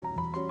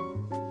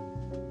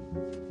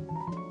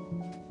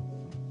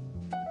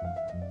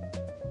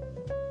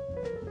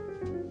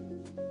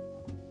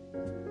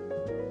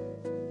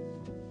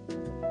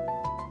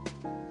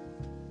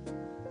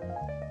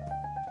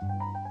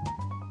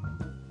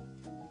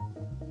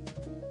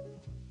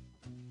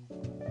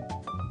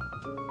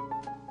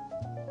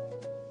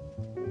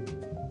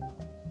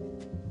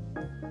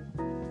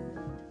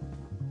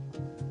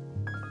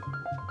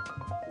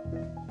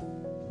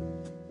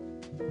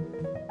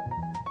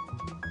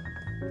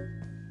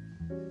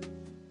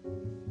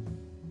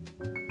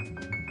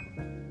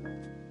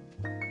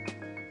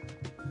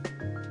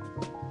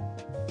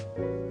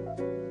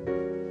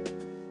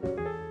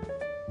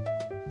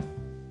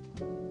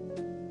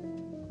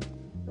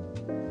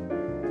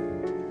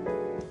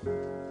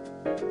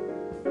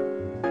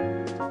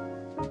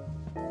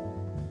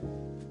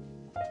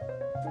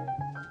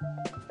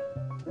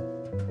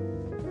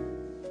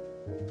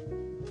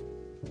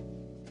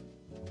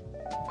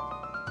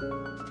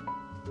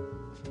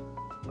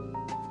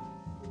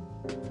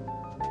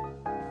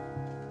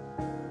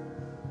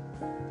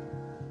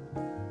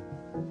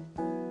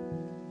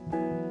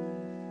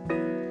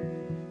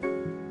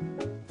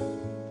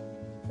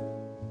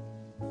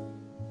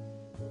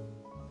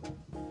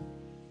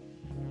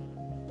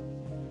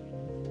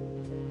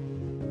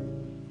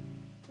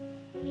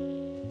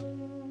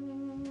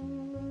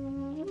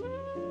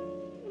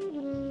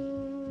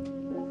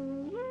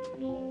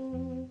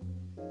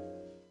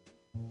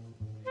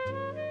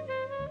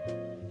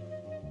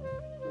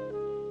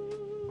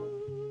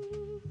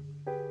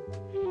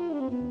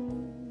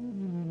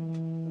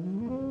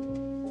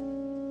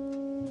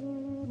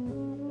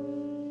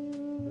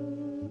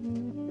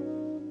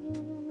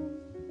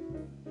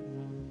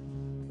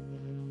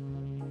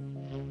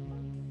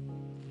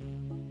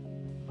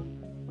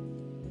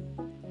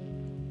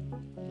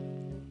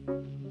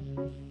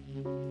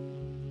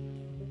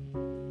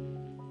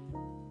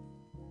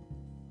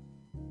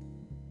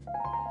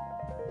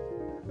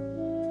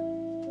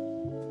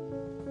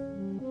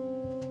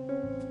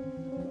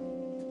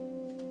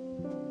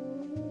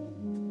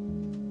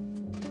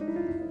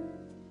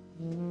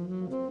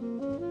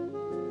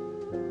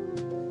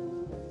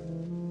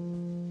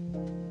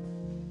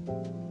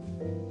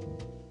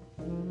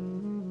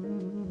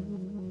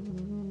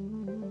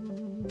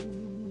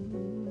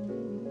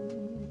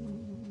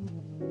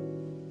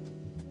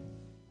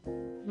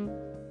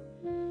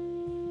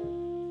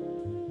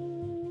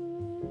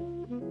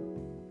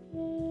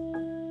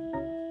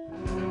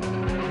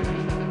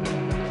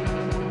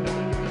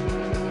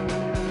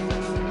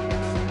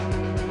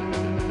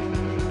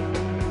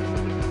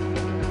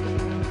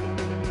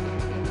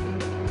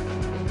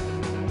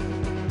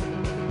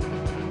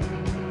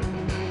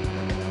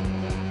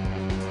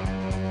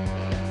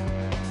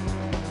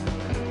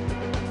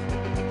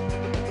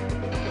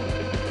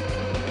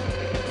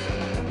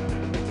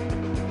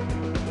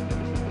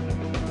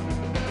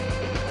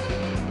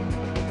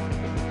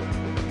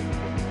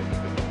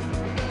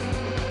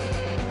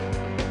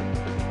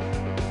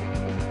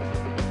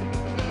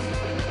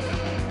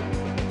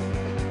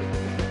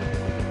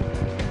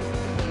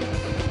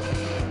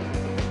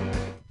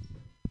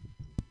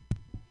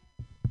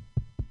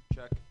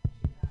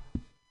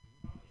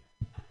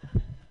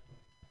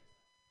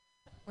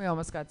We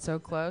almost got so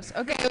close.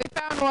 Okay, we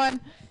found one.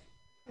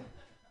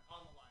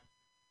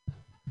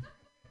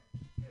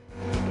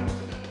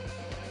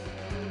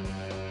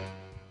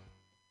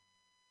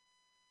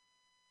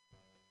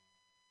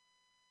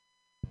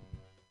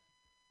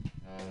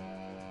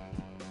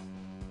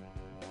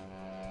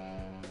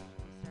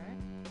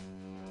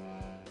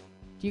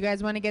 Do you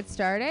guys want to get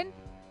started?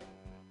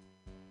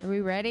 Are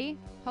we ready?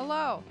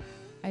 Hello.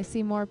 I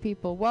see more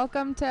people.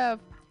 Welcome to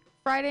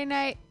Friday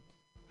night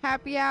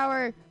happy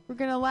hour. We're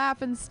going to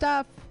laugh and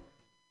stuff.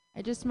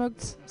 I just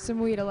smoked some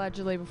weed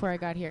allegedly before I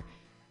got here.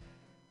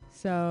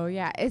 So,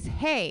 yeah,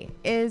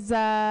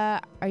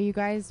 are you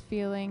guys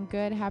feeling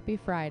good? Happy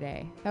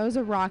Friday. That was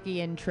a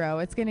rocky intro.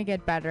 It's going to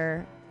get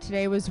better.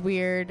 Today was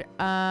weird.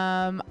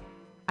 I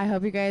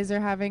hope you guys are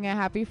having a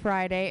happy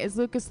Friday. Is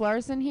Lucas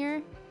Larson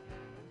here?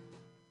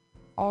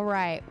 All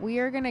right, we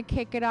are going to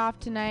kick it off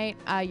tonight.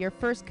 Your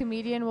first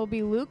comedian will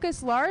be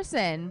Lucas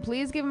Larson.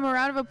 Please give him a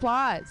round of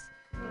applause.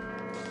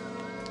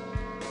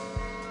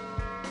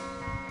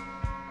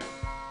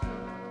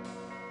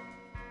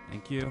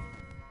 Thank you.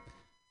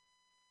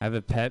 I have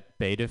a pet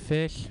betta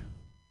fish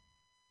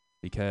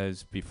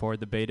because before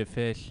the betta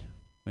fish,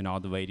 when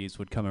all the ladies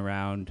would come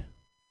around,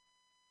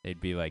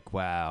 they'd be like,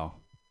 wow,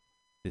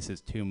 this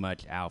is too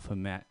much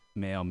alpha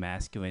male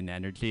masculine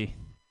energy.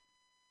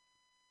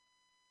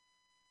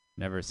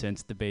 Never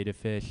since the betta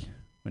fish,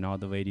 when all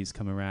the ladies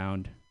come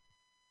around,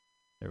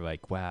 they're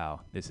like,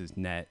 wow, this is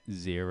net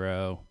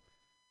zero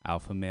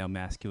alpha male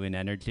masculine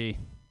energy.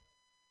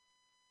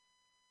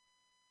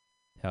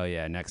 Hell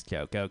yeah, next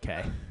joke,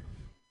 okay.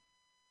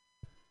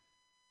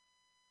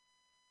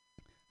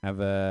 I have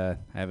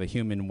a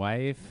human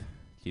wife.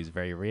 She's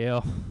very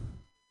real.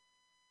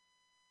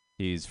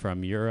 She's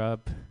from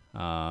Europe.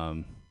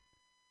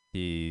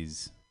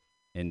 She's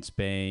in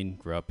Spain,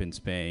 grew up in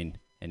Spain,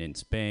 and in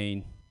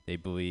Spain, they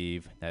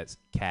believe that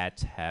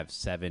cats have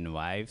 7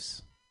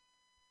 lives.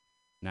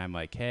 And I'm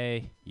like,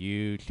 hey,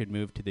 you should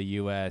move to the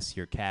US.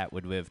 Your cat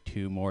would live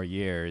 2 more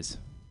years.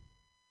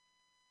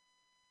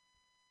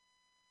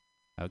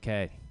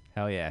 Okay,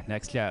 hell yeah,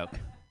 next joke.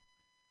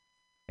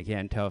 I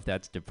can't tell if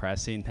that's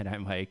depressing that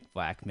I'm like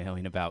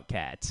blackmailing about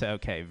cats.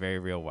 Okay, very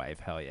real wife,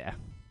 hell yeah.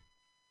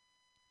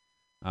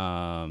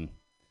 I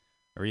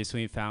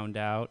recently found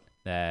out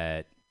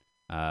that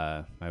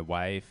my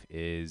wife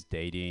is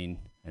dating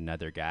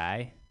another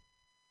guy.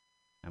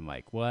 I'm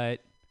like, what?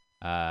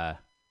 I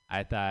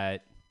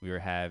thought we were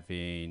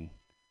having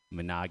a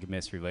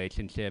monogamous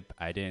relationship.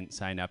 I didn't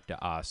sign up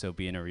to also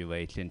be in a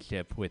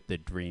relationship with the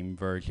dream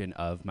version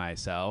of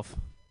myself.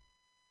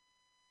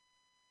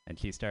 And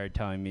she started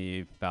telling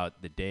me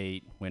about the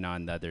date went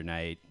on the other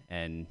night,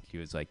 and she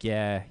was like,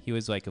 yeah, he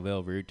was like a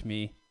little rude to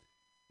me.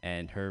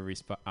 And her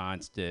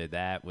response to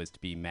that was to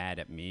be mad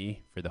at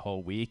me for the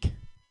whole week.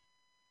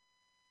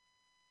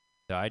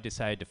 So I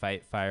decided to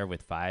fight fire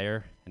with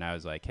fire, and I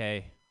was like,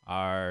 hey,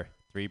 our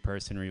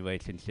 3-person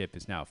relationship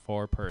is now a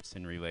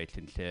 4-person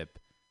relationship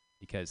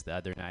because the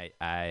other night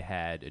I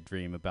had a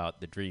dream about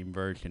the dream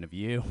version of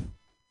you.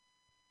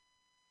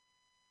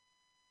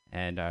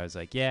 And I was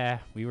like, yeah,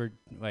 we were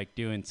like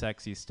doing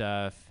sexy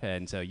stuff,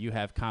 and so you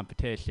have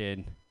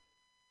competition.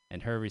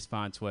 And her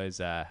response was,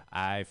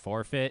 I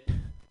forfeit.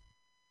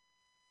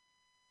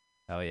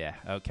 Oh yeah,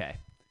 okay.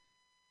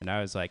 And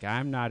I was like,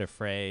 I'm not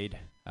afraid,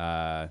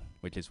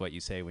 which is what you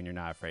say when you're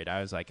not afraid.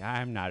 I was like,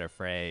 I'm not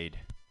afraid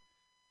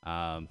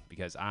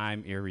because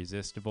I'm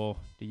irresistible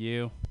to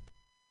you.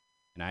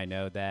 And I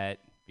know that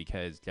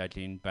because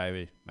judging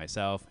by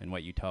myself and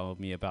what you told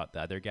me about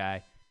the other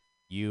guy,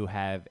 you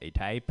have a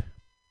type.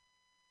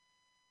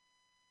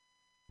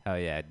 Hell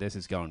yeah, this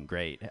is going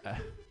great.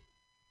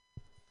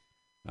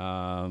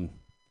 I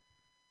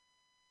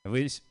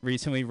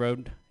recently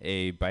rode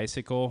a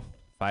bicycle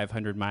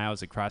 500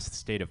 miles across the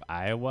state of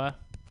Iowa.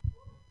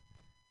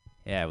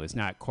 Yeah, it was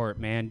not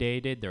court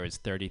mandated. There was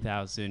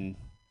 30,000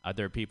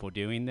 other people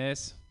doing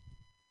this.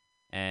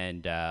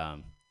 And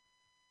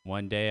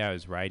one day I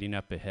was riding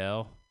up a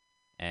hill,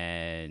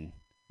 and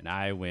an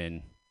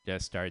Iowan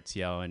just starts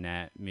yelling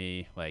at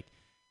me like,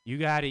 you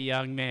got it,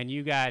 young man,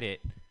 you got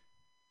it.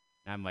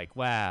 And I'm like,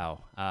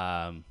 wow,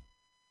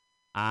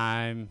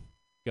 I'm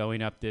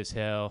going up this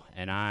hill,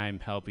 and I'm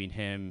helping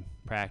him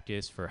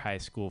practice for high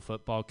school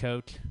football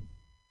coach.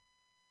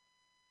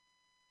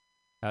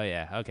 Oh,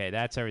 yeah. Okay,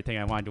 that's everything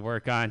I wanted to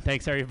work on.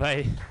 Thanks,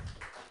 everybody.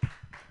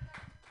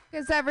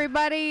 Thanks,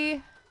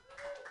 everybody.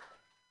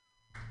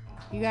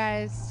 You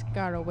guys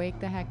gotta wake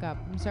the heck up.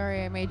 I'm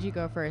sorry I made you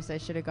go first. I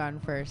should have gone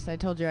first. I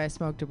told you I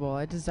smoked a bowl.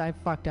 I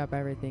fucked up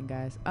everything,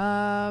 guys.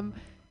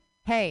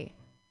 Hey,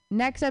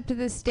 next up to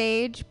the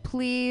stage,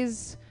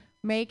 please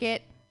make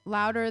it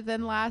louder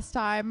than last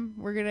time.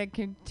 We're gonna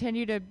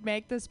continue to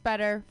make this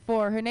better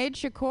for Hunaid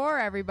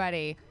Shakur,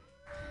 everybody.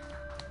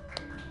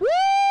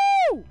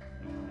 Woo!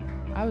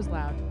 I was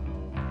loud.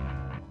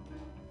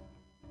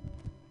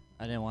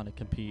 I didn't want to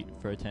compete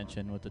for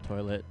attention with the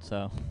toilet,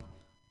 so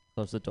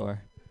close the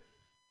door.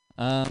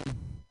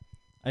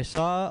 I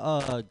saw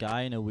a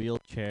guy in a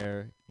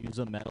wheelchair use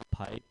a metal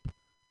pipe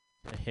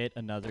to hit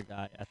another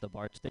guy at the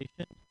BART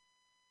station,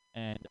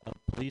 and a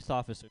police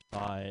officer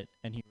saw it,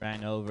 and he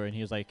ran over, and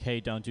he was like, hey,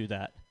 don't do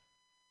that.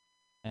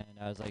 And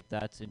I was like,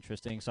 that's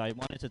interesting. So I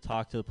wanted to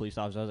talk to the police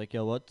officer. I was like,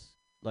 yo, what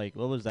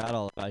was that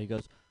all about? He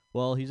goes,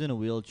 well, he's in a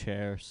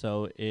wheelchair,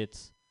 so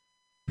it's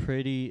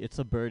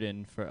a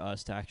burden for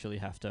us to actually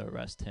have to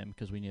arrest him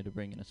because we need to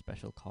bring in a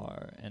special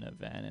car and a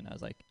van. And I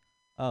was like,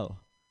 oh,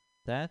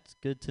 that's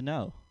good to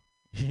know.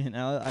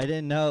 I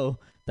didn't know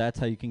that's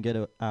how you can get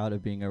out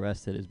of being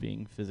arrested, is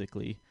being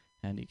physically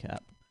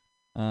handicapped.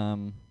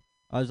 I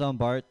was on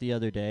BART the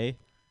other day,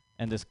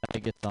 and this guy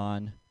gets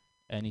on,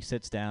 and he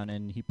sits down,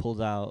 and he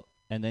pulls out,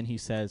 and then he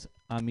says,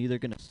 I'm either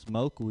going to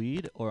smoke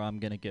weed or I'm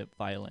going to get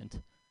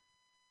violent.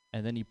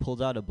 And then he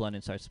pulls out a blunt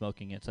and starts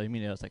smoking it. So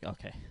immediately I was like,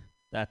 okay,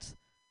 that's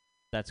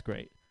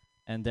great.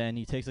 And then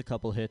he takes a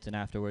couple hits, and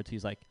afterwards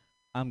he's like,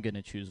 I'm going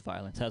to choose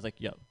violence. I was like,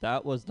 yo,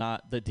 that was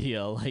not the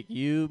deal. Like,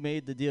 you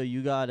made the deal.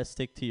 You got to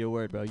stick to your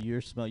word, bro.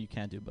 You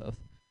can't do both.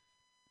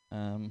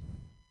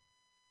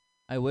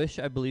 I wish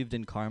I believed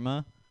in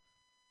karma,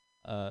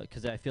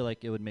 because I feel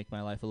like it would make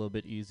my life a little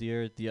bit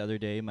easier. The other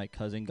day, my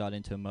cousin got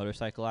into a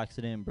motorcycle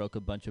accident and broke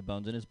a bunch of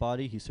bones in his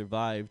body. He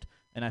survived,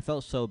 and I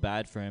felt so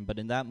bad for him. But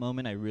in that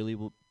moment, I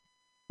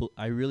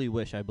really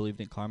wish I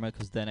believed in karma,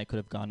 because then I could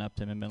have gone up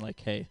to him and been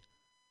like, hey,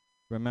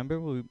 remember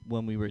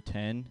when we were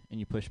 10 and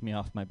you pushed me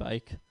off my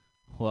bike?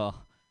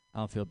 Well, I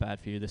don't feel bad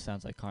for you. This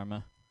sounds like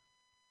karma.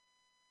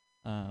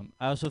 I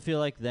also feel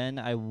like then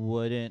I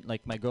wouldn't,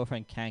 like, my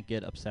girlfriend can't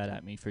get upset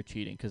at me for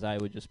cheating, because I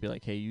would just be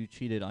like, hey, you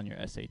cheated on your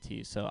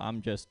SAT. So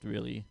I'm just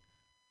really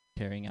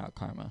carrying out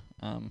karma.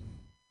 I'm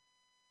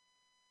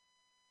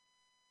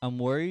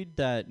worried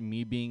that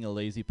me being a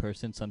lazy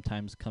person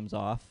sometimes comes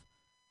off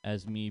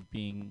as me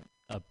being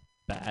a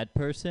bad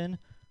person.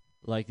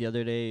 Like the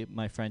other day,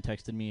 my friend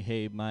texted me,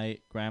 hey, my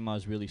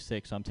grandma's really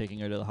sick, so I'm taking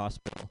her to the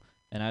hospital.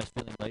 And I was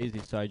feeling lazy,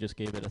 so I just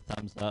gave it a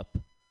thumbs up.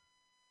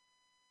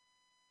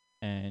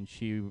 And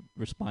she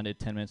responded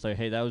 10 minutes later,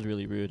 hey, that was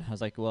really rude. I was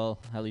like, well,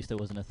 at least it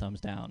wasn't a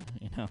thumbs down,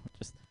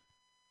 just.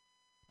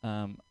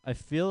 I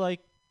feel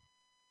like,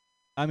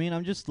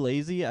 I'm just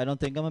lazy. I don't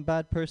think I'm a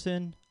bad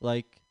person.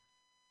 Like,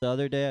 the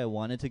other day I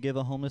wanted to give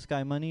a homeless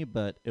guy money,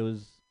 but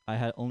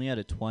I only had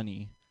a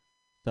 20.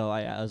 So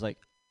I was like,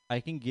 I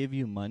can give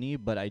you money,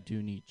 but I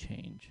do need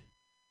change.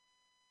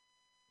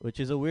 Which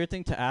is a weird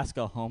thing to ask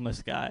a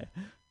homeless guy.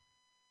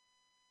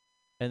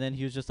 And then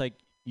he was just like,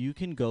 you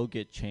can go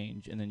get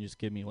change and then just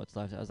give me what's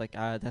left. I was like,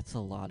 that's a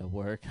lot of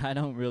work. I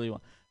don't really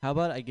want. How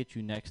about I get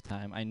you next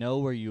time? I know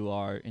where you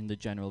are in the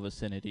general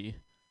vicinity.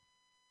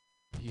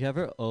 Do you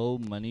ever owe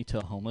money to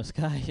a homeless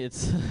guy?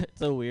 It's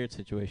a weird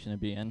situation to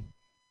be in.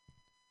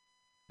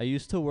 I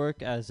used to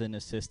work as an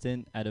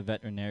assistant at a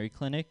veterinary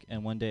clinic,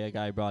 and one day a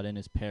guy brought in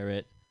his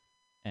parrot,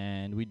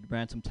 and we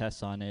ran some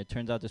tests on it.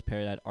 Turns out this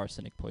parrot had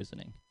arsenic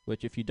poisoning,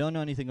 which if you don't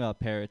know anything about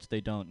parrots,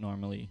 they don't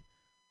normally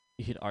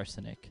eat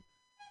arsenic.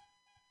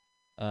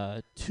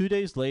 2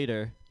 days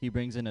later, he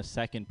brings in a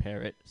second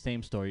parrot,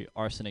 same story,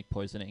 arsenic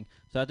poisoning.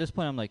 So at this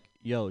point, I'm like,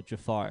 yo,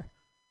 Jafar,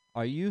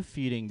 are you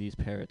feeding these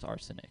parrots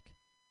arsenic?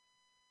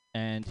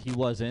 And he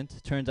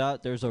wasn't. Turns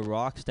out there's a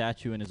rock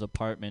statue in his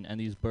apartment, and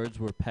these birds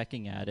were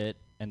pecking at it,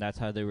 and that's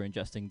how they were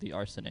ingesting the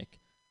arsenic.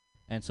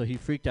 And so he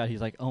freaked out.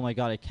 He's like, oh my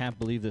God, I can't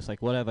believe this.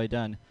 Like, what have I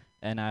done?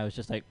 And I was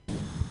just like,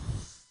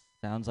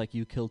 sounds like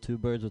you killed 2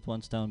 birds with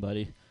 1 stone,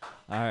 buddy.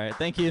 All right,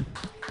 thank you.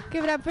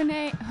 Give it up for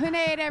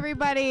Junaid,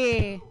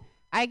 everybody.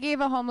 I gave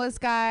a homeless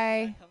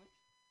guy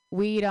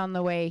weed on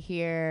the way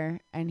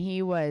here, and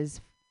he was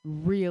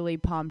really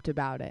pumped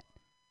about it.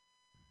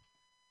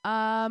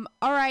 All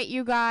right,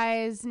 you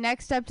guys.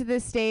 Next up to the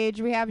stage,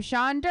 we have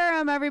Sean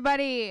Durham,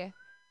 everybody.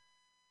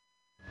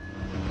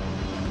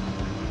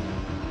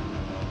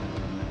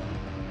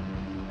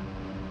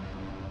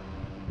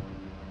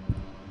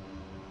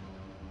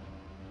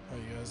 How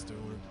you guys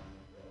doing?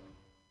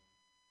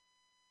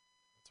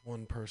 It's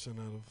 1 person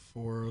out of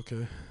 4.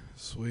 Okay,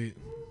 sweet.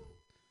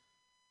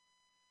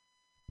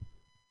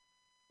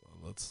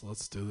 Well,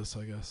 let's do this,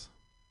 I guess.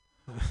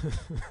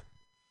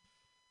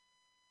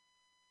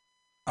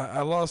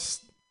 I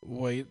lost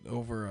weight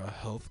over a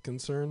health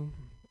concern.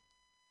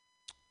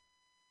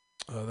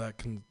 That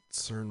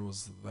concern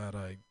was that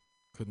I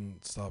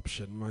couldn't stop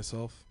shitting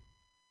myself.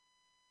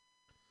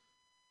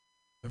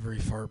 Every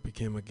fart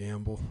became a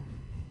gamble.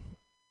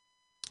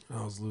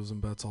 I was losing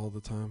bets all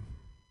the time.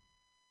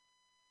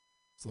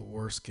 It's the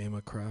worst game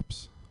of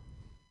craps.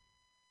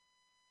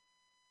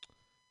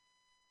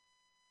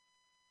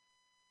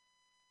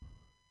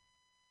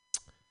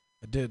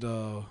 I did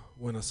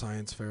win a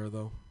science fair,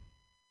 though,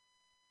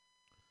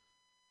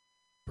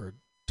 for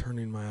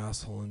turning my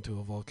asshole into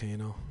a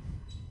volcano.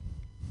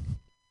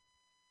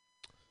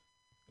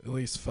 At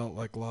least felt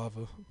like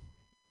lava.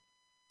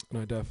 And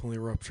I definitely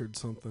ruptured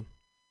something.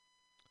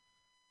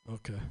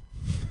 Okay.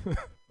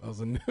 That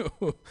was a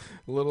new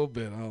little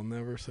bit. I'll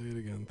never say it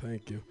again.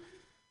 Thank you.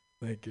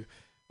 Thank you.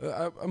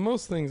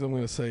 Most things I'm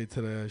going to say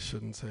today I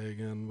shouldn't say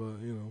again,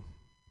 but, you know,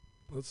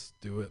 let's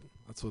do it.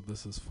 That's what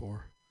this is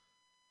for.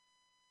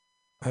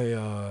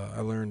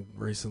 I learned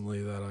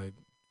recently that I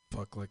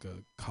fuck like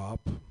a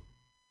cop,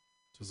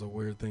 which is a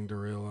weird thing to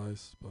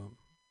realize, but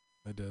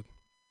I did.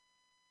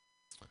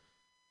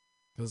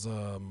 Because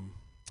I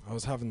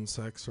was having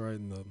sex, right,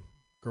 and the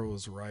girl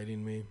was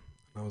riding me,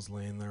 and I was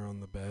laying there on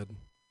the bed,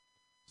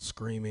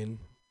 screaming,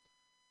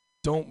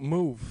 "Don't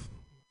move,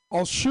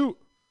 I'll shoot!"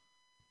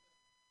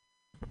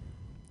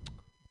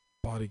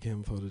 Body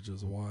cam footage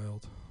is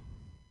wild.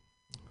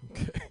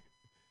 Okay.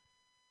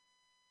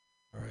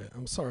 All right,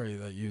 I'm sorry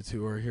that you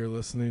two are here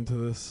listening to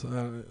this.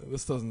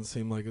 This doesn't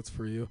seem like it's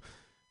for you.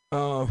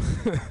 And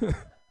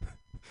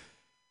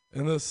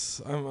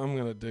this, I'm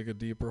gonna dig a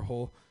deeper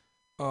hole.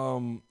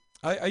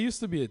 I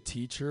used to be a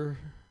teacher,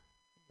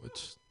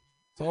 which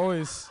it's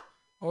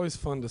always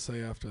fun to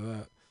say after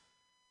that.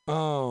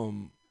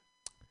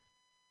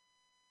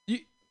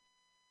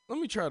 Let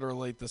me try to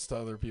relate this to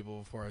other people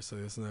before I say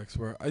this next.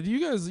 Where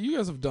you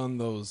guys have done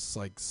those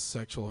like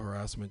sexual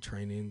harassment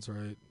trainings,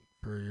 right,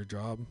 for your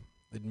job?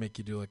 They'd make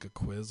you do like a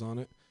quiz on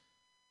it.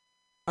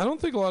 I don't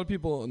think a lot of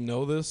people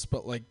know this,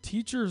 but like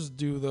teachers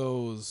do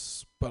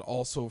those, but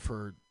also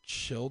for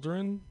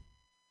children.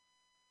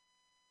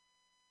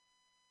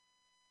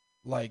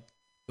 Like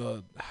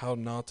the how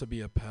not to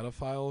be a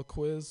pedophile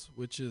quiz,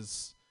 which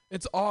is,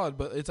 it's odd,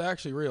 but it's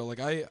actually real.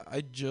 Like I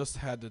just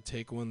had to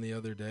take one the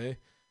other day.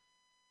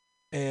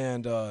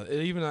 And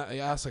I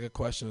asked like a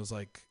question. It was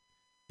like,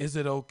 is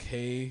it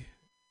okay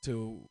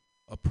to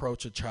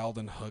approach a child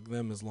and hug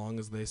them as long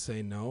as they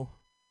say no?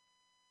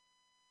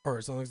 Or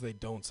as long as they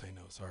don't say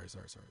no. Sorry. As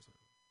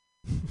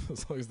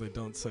long as they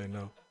don't say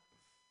no.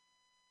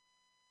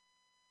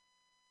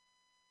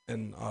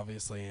 And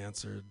obviously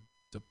answered,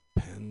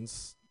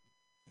 depends.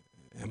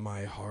 Am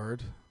I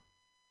hard?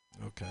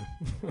 Okay.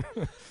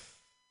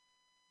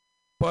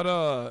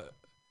 But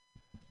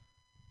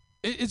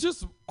it's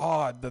just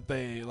odd that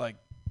they like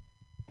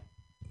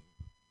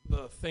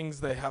the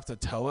things they have to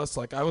tell us.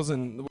 Like we're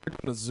doing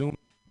a Zoom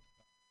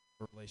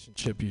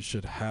relationship you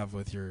should have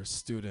with your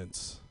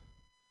students.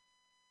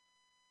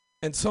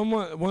 And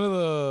one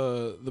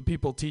of the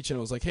people teaching it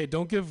was like, hey,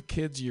 don't give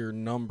kids your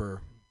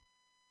number,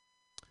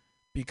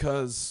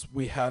 because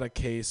we had a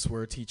case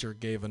where a teacher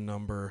gave a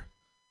number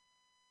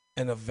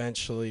and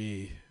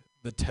eventually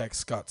the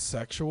text got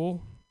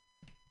sexual.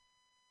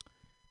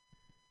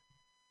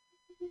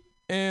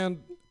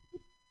 And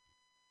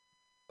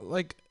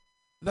like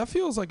that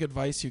feels like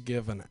advice you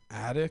give an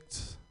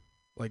addict.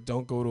 like,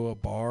 don't go to a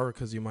bar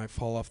because you might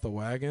fall off the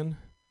wagon.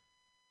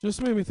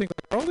 Just made me think,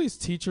 like, are all these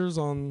teachers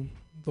on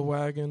the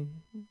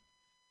wagon?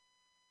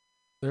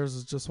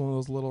 There's just one of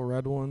those little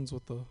red ones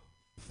with the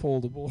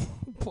foldable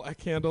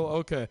black handle.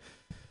 Okay.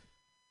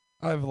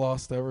 I've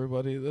lost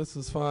everybody. This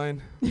is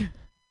fine.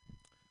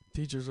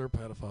 Teachers are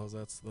pedophiles.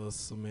 That's the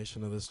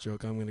summation of this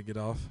joke. I'm going to get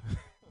off.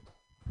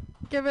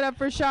 Give it up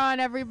for Sean,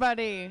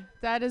 everybody.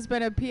 That has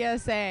been a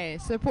PSA.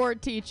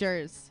 Support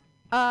teachers.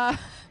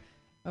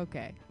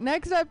 Okay.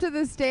 Next up to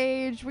the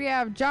stage, we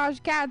have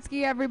Josh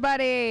Katsky,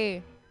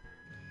 everybody.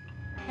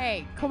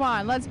 Hey, come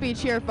on. Let's be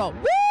cheerful.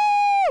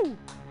 Woo!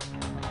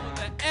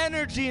 The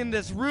energy in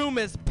this room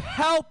is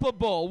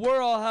palpable.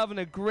 We're all having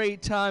a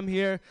great time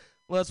here.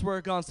 Let's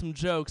work on some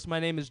jokes. My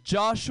name is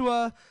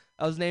Joshua.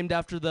 I was named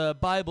after the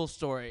Bible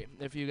story,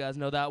 if you guys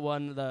know that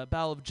one, the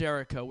Battle of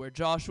Jericho, where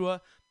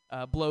Joshua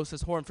blows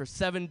his horn for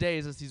 7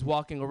 days as he's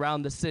walking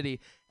around the city.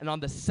 And on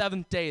the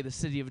 7th day, the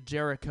city of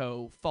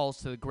Jericho falls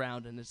to the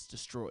ground and is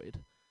destroyed.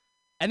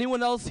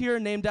 Anyone else here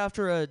named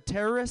after a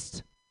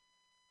terrorist?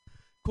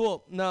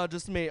 Cool. No,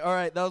 just me. All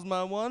right, that was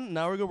my one.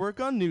 Now we're going to work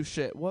on new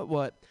shit.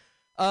 What?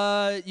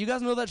 You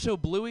guys know that show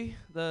Bluey?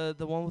 The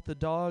one with the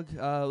dog?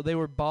 They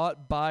were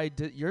bought by...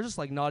 You're just,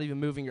 like, not even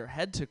moving your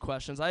head to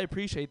questions. I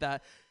appreciate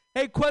that.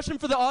 Hey, question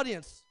for the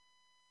audience.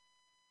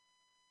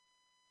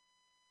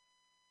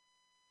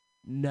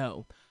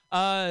 No.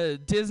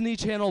 Disney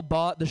Channel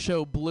bought the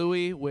show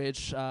Bluey,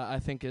 which I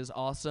think is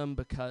awesome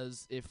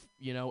because if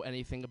you know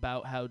anything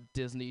about how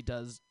Disney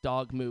does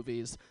dog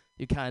movies,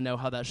 you kind of know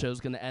how that show's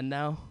going to end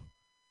now.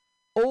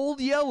 Old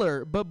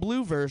Yeller, but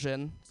blue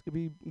version. It's going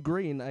to be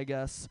green, I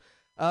guess.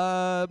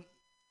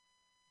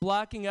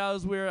 Blacking out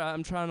is weird.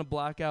 I'm trying to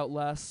black out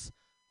less.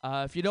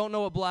 If you don't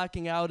know what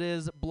blacking out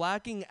is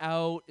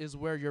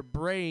where your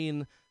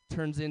brain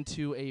turns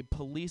into a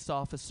police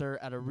officer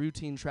at a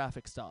routine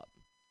traffic stop.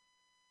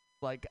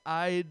 Like,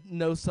 I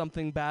know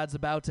something bad's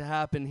about to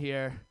happen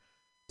here.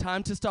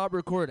 Time to stop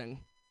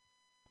recording.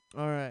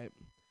 All right.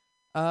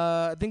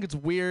 I think it's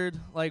weird.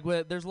 Like,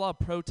 there's a lot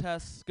of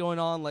protests going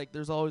on. Like,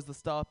 there's always the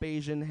Stop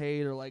Asian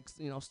Hate or, like,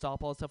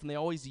 stop all that stuff. And they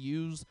always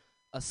use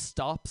a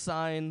stop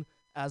sign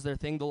as their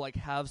thing. They'll, like,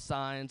 have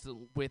signs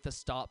with a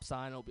stop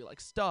sign. It'll be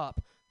like,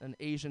 stop, and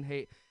Asian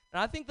hate.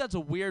 And I think that's a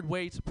weird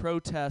way to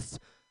protest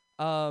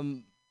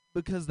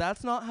because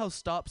that's not how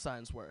stop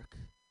signs work.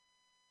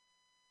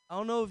 I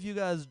don't know if you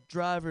guys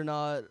drive or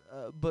not,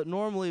 but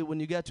normally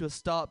when you get to a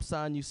stop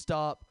sign, you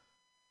stop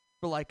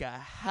for like a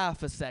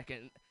half a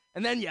second,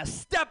 and then you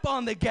step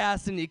on the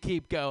gas and you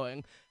keep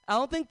going. I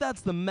don't think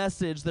that's the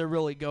message they're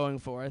really going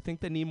for. I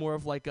think they need more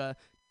of like a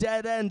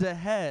dead end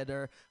ahead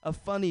or a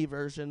funny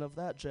version of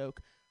that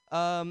joke.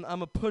 I'm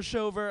a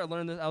pushover. I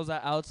learned that I was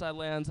at Outside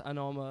Lands. I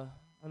know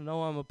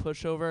I'm a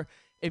pushover.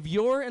 If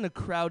you're in a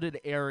crowded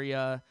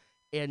area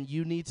and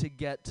you need to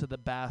get to the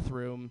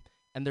bathroom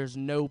and there's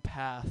no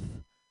path,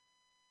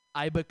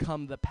 I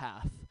become the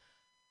path.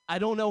 I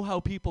don't know how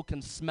people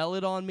can smell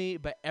it on me,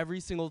 but every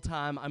single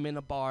time I'm in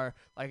a bar,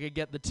 like I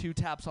get the 2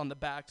 taps on the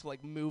back to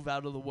like move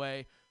out of the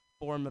way,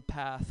 form a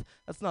path.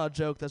 That's not a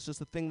joke. That's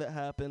just a thing that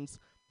happens.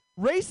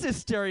 Racist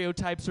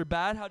stereotypes are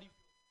bad. How do you feel?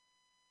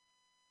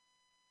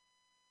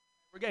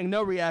 We're getting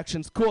no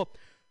reactions. Cool.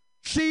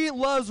 She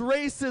loves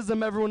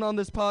racism, everyone on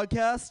this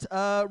podcast.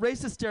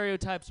 Racist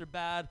stereotypes are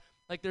bad.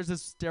 Like, there's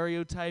this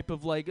stereotype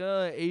of, like,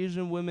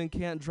 Asian women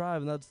can't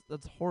drive, and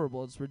that's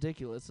horrible. It's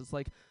ridiculous. It's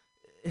like,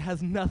 it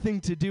has nothing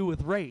to do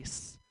with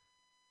race.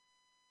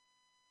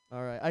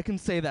 All right, I can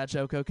say that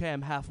joke, okay?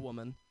 I'm half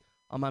woman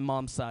on my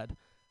mom's side.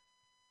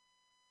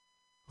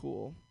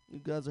 Cool. You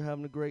guys are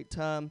having a great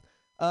time.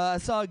 I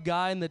saw a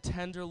guy in the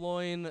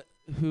Tenderloin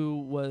who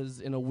was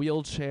in a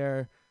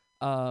wheelchair,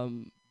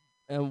 and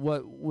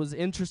what was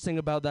interesting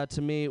about that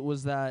to me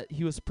was that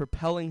he was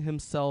propelling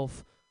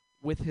himself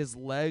with his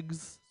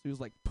legs. So he was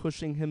like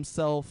pushing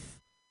himself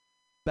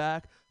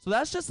back. So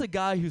that's just a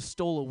guy who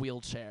stole a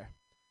wheelchair.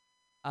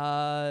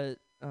 I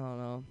don't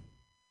know.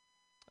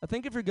 I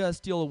think if you're going to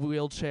steal a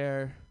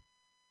wheelchair,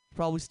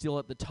 probably steal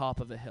at the top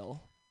of a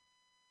hill.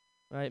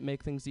 Right?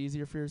 Make things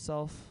easier for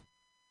yourself.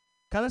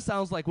 Kind of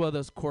sounds like one of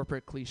those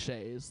corporate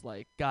cliches.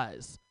 Like,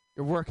 guys,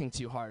 you're working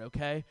too hard,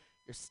 okay?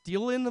 You're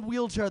stealing the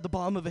wheelchair at the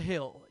bottom of a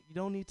hill. You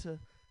don't need to.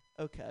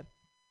 Okay.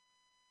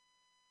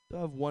 Do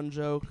I have one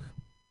joke?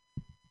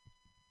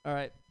 All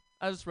right.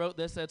 I just wrote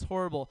this. It's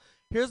horrible.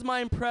 Here's my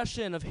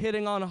impression of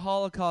hitting on a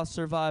Holocaust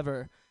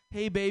survivor.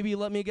 Hey, baby,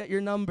 let me get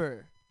your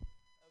number.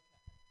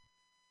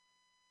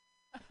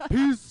 Okay.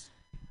 Peace.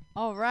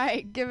 All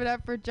right. Give it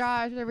up for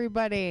Josh,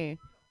 everybody.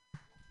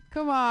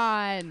 Come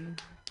on.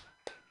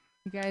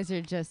 You guys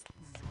are just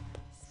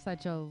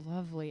such a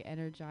lovely,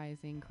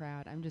 energizing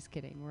crowd. I'm just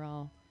kidding. We're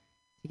all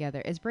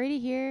together. Is Brady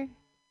here?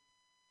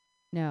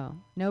 No.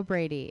 No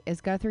Brady.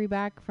 Is Guthrie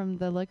back from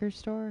the liquor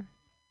store?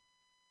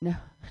 No.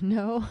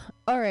 No?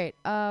 All right.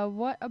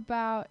 What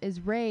about,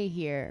 is Ray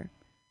here?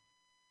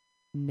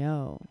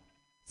 No.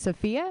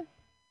 Sophia?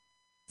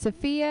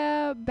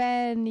 Sophia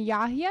Ben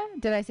Yahya?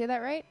 Did I say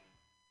that right?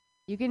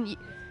 You can...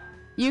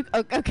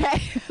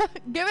 okay.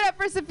 Give it up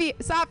for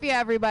Sophia,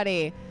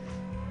 everybody.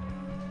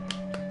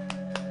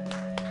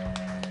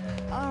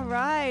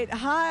 right.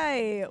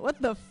 Hi.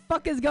 What the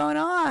fuck is going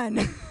on?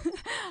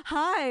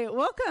 Hi.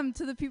 Welcome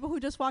to the people who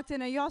just walked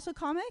in. Are you also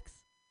comics?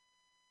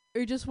 Or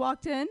you just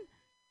walked in?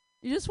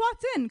 You just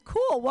walked in.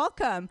 Cool.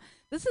 Welcome.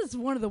 This is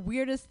one of the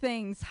weirdest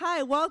things.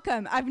 Hi.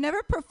 Welcome. I've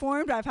never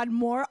performed. I've had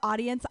more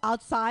audience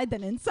outside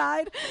than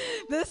inside.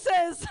 This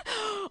is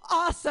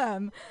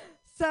awesome.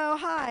 So,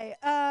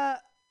 hi.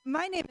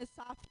 My name is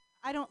Safia.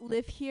 I don't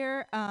live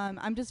here.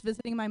 I'm just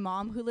visiting my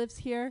mom who lives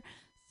here.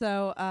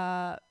 So,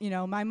 my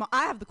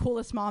I have the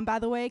coolest mom, by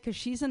the way, because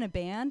she's in a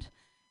band.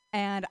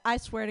 And I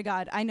swear to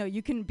God, I know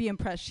you can be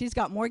impressed. She's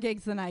got more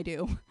gigs than I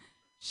do.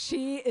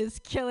 She is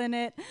killing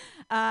it.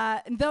 Though,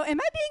 am I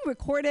being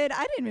recorded?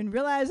 I didn't even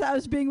realize I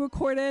was being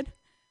recorded.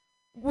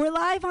 We're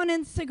live on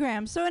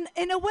Instagram. So,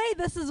 in a way,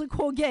 this is a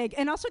cool gig.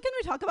 And also, can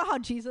we talk about how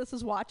Jesus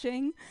is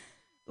watching?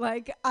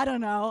 Like, I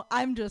don't know.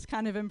 I'm just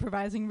kind of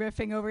improvising,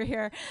 riffing over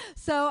here.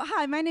 So,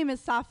 hi, my name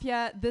is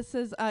Safia. This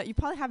is, you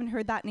probably haven't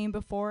heard that name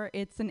before.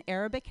 It's an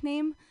Arabic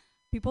name.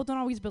 People don't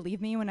always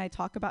believe me when I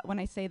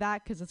say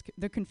that because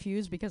they're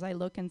confused because I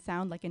look and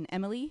sound like an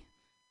Emily,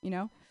 you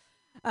know.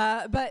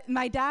 But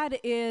my dad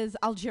is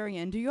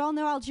Algerian. Do you all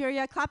know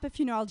Algeria? Clap if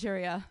you know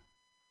Algeria.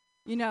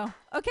 You know.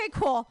 Okay,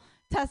 cool.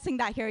 Testing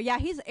that here. Yeah,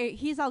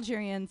 he's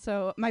Algerian.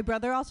 So my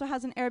brother also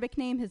has an Arabic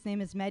name. His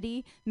name is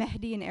Mehdi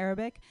in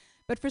Arabic.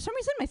 But for some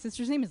reason, my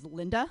sister's name is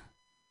Linda.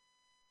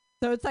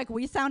 So it's like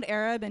we sound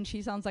Arab and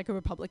she sounds like a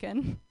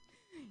Republican,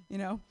 you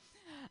know.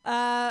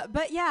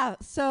 But yeah,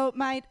 so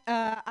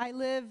I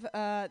live,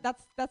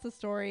 that's a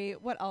story.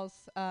 What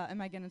else am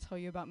I going to tell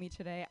you about me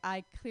today?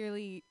 I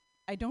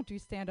don't do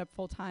stand-up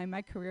full-time.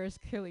 My career is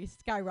clearly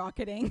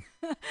skyrocketing.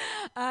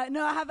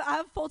 No, I have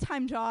a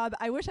full-time job.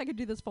 I wish I could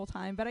do this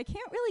full-time, but I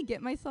can't really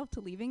get myself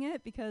to leaving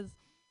it because,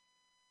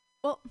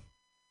 well,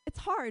 it's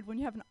hard when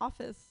you have an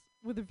office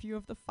with a view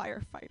of the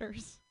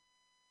firefighters.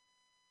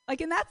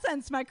 Like, in that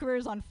sense, my career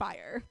is on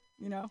fire,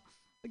 you know.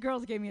 The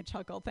girls gave me a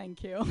chuckle,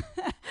 thank you.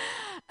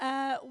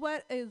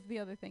 What is the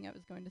other thing I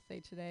was going to say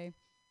today?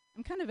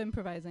 I'm kind of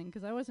improvising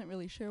because I wasn't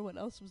really sure what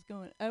else was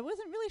going. I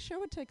wasn't really sure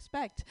what to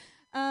expect.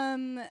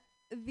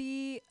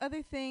 The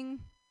other thing,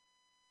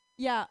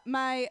 yeah,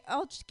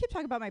 I'll just keep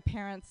talking about my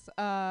parents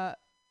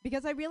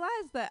because I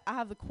realized that I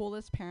have the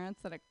coolest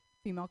parents that a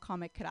female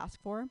comic could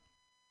ask for.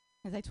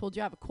 As I told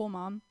you, I have a cool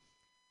mom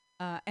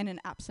and an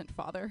absent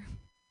father.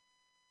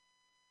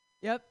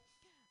 Yep.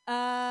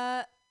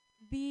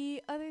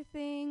 The other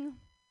thing,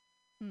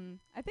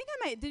 I think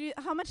I might.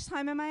 How much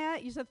time am I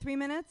at? You said 3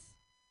 minutes?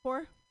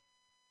 4?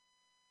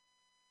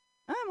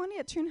 Oh, I'm only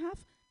at 2.5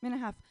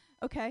 minutes.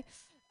 Okay.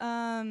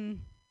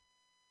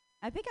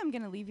 I think I'm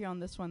going to leave you on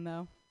this one,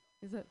 though.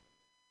 Is it?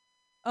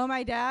 Oh,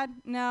 my dad?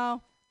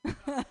 No.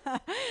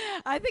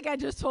 I think I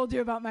just told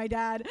you about my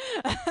dad.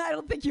 I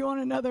don't think you want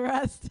to know the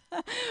rest.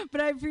 But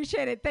I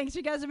appreciate it. Thanks.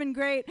 You guys have been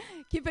great.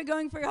 Keep it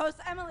going for your host,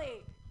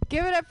 Emily.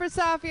 Give it up for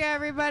Safia,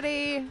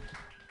 everybody.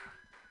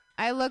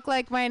 I look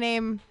like my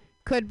name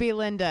could be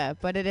Linda,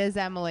 but it is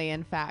Emily,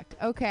 in fact.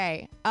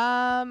 Okay.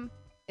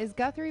 Is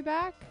Guthrie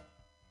back?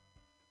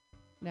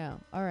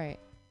 No. All right.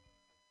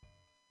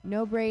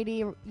 No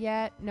Brady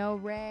yet. No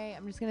Ray.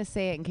 I'm just going to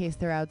say it in case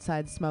they're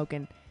outside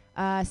smoking.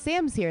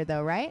 Sam's here,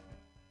 though, right?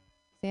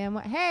 Sam.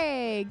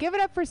 Hey, give it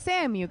up for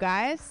Sam, you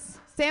guys.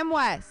 Sam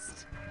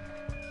West.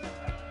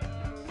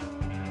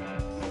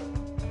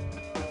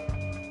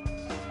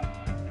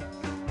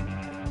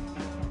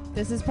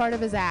 This is part of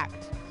his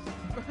act.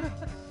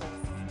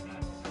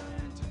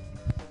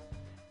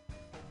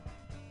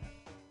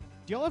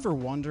 Do y'all ever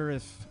wonder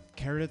if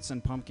carrots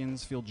and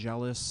pumpkins feel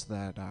jealous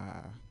that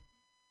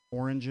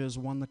oranges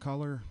won the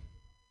color?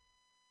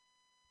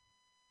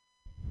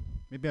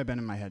 Maybe I've been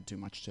in my head too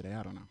much today.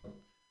 I don't know.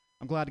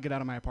 I'm glad to get out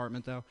of my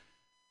apartment, though.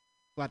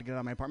 I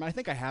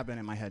think I have been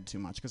in my head too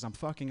much because I'm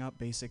fucking up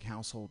basic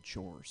household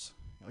chores.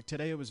 Like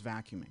today it was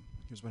vacuuming.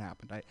 Here's what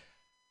happened. I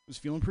was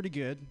feeling pretty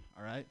good,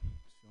 all right?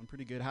 Feeling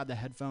pretty good. Had the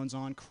headphones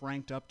on,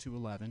 cranked up to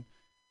 11.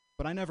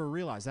 But I never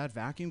realized that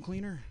vacuum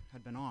cleaner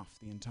had been off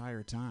the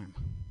entire time.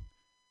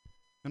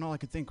 And all I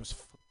could think was,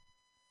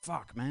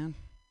 fuck, man.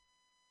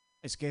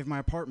 I just gave my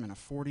apartment a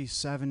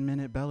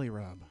 47-minute belly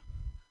rub.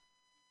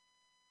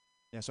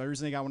 Yeah, so I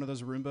recently got one of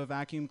those Roomba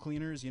vacuum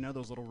cleaners. You know,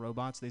 those little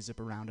robots, they zip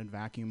around and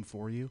vacuum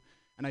for you.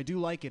 And I do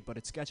like it, but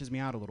it sketches me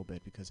out a little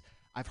bit because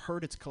I've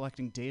heard it's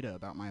collecting data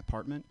about my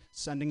apartment,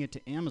 sending it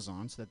to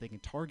Amazon so that they can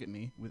target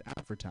me with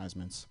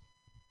advertisements.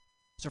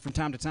 So from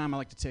time to time, I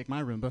like to take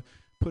my Roomba,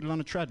 put it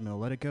on a treadmill,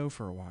 let it go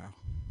for a while.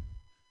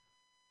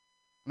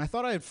 And I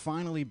thought I had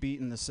finally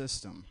beaten the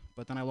system,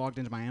 but then I logged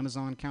into my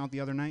Amazon account the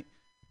other night,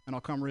 and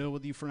I'll come real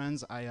with you,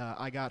 friends.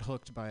 I got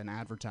hooked by an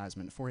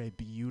advertisement for a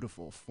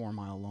beautiful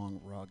 4-mile-long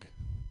rug.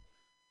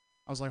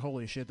 I was like,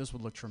 holy shit, this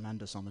would look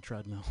tremendous on the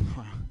treadmill.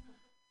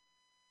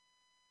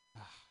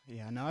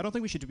 Yeah, no, I don't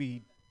think we should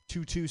be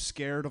too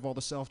scared of all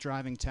the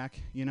self-driving tech.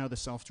 You know, the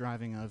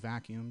self-driving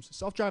vacuums.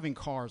 Self-driving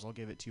cars, I'll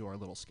give it to you, are a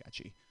little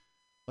sketchy.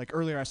 Like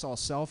earlier, I saw a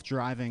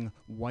self-driving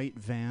white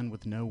van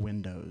with no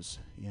windows.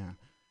 Yeah.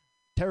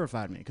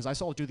 Terrified me, because I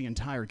saw it do the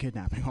entire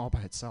kidnapping all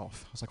by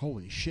itself. I was like,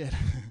 holy shit.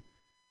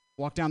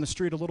 Walked down the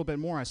street a little bit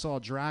more, I saw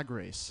a drag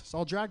race.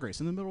 Saw a drag race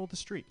in the middle of the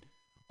street.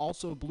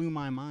 Also blew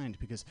my mind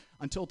because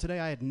until today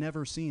I had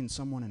never seen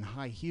someone in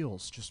high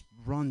heels just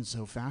run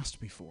so fast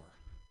before.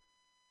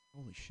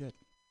 Holy shit.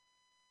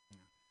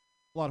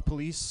 A lot of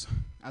police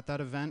at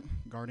that event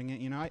guarding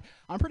it. You know,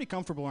 I'm pretty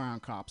comfortable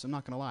around cops. I'm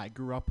not going to lie. I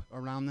grew up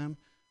around them.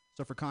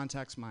 So for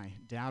context, my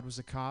dad was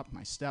a cop.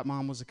 My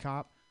stepmom was a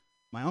cop.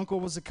 My uncle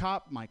was a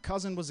cop. My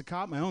cousin was a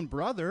cop. My own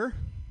brother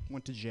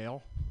went to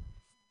jail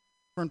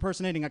for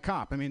impersonating a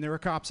cop. I mean, there were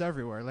cops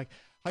everywhere. Like,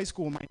 high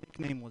school, my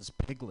nickname was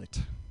Piglet.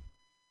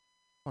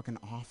 Fucking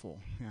awful.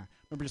 Yeah. I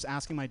remember just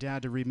asking my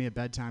dad to read me a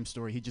bedtime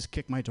story. He'd just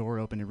kick my door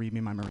open and read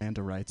me my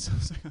Miranda rights.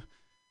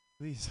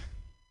 Please.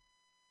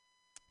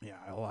 Yeah,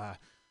 I'll,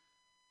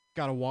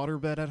 got a water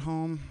bed at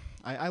home.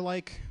 I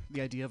like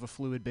the idea of a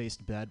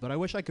fluid-based bed, but I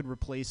wish I could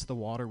replace the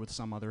water with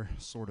some other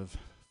sort of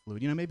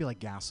fluid. You know, maybe like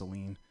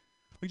gasoline.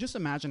 Like, just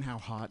imagine how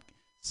hot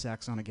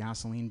sex on a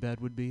gasoline bed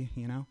would be,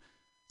 you know?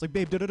 It's like,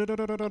 babe,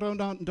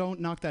 don't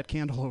knock that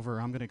candle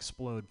over. I'm going to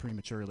explode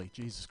prematurely.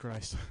 Jesus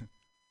Christ.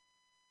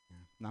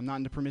 I'm not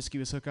into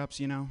promiscuous hookups,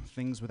 you know?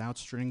 Things without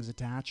strings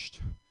attached.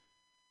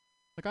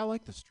 Like, I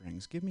like the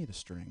strings. Give me the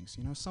strings.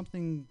 You know,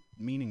 something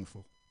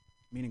meaningful.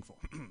 Meaningful.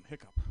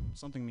 Hiccup.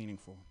 Something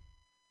meaningful.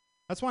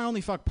 That's why I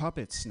only fuck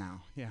puppets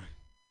now. Yeah.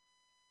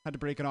 Had to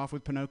break it off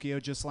with Pinocchio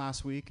just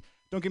last week.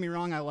 Don't get me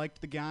wrong, I liked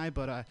the guy,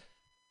 but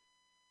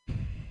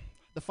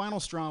the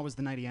final straw was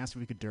the night he asked if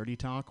we could dirty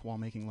talk while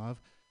making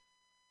love.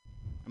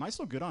 Am I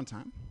still good on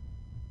time?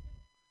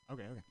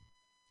 Okay.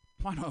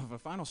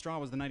 Final straw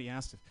was the night he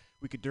asked if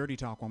we could dirty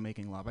talk while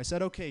making love. I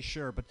said, okay,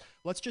 sure, but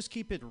let's just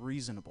keep it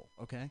reasonable,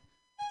 okay?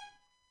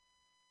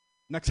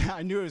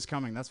 I knew it was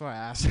coming. That's why I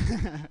asked.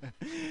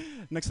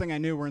 Next thing I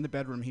knew, we're in the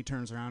bedroom. He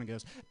turns around and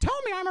goes, "Tell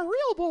me I'm a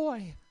real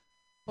boy."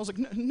 I was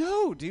like,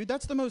 no, dude,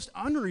 that's the most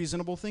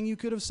unreasonable thing you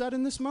could have said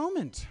in this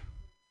moment.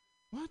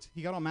 What?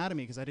 He got all mad at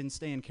me because I didn't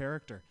stay in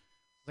character.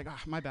 I was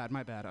like,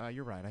 my bad.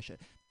 You're right. I should.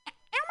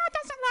 Elmo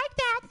doesn't like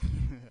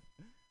that.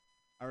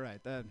 All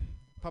right, that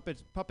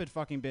puppet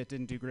fucking bit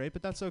didn't do great,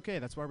 but that's okay.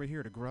 That's why we're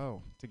here, to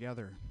grow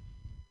together.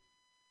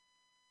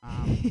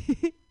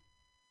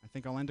 I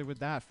think I'll end it with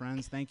that,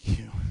 friends. Thank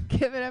you.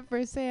 Give it up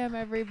for Sam,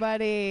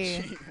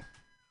 everybody.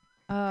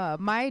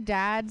 My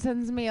dad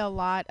sends me a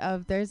lot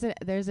of, there's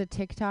a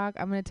TikTok.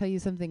 I'm going to tell you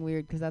something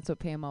weird because that's what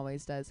Pam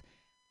always does.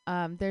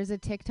 There's a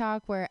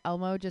TikTok where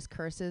Elmo just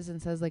curses and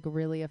says like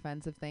really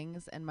offensive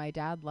things, and my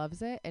dad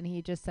loves it, and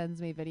he just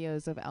sends me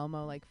videos of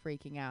Elmo like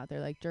freaking out. They're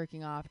like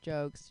jerking off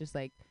jokes, just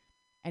like,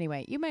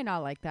 anyway, you may not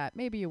like that.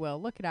 Maybe you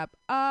will. Look it up.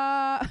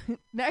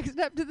 Next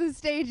up to the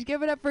stage,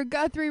 give it up for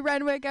Guthrie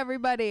Renwick,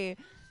 everybody.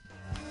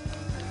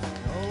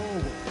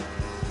 Oh,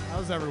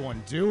 how's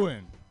everyone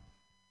doing?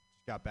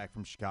 Just got back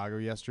from Chicago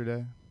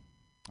yesterday.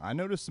 I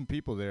noticed some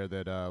people there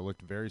that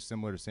looked very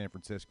similar to San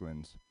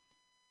Franciscans.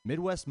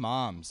 Midwest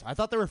moms. I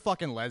thought they were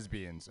fucking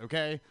lesbians,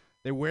 okay?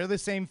 They wear the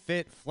same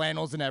fit,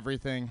 flannels and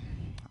everything.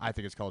 I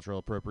think it's cultural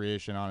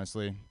appropriation,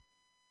 honestly.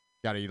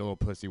 Gotta eat a little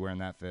pussy wearing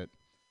that fit.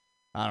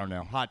 I don't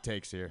know. Hot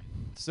takes here.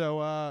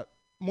 So,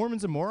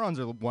 Mormons and morons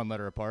are one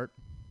letter apart.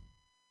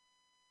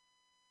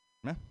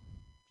 Meh.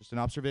 Just an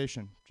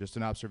observation.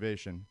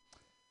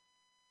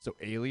 So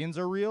aliens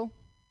are real?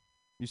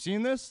 You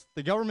seen this?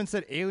 The government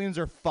said aliens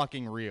are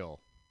fucking real.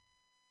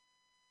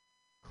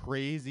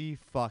 Crazy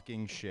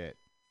fucking shit.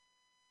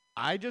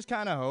 I just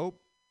kind of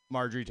hope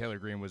Marjorie Taylor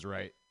Greene was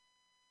right.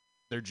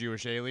 They're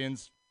Jewish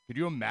aliens. Could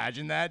you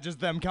imagine that? Just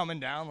them coming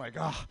down like,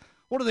 oh,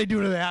 what do they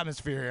do to the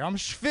atmosphere here? I'm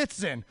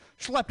schwitzing.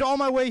 Schlepped all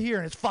my way here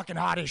and it's fucking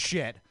hot as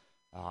shit.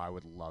 Oh, I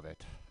would love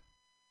it.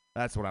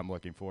 That's what I'm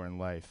looking for in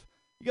life.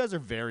 You guys are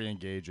very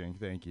engaging.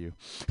 Thank you.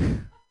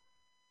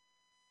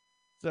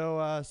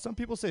 So, some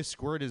people say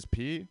squirt is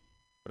pee,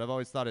 but I've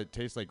always thought it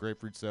tastes like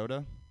grapefruit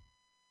soda.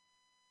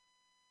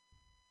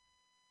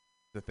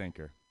 It's a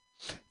thinker.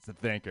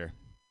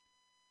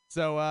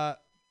 So,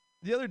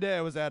 the other day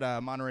I was at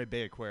Monterey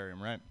Bay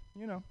Aquarium, right?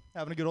 You know,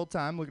 having a good old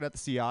time, looking at the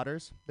sea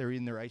otters. They're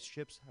eating their ice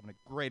chips, having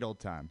a great old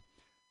time.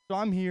 So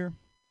I'm here.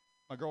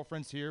 My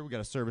girlfriend's here. We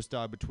got a service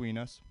dog between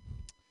us.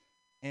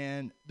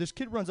 And this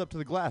kid runs up to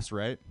the glass,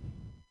 right?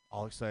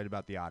 All excited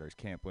about the otters.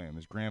 Can't blame him.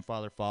 His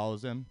grandfather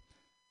follows him.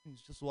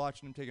 He's just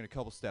watching him taking a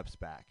couple steps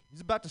back.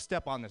 He's about to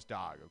step on this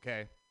dog,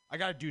 okay? I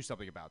got to do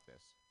something about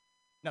this.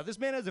 Now, this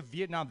man has a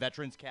Vietnam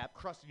veteran's cap,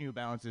 crusty New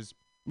Balances.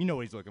 You know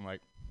what he's looking like.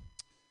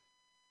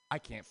 I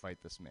can't fight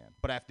this man,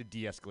 but I have to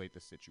de-escalate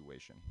this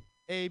situation.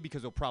 A,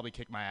 because he'll probably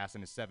kick my ass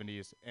in his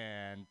 70s,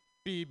 and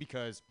B,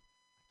 because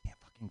I can't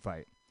fucking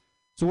fight.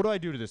 So what do I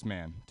do to this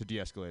man to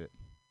de-escalate it?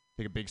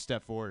 Take a big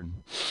step forward and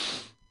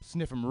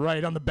sniff him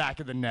right on the back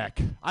of the neck.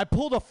 I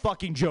pulled a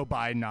fucking Joe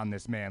Biden on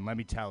this man, let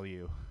me tell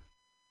you.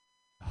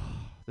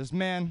 This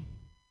man,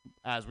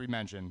 as we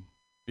mentioned,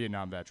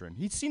 Vietnam veteran.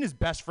 He's seen his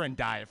best friend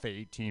die at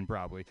 18,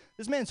 probably.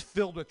 This man's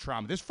filled with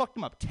trauma. This fucked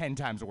him up 10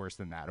 times worse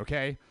than that,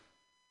 okay?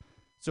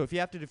 So if you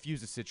have to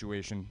defuse a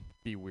situation,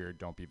 be weird,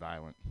 don't be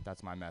violent.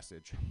 That's my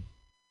message.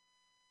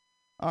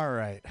 All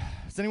right.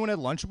 Has anyone had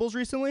Lunchables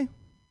recently?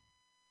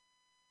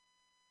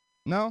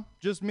 No?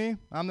 Just me?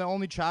 I'm the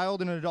only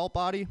child in an adult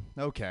body?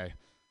 Okay.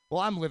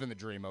 Well, I'm living the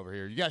dream over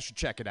here. You guys should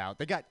check it out.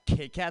 They got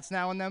Kit Kats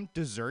now in them,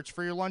 desserts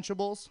for your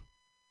Lunchables.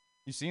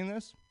 You seen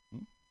this?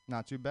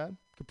 Not too bad.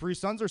 Capri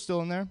Suns are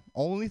still in there.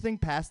 Only thing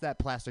past that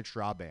plastic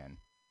straw ban.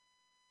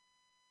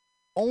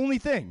 Only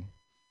thing.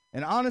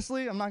 And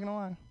honestly, I'm not going to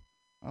lie.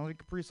 I like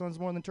Capri Suns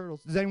more than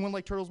Turtles. Does anyone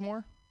like Turtles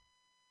more?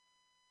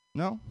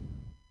 No?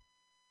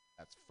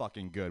 That's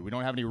fucking good. We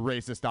don't have any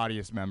racist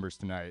audience members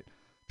tonight.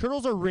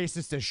 Turtles are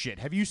racist as shit.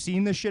 Have you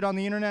seen this shit on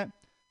the internet?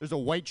 There's a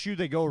white shoe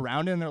they go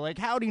around in, and they're like,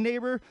 howdy,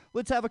 neighbor.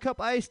 Let's have a cup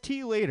of iced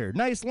tea later.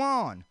 Nice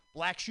lawn.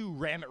 Black shoe,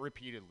 ram it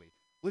repeatedly.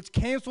 Let's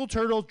cancel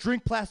Turtles,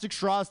 drink plastic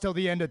straws till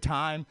the end of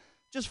time.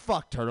 Just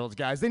fuck Turtles,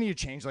 guys. They need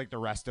to change like the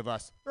rest of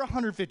us. They're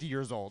 150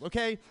 years old,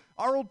 okay?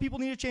 Our old people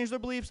need to change their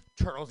beliefs.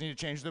 Turtles need to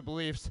change their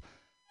beliefs.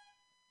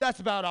 That's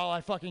about all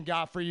I fucking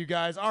got for you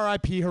guys.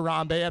 R.I.P.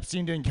 Harambe.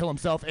 Epstein didn't kill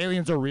himself.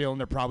 Aliens are real, and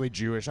they're probably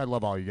Jewish. I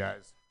love all you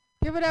guys.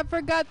 Give it up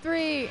for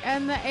Guthrie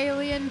and the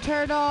Alien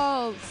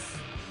Turtles.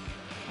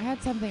 I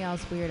had something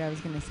else weird I was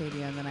going to say to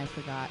you, and then I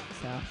forgot.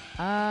 So,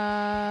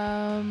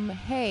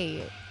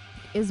 hey,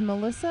 is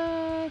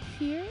Melissa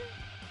here?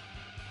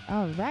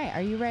 All right.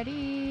 Are you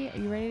ready? Are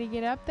you ready to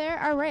get up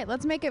there? All right.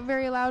 Let's make it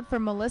very loud for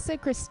Melissa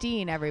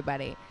Christine,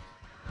 everybody.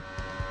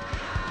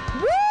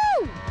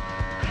 Woo!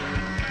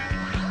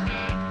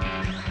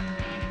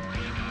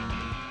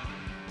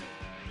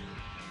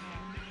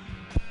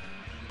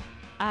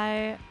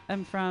 I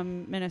am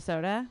from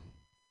Minnesota.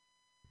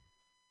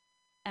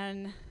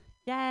 And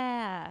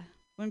yeah,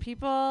 when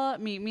people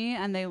meet me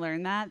and they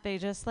learn that, they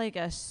just like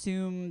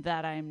assume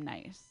that I'm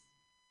nice.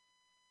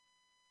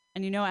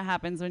 And you know what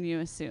happens when you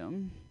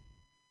assume?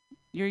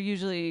 You're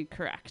usually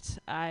correct.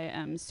 I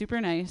am super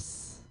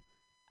nice.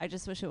 I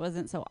just wish it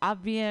wasn't so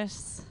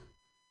obvious.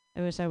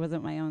 I wish I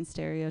wasn't my own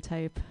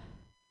stereotype.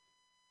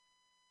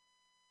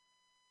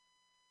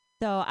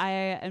 So I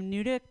am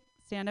new to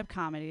stand-up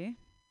comedy.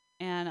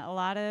 And a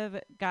lot of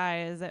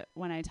guys,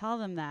 when I tell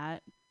them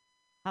that,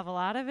 have a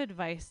lot of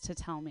advice to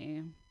tell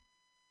me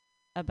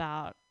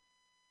about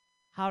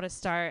how to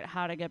start,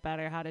 how to get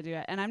better, how to do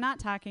it. And I'm not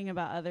talking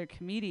about other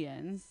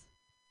comedians.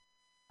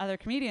 Other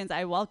comedians,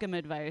 I welcome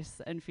advice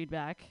and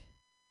feedback.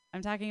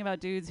 I'm talking about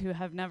dudes who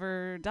have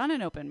never done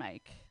an open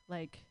mic.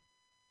 Like,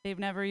 they've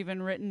never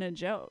even written a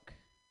joke.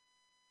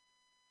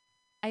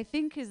 I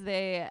think because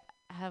they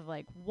have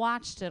like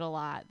watched it a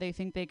lot, they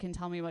think they can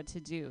tell me what to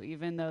do,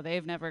 even though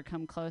they've never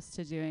come close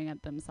to doing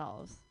it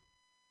themselves.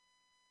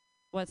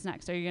 What's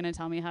next? Are you going to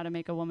tell me how to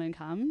make a woman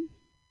come?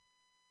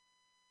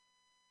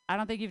 I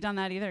don't think you've done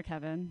that either,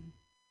 Kevin.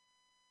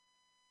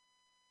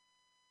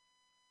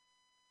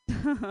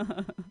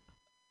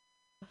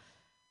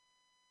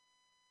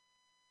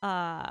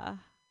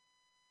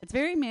 It's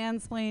very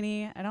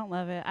mansplaining. I don't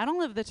love it. I don't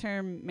love the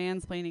term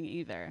mansplaining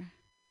either.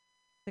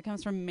 It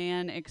comes from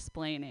man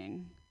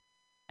explaining.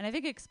 And I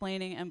think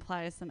explaining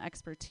implies some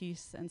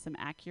expertise and some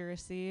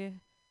accuracy.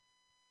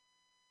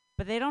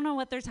 But they don't know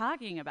what they're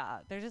talking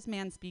about. They're just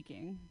man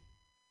speaking.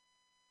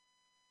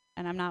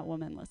 And I'm not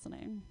woman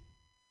listening.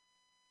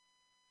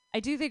 I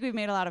do think we've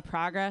made a lot of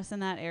progress in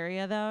that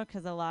area, though,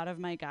 because a lot of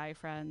my guy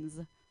friends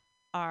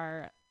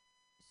are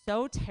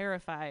so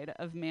terrified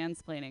of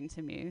mansplaining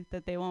to me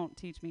that they won't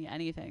teach me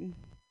anything.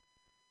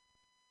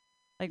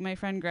 Like, my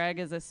friend Greg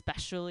is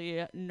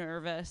especially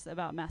nervous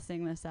about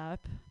messing this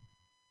up.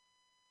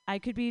 I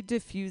could be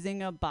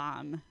diffusing a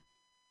bomb,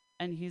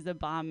 and he's a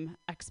bomb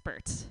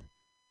expert.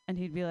 And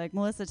he'd be like,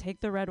 Melissa,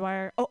 take the red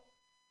wire. Oh,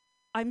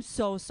 I'm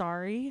so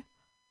sorry.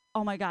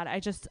 Oh, my God, I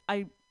just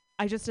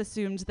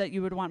assumed that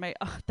you would want my...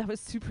 Oh, that was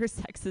super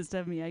sexist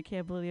of me. I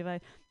can't believe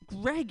I...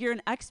 Greg, you're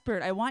an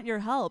expert. I want your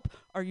help.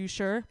 Are you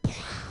sure?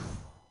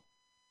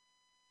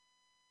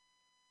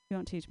 He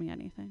won't teach me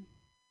anything.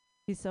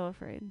 He's so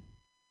afraid.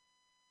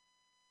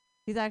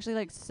 He's actually,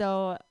 like,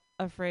 so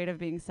afraid of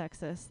being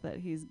sexist that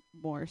he's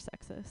more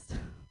sexist.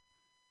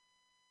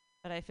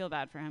 But I feel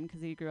bad for him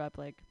because he grew up,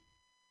 like,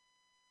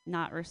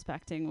 not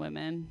respecting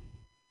women.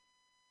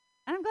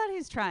 And I'm glad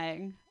he's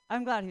trying.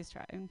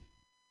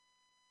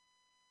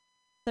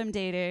 So I'm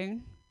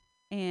dating,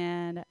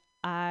 and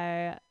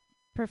I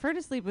prefer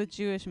to sleep with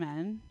Jewish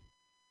men.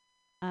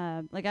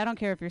 Like, I don't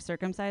care if you're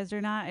circumcised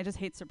or not. I just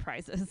hate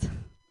surprises.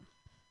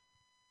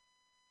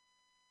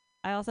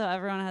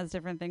 Everyone has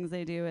different things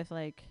they do with,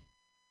 like,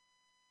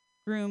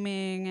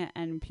 grooming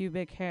and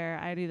pubic hair.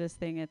 I do this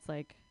thing, it's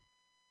like,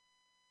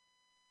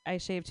 I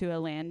shave to a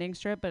landing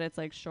strip, but it's,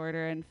 like,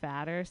 shorter and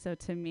fatter. So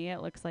to me,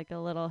 it looks like a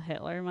little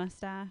Hitler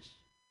mustache.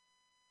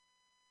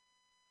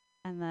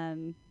 And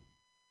then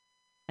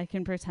I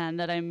can pretend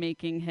that I'm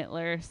making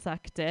Hitler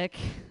suck dick.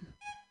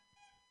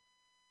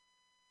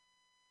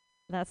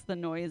 That's the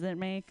noise it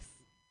makes.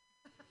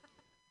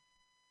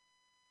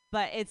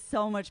 But it's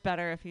so much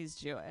better if he's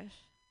Jewish.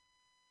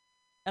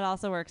 It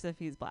also works if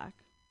he's black.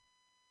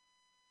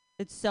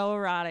 It's so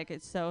erotic.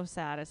 It's so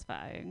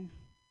satisfying.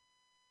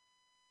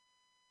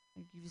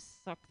 Like, you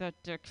suck that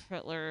dick,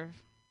 Hitler.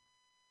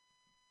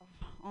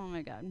 Oh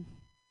my God.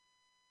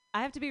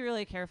 I have to be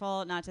really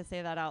careful not to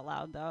say that out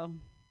loud, though.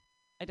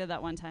 I did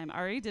that one time.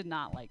 Ari did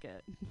not like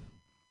it.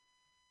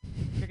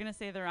 If you're going to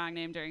say the wrong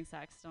name during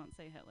sex, don't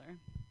say Hitler.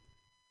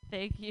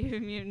 Thank you,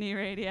 Mutiny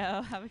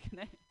Radio. Have a good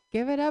night.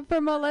 Give it up for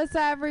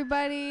Melissa,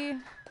 everybody.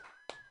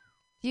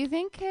 Do you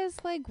think his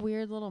like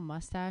weird little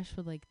mustache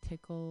would like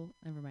tickle?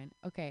 Never mind.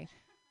 Okay.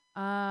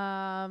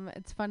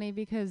 It's funny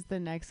because the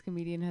next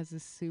comedian has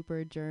a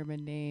super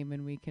German name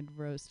and we could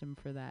roast him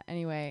for that.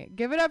 Anyway,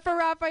 give it up for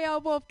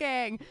Raphael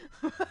Wolfgang.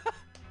 Woo!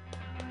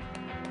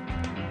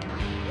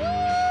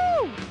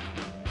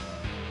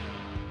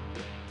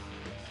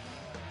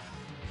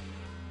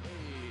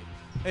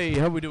 Hey,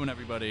 how we doing,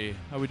 everybody?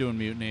 How we doing,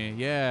 Mutiny?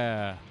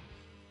 Yeah.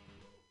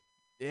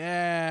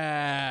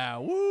 Yeah.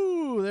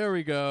 Woo! There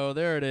we go.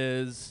 There it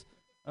is.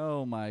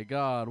 Oh, my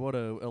God. What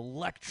a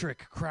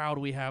electric crowd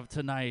we have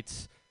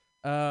tonight.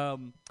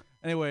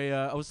 Anyway,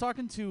 I was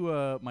talking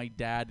to my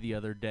dad the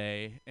other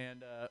day,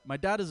 and my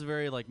dad is a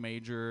very, like,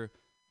 major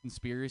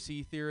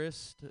conspiracy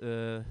theorist.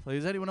 Like,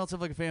 does anyone else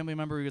have, like, a family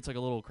member who gets, like,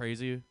 a little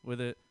crazy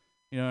with it?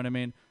 You know what I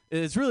mean?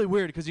 It's really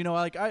weird because, you know,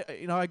 like,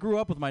 I grew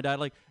up with my dad.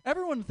 Like,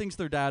 everyone thinks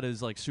their dad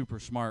is, like, super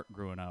smart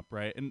growing up,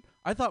 right? And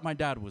I thought my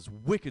dad was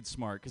wicked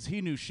smart because he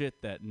knew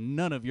shit that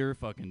none of your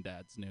fucking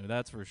dads knew.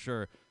 That's for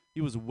sure.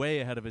 He was way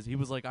ahead of he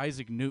was like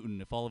Isaac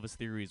Newton if all of his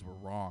theories were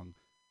wrong.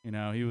 You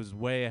know, he was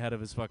way ahead of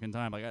his fucking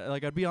time.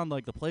 Like, I'd be on,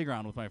 like, the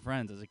playground with my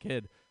friends as a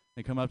kid.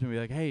 They come up to me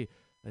like, hey,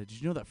 did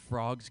you know that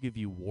frogs give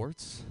you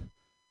warts?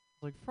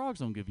 Like,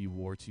 frogs don't give you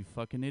warts, you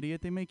fucking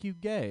idiot. They make you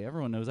gay.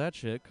 Everyone knows that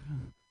shit.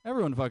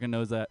 Everyone fucking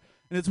knows that.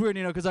 And it's weird,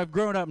 you know, because I've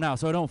grown up now,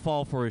 so I don't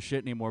fall for his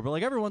shit anymore. But,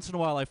 like, every once in a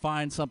while I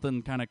find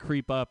something kind of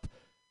creep up,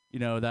 you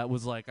know, that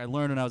was, like, I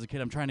learned when I was a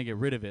kid. I'm trying to get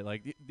rid of it.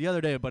 Like, the other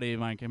day a buddy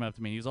of mine came up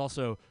to me. He was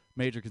also a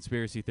major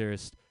conspiracy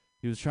theorist.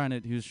 He was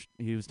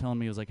telling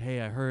me, he was like,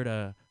 hey, I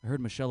heard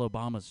Michelle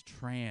Obama's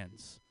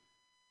trans.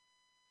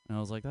 And I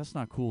was like, that's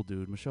not cool,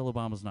 dude. Michelle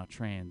Obama's not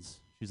trans.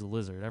 She's a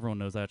lizard. Everyone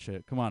knows that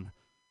shit. Come on.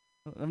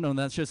 I've known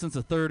that shit since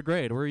the 3rd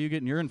grade. Where are you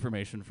getting your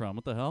information from?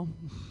 What the hell?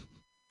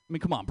 I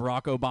mean, come on,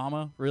 Barack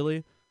Obama?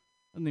 Really?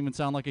 Doesn't even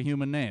sound like a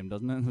human name,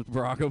 doesn't it?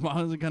 Barack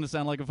Obama doesn't kind of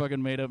sound like a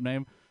fucking made-up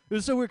name. It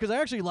was so weird because I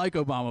actually like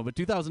Obama, but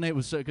 2008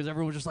 was so because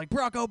everyone was just like,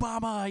 Barack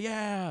Obama,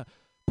 yeah!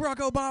 Barack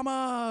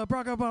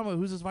Obama!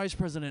 Who's his vice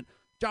president?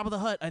 Jabba the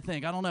Hutt, I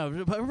think. I don't know.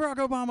 Barack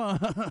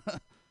Obama!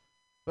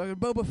 Fucking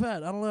Boba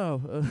Fett, I don't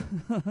know.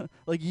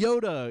 Like,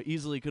 Yoda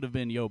easily could have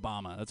been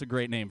Yobama. That's a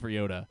great name for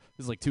Yoda.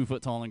 He's like 2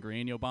 foot tall and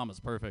green. Yobama's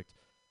perfect.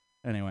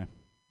 Anyway,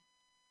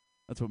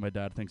 that's what my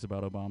dad thinks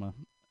about Obama.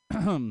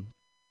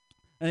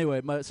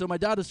 Anyway, so my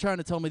dad was trying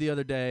to tell me the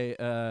other day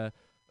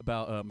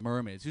about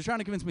mermaids. He was trying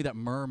to convince me that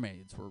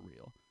mermaids were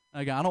real.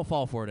 Again, I don't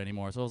fall for it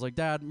anymore. So I was like,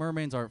 Dad,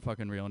 mermaids aren't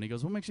fucking real. And he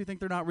goes, what makes you think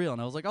they're not real?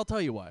 And I was like, I'll tell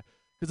you why.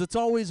 Because it's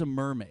always a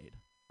mermaid,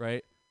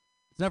 right?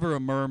 It's never a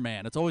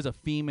merman. It's always a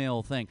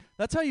female thing.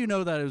 That's how you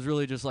know that it was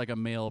really just like a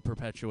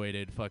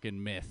male-perpetuated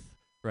fucking myth,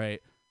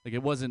 right? Like,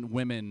 it wasn't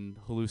women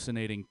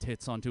hallucinating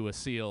tits onto a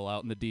seal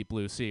out in the deep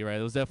blue sea, right?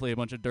 It was definitely a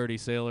bunch of dirty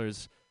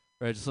sailors,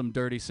 right? Just some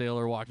dirty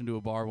sailor walked into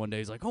a bar one day.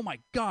 He's like, oh, my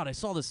God, I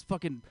saw this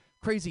fucking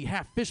crazy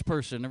half-fish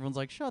person. Everyone's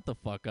like, shut the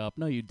fuck up.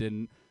 No, you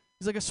didn't.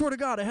 He's like, I swear to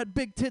God, I had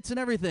big tits and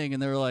everything.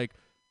 And they were like,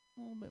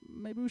 well,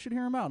 maybe we should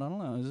hear him out. I don't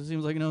know. It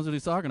seems like he knows what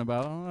he's talking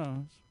about. I don't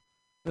know.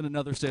 Then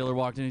another sailor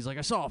walked in. He's like,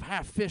 I saw a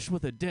half fish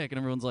with a dick. And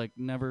everyone's like,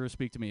 never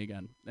speak to me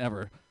again.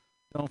 Ever.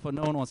 No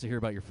one wants to hear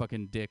about your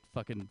fucking dick,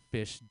 fucking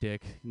fish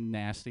dick,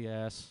 nasty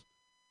ass.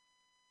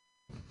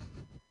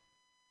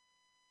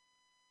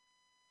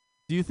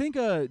 Do you think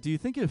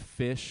if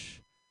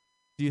fish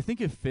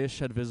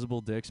had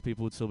visible dicks,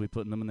 people would still be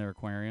putting them in their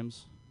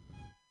aquariums?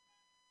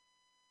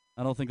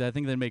 I don't think that. I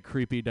think they'd make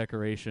creepy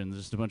decorations.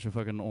 Just a bunch of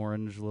fucking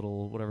orange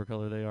little, whatever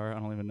color they are. I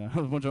don't even know.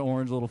 A bunch of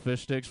orange little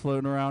fish sticks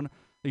floating around.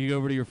 You go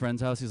over to your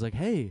friend's house. He's like,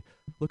 hey,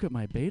 look at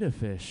my beta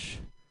fish.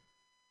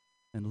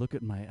 And look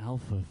at my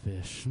alpha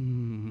fish.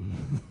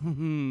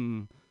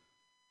 I'm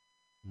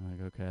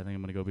like, okay, I think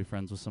I'm going to go be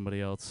friends with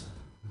somebody else.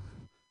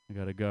 I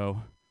got to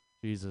go.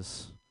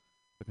 Jesus.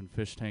 Fucking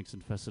fish tanks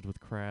infested with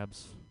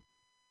crabs.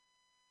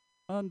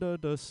 Under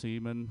the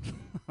semen.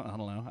 I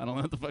don't know. I don't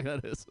know what the fuck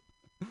that is.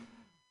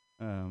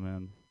 Oh,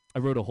 man. I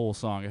wrote a whole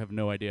song. I have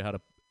no idea how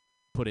to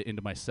put it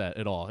into my set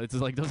at all. It's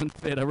like doesn't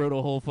fit. I wrote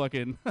a whole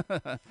fucking...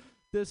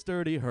 This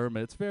dirty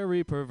hermit's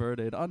very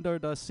perverted under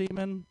the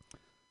semen.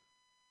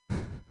 I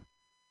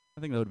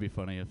think that would be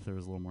funny if there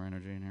was a little more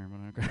energy in here.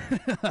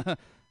 But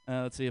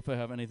let's see if I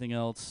have anything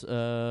else. Yeah,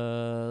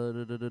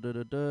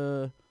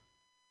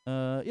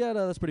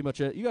 no, that's pretty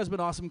much it. You guys have been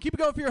awesome. Keep it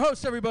going for your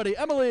host, everybody.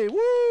 Emily,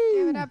 woo!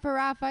 Give it up for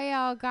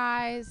Raphael,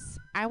 guys.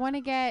 I want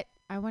to get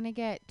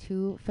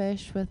 2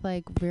 fish with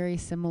like very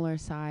similar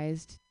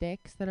sized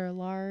dicks that are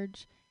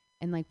large,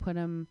 and like put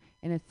them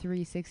in a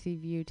 360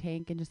 view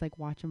tank and just like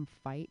watch them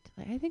fight.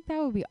 Like, I think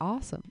that would be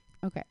awesome.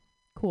 Okay,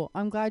 cool.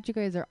 I'm glad you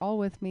guys are all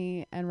with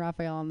me and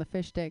Raphael on the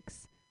fish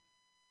sticks.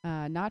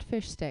 Not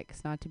fish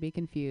sticks, not to be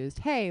confused.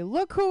 Hey,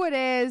 look who it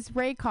is.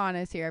 Ray Khan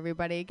is here,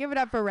 everybody. Give it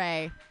up for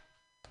Ray.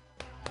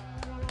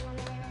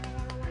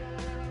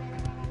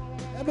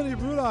 Emily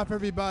Rudolph,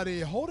 everybody,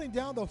 holding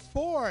down the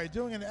fort,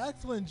 doing an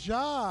excellent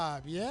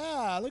job.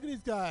 Yeah, look at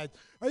these guys.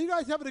 Are you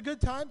guys having a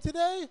good time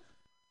today?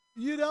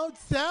 You don't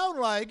sound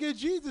like it.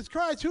 Jesus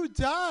Christ, who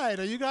died?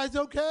 Are you guys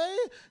okay?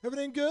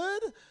 Everything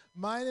good?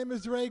 My name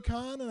is Ray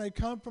Khan, and I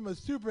come from a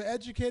super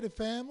educated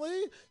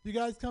family. You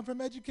guys come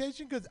from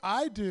education? Because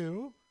I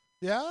do.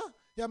 Yeah?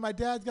 Yeah, my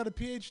dad's got a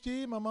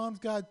PhD. My mom's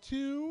got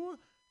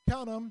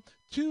count them,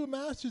 2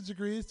 master's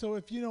degrees. So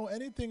if you know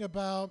anything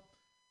about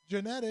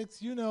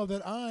genetics, you know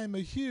that I'm a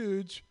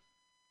huge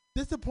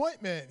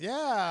disappointment.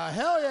 Yeah,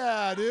 hell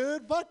yeah,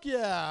 dude. Fuck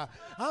yeah.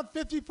 I'm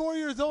 54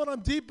 years old. I'm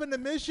deep in the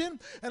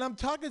mission, and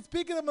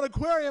speaking of an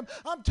aquarium,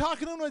 I'm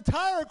talking to an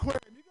entire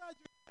aquarium. You guys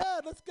are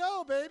dead. Let's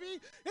go, baby.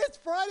 It's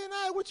Friday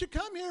night. What you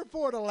come here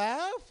for, to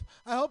laugh?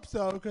 I hope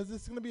so, because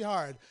it's going to be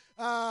hard.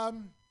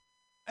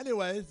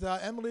 Anyways,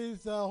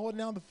 Emily's holding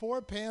down the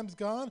fort. Pam's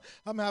gone.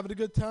 I'm having a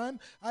good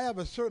time. I have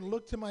a certain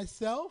look to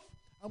myself.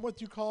 I'm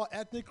what you call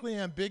ethnically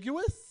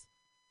ambiguous.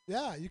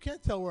 Yeah, you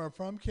can't tell where I'm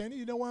from, can you?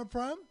 You know where I'm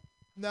from?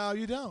 No,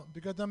 you don't,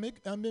 because I'm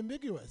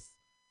ambiguous.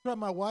 So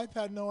my wife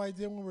had no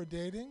idea when we were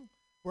dating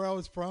where I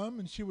was from,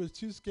 and she was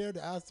too scared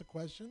to ask the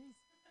questions.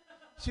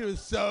 She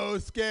was so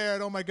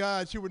scared. Oh, my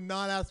God. She would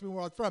not ask me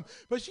where I was from.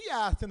 But she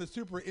asked in a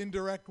super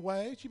indirect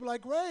way. She'd be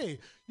like, Ray,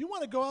 you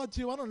want to go out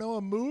to, I don't know,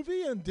 a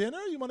movie and dinner?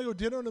 You want to go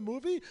dinner and a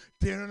movie?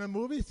 Dinner and a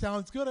movie?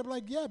 Sounds good. I'd be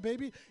like, yeah,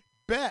 baby.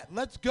 Bet.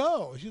 Let's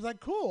go. She's like,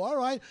 cool. All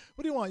right.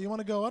 What do you want? You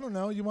want to go, I don't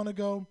know, you want to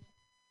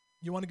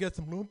get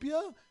some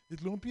lumpia? Is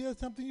lumpia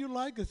something you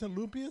like? Is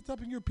lumpia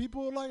something your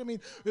people would like? I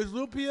mean, is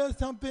lumpia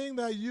something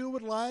that you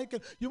would like?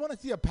 And you want to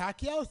see a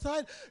Pacquiao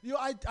fight?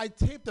 I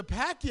taped the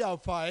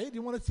Pacquiao fight.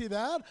 You want to see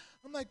that?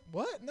 I'm like,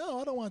 what? No,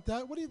 I don't want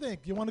that. What do you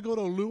think? You want to go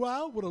to a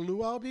luau? Would a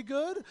luau be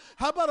good?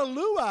 How about a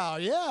luau?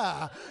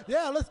 Yeah.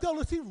 Yeah, let's go.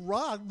 Let's see The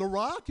Rock.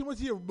 You want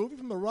to see a movie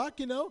from The Rock,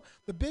 you know?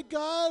 The big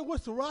guy.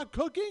 What's The Rock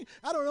cooking?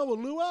 I don't know. A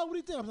luau? What do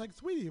you think? I was like,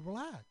 sweetie,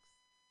 relax.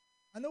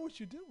 I know what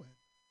you're doing.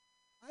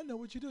 I know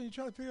what you're doing. You're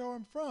trying to figure out where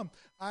I'm from.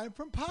 I'm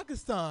from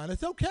Pakistan.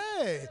 It's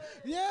okay.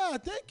 Yeah,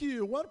 thank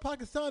you. One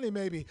Pakistani,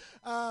 maybe.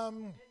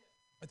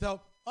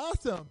 So,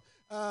 awesome.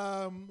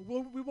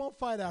 We won't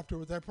fight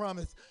afterwards, I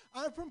promise.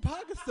 I'm from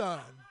Pakistan.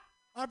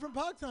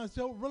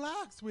 So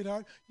relax,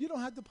 sweetheart. You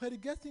don't have to play the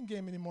guessing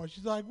game anymore.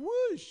 She's like,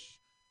 whoosh.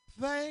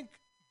 Thank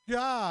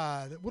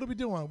God. What are we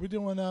doing? We're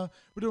doing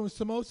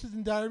samosas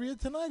and diarrhea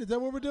tonight. Is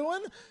that what we're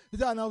doing?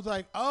 And I was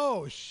like,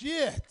 oh,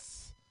 shit.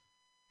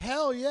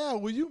 Hell yeah,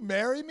 will you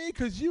marry me?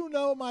 Because you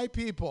know my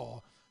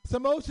people.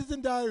 Samosas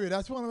and diarrhea,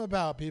 that's what I'm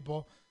about,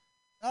 people.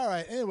 All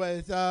right,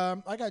 anyways,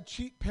 I got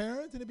cheap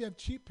parents. Anybody have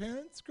cheap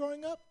parents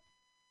growing up?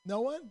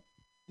 No one?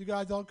 You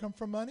guys all come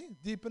from money?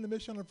 Deep in the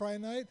mission on a Friday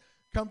night?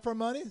 Come from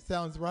money?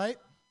 Sounds right.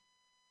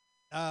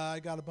 I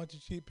got a bunch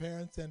of cheap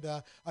parents and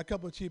a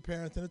couple of cheap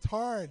parents, and it's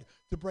hard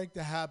to break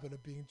the habit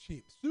of being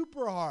cheap.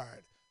 Super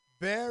hard.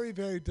 Very,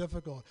 very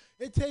difficult.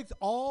 It takes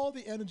all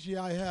the energy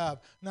I have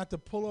not to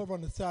pull over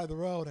on the side of the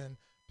road and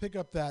pick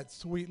up that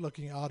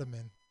sweet-looking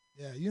ottoman.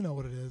 Yeah, you know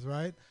what it is,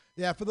 right?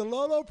 Yeah, for the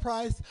low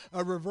price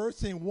of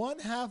reversing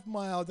 1/2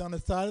 mile down the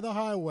side of the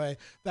highway,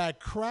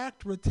 that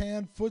cracked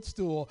rattan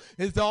footstool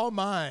is all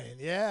mine.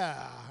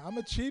 Yeah, I'm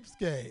a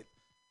cheapskate.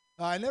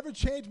 I never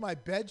change my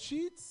bed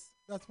sheets.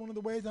 That's one of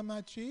the ways I'm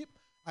not cheap.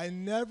 I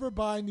never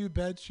buy new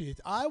bed sheets.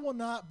 I will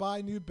not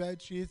buy new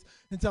bed sheets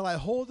until I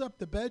hold up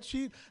the bed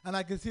sheet and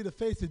I can see the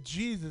face of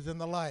Jesus in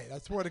the light. I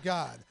swear to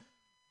God.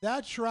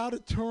 That Shroud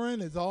of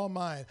Turin is all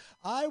mine.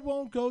 I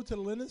won't go to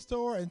the linen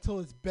store until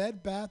it's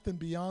Bed Bath &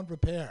 Beyond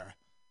repair.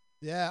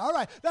 Yeah, all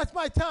right, that's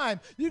my time.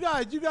 You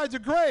guys are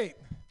great.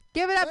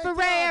 Give it up for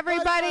Ray,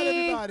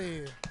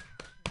 everybody.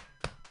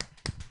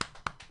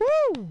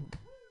 Woo!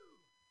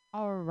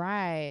 All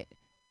right.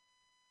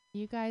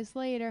 You guys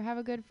later. Have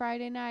a good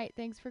Friday night.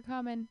 Thanks for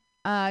coming.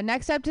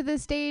 Next up to the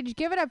stage,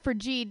 give it up for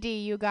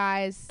GD, you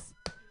guys.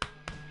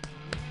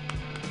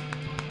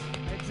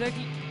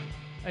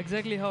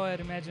 Exactly how I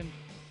imagined.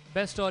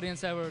 Best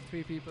audience ever,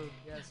 3 people.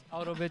 Yes,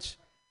 out of which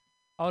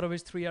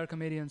 3 are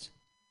comedians.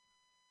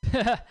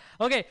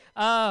 Okay.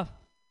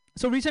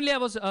 So recently I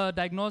was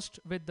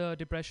diagnosed with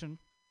depression.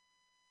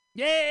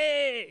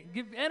 Yay!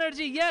 Give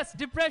energy. Yes,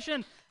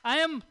 depression. I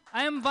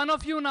am one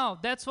of you now.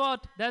 That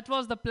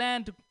was the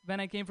plan when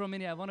I came from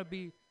India. I want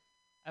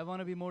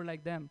to be more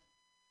like them.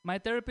 My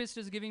therapist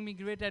is giving me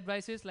great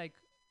advices. Like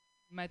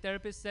my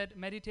therapist said,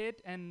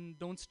 meditate and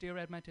don't stare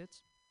at my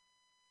tits.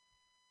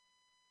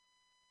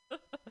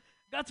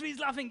 Guthrie's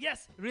laughing.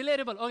 Yes,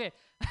 relatable. Okay.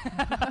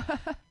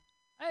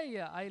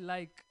 I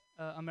like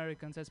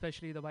Americans,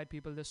 especially the white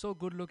people. They're so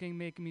good looking,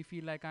 make me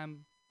feel like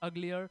I'm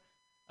uglier.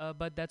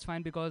 But that's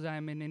fine because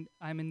I'm in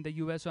the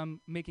US, so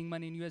I'm making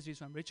money in USD,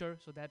 so I'm richer.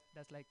 So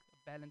that's like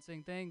a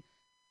balancing thing.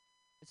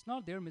 It's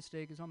not their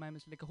mistake. It's not my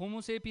mistake. Like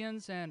Homo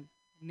sapiens and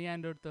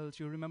Neanderthals.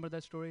 You remember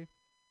that story?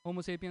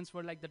 Homo sapiens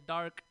were like the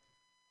dark,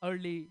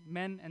 early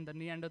men, and the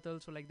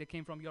Neanderthals were like they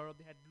came from Europe.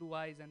 They had blue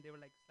eyes and they were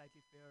like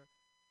slightly fair.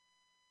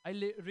 I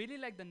really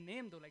like the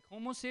name though. Like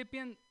Homo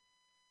sapien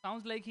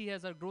sounds like he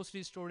has a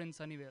grocery store in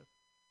Sunnyvale.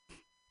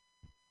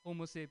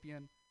 Homo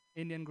sapien,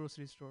 Indian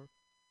grocery store.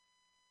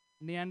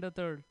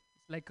 Neanderthal.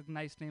 It's like a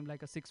nice name,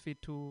 like a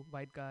 6'2"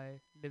 white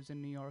guy, lives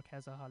in New York,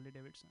 has a Harley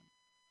Davidson.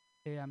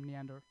 Hey, I'm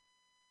Neander.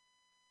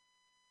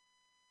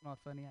 Not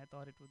funny. I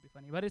thought it would be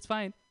funny, but it's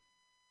fine.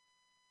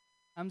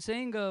 I'm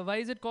saying, why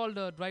is it called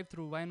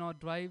drive-through? Why not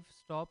drive,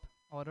 stop,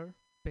 order,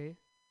 pay,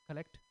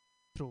 collect,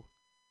 through?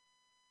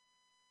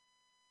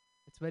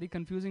 It's very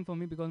confusing for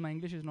me because my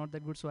English is not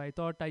that good, so I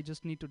thought I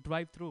just need to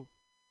drive through.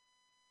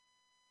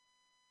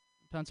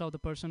 Turns out the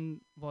person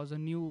was a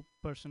new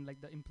person,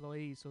 like the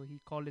employee, so he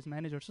called his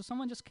manager. So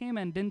someone just came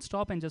and didn't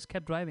stop and just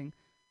kept driving,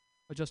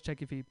 or just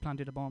check if he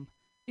planted a bomb.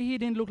 He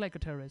didn't look like a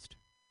terrorist.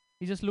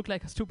 He just looked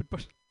like a stupid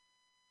person.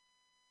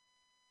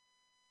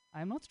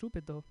 I'm not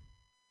stupid though.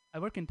 I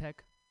work in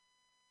tech.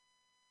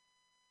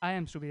 I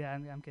am stupid. Yeah,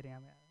 I'm kidding.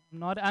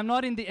 I'm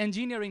not in the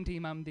engineering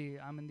team. I'm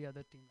in the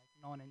other team, like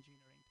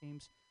non-engineering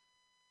teams.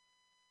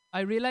 I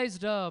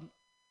realized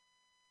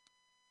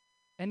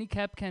any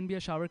cap can be a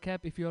shower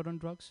cap if you're on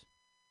drugs.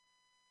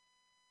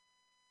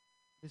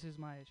 This is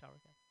my shower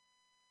cap.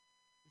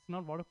 It's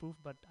not waterproof,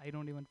 but I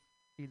don't even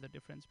feel the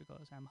difference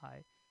because I'm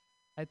high.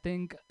 I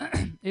think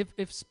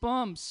if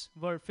sperms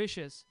were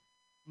fishes,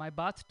 my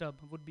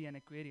bathtub would be an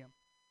aquarium.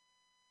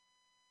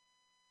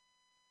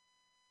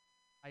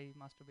 I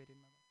masturbated in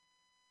my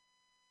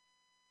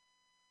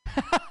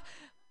mouth.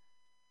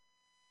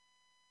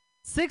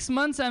 6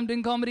 months I'm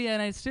doing comedy and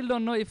I still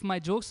don't know if my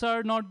jokes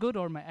are not good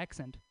or my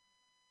accent.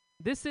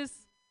 This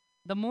is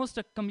the most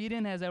a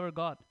comedian has ever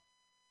got.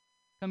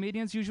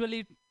 Comedians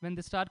usually, when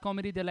they start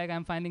comedy, they're like,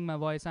 I'm finding my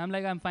voice. I'm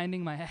like, I'm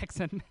finding my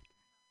accent.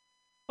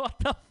 What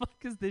the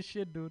fuck is this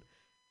shit, dude?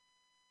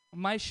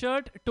 My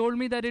shirt told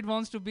me that it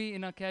wants to be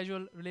in a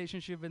casual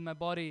relationship with my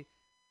body.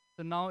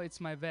 So now it's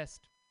my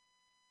vest.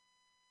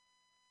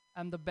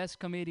 I'm the best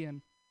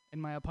comedian in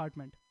my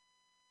apartment.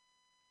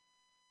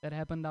 That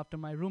happened after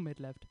my roommate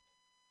left.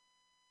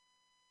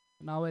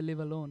 Now I live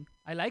alone.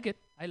 I like it.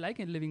 I like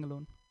it living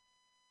alone.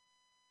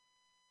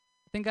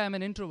 I think I'm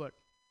an introvert.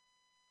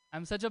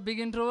 I'm such a big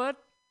introvert.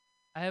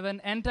 I have an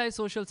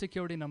anti-social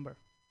security number.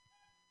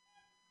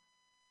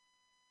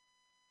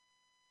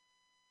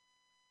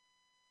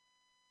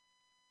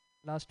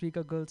 Last week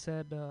a girl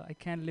said, I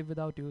can't live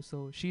without you,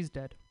 so she's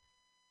dead.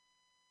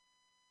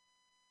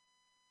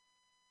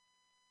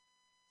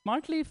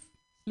 Smartly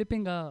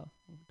flipping a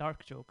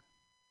dark joke.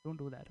 Don't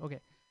do that.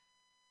 Okay.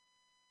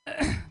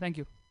 Thank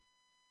you.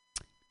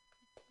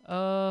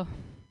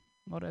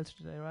 What else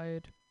did I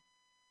write?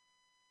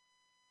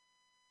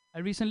 I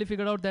recently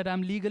figured out that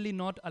I'm legally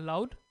not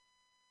allowed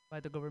by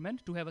the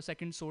government to have a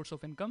second source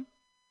of income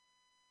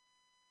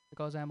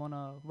because I'm on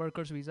a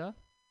worker's visa.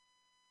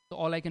 So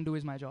all I can do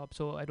is my job.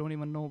 So I don't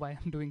even know why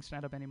I'm doing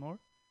stand-up anymore.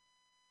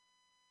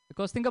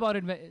 Because think about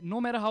it,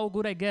 no matter how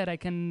good I get, I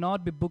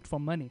cannot be booked for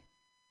money.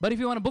 But if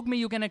you want to book me,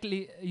 you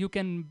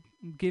can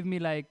give me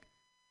like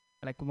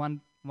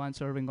one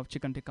serving of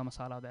chicken tikka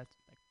masala. That's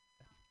like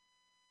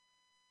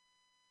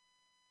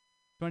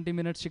 20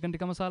 minutes chicken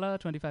tikka masala,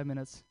 25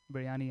 minutes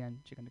biryani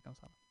and chicken tikka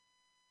masala.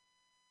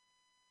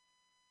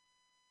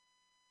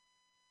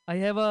 I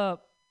have a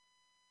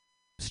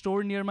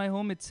store near my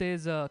home. It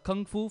says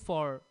Kung Fu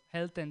for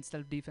health and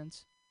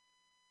self-defense.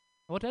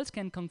 What else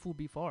can Kung Fu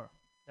be for?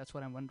 That's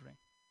what I'm wondering.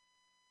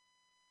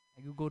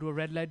 Like you go to a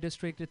red light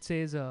district, it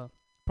says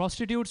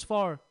prostitutes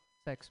for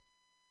sex.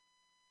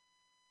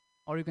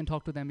 Or you can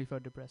talk to them if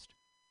you're depressed.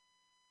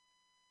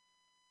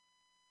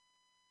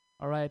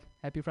 All right.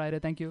 Happy Friday.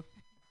 Thank you.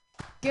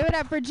 Give it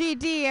up for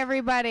GD,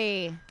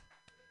 everybody.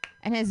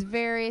 And his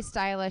very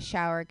stylish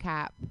shower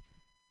cap.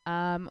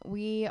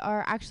 We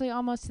are actually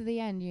almost to the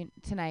end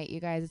tonight, you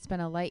guys. It's been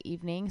a light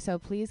evening, so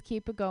please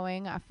keep it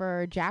going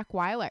for Jack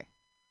Weiler.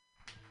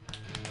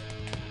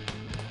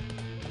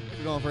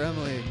 We're going for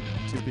Emily.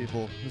 2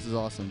 people. This is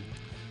awesome.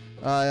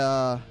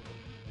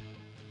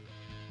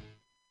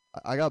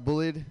 I got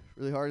bullied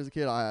really hard as a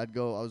kid. I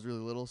was really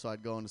little, so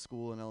I'd go into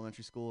school in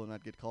elementary school, and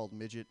I'd get called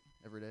midget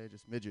every day,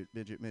 just midget,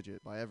 midget,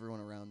 midget, by everyone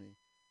around me,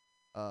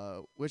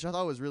 which I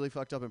thought was really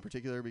fucked up in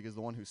particular because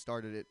the one who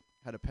started it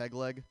had a peg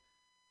leg.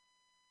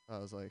 I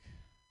was like,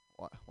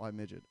 why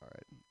midget? All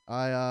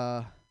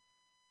right.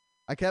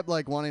 I kept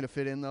like wanting to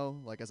fit in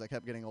though, like as I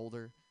kept getting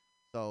older.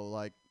 So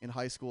like in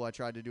high school, I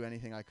tried to do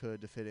anything I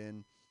could to fit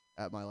in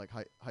at my like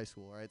high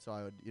school, right? So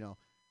I would,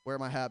 wear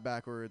my hat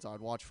backwards. I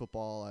would watch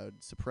football. I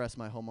would suppress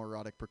my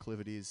homoerotic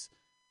proclivities.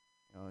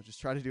 Just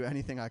try to do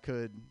anything I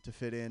could to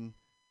fit in.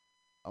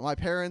 My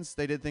parents,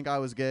 they did think I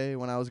was gay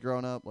when I was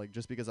growing up, like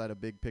just because I had a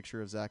big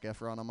picture of Zac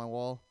Efron on my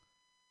wall.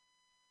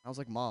 I was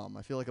like, Mom,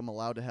 I feel like I'm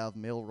allowed to have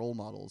male role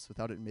models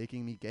without it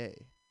making me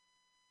gay.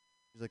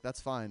 She's like,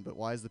 that's fine, but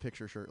why is the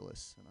picture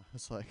shirtless? And I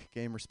was like,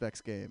 game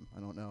respects game.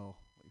 I don't know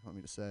what you want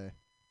me to say.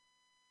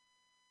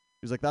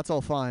 She was like, that's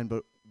all fine,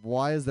 but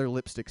why is there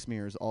lipstick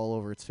smears all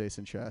over its face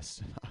and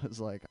chest? I was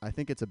like, I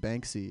think it's a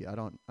Banksy. I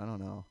don't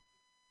know.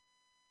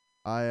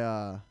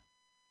 I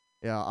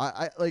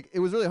like, it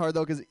was really hard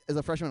though, because as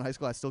a freshman in high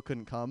school, I still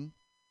couldn't come.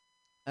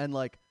 And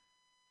like,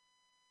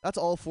 that's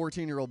all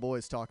 14-year-old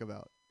boys talk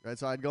about. Right,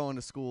 so I'd go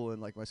into school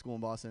and like my school in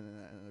Boston,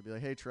 and I'd be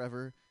like, "Hey,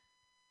 Trevor,"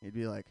 he'd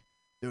be like,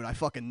 dude, I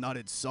fucking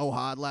nutted so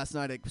hard last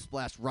night it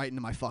splashed right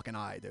into my fucking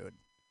eye, dude.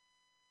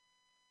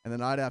 And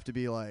then I'd have to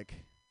be like,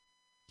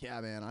 yeah,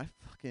 man, I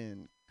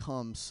fucking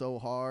come so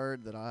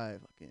hard that I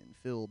fucking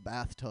fill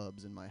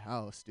bathtubs in my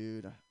house,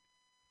 dude. I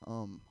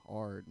come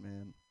hard,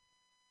 man.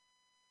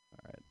 All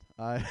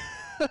right.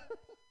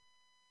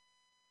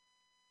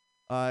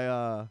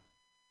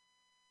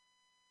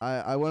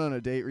 I went on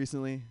a date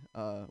recently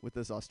with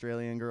this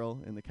Australian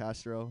girl in the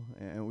Castro,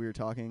 and we were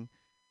talking,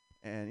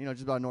 and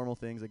just about normal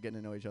things, like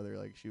getting to know each other.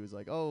 Like she was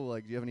like, "Oh,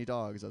 like do you have any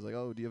dogs?" I was like,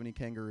 "Oh, do you have any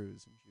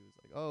kangaroos?" And she was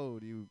like, "Oh,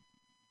 do you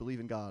believe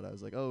in God?" I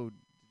was like, "Oh,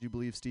 did you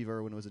believe Steve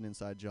Irwin was an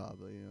inside job?"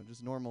 Like,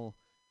 just normal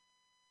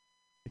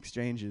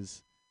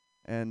exchanges,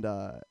 and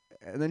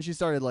then she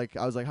started like,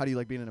 I was like, "How do you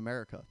like being in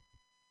America?"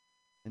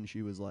 And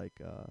she was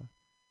like,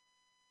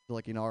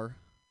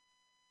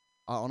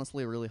 I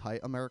honestly really hate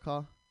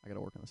America. I gotta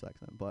work on this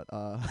accent, but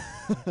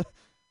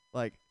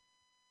like,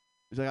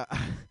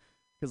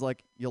 because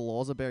like your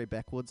laws are very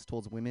backwards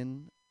towards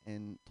women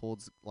and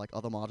towards like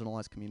other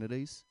marginalized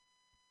communities.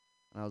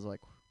 And I was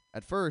like,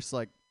 at first,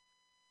 like,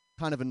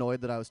 kind of annoyed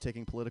that I was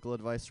taking political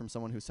advice from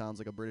someone who sounds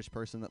like a British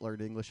person that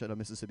learned English at a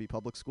Mississippi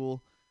public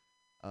school.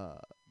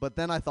 But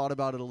then I thought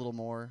about it a little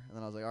more, and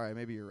then I was like, all right,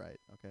 maybe you're right.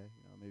 Okay,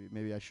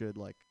 maybe I should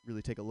like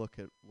really take a look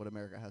at what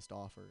America has to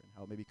offer and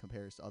how it maybe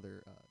compares to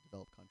other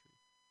developed countries.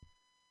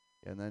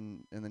 And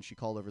then she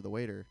called over the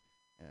waiter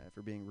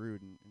for being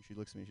rude, and she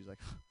looks at me and she's like,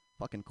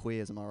 "Fucking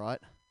queers, am I right?"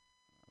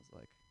 I was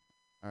like,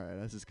 all right,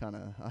 this is kind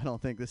of, I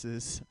don't think this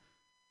is,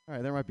 all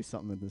right, there might be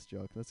something in this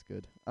joke. That's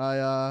good.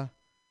 What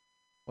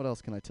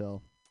else can I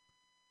tell?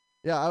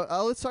 Yeah,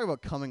 let's talk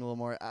about coming a little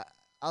more.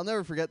 I'll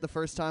never forget the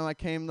first time I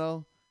came,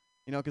 though,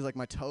 because like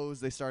my toes,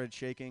 they started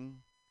shaking.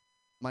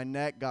 My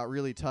neck got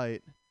really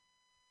tight,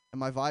 and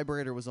my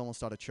vibrator was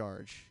almost out of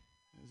charge.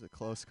 It was a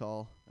close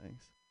call.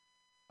 Thanks.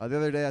 The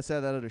other day I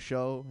said that at a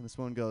show, and this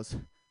woman goes,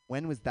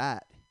 "When was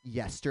that?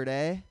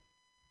 Yesterday?"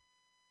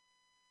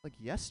 Like,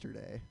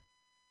 yesterday?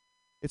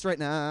 It's right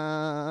now.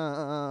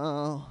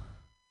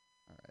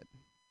 All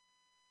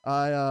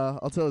right.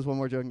 I'll tell this one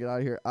more joke and get out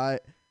of here. I'm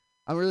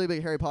a really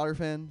big Harry Potter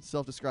fan,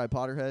 self-described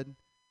Potterhead.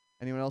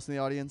 Anyone else in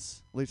the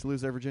audience like to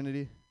lose their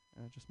virginity?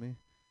 Just me.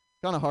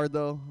 It's kind of hard,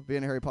 though,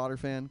 being a Harry Potter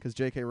fan, because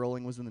J.K.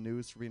 Rowling was in the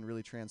news for being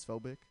really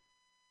transphobic.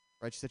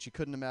 Right? She said she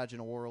couldn't imagine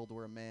a world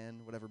where a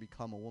man would ever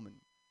become a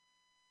woman.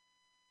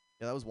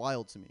 Yeah, that was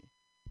wild to me.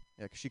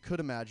 Yeah, 'cause she could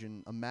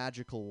imagine a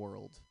magical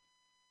world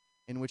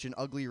in which an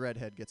ugly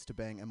redhead gets to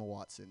bang Emma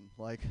Watson.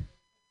 Like,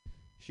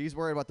 she's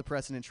worried about the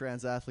precedent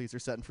trans athletes are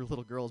setting for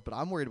little girls, but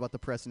I'm worried about the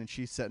precedent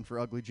she's setting for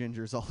ugly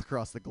gingers all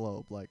across the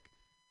globe. Like,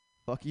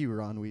 fuck you,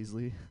 Ron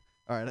Weasley.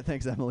 All right,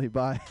 thanks, Emily.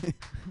 Bye.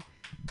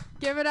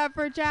 Give it up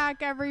for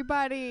Jack,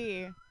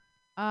 everybody.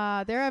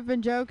 There have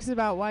been jokes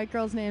about white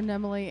girls named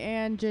Emily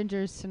and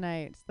gingers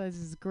tonight. So this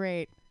is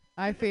great.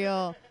 I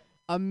feel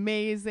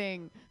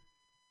amazing.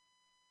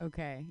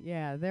 Okay,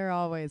 yeah, they're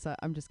always,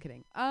 I'm just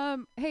kidding.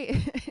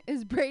 Hey,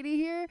 is Brady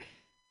here?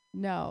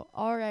 No.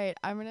 All right,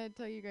 I'm going to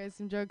tell you guys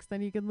some jokes,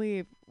 then you can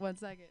leave. 1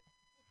 second.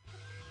 Or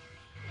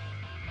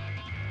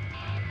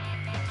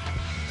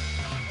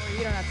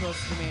you don't have to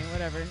listen to me,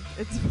 whatever.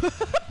 It's you can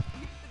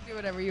do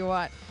whatever you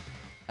want.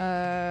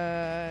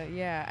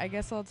 Yeah, I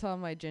guess I'll tell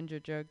my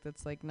ginger joke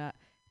that's like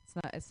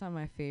it's not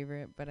my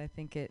favorite, but I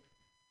think it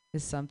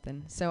is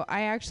something. So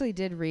I actually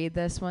did read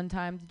this one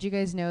time. Did you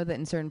guys know that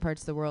in certain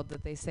parts of the world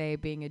that they say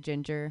being a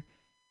ginger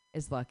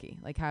is lucky?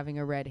 Like having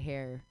a red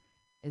hair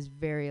is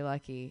very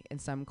lucky in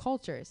some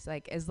cultures.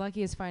 Like as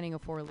lucky as finding a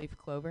 4-leaf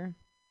clover.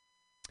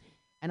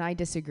 And I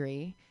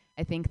disagree.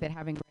 I think that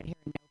having red hair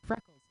and no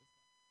freckles is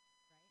lucky,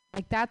 right?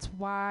 Like that's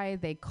why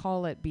they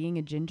call it being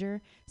a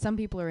ginger. Some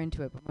people are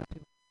into it, but most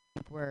people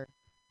think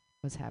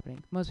what's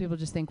happening? Most people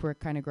just think we're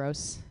kind of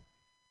gross.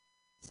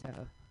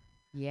 So,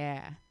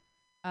 yeah.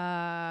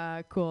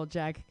 Cool,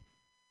 Jack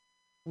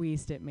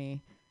wheezed at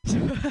me.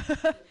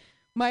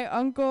 My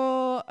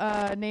uncle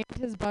named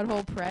his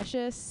butthole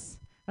Precious.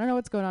 I don't know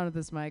what's going on with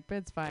this mic, but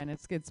it's fine.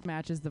 It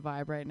matches the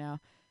vibe right now.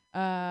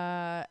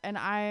 And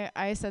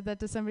I said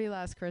that to somebody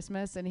last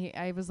Christmas, and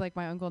I was like,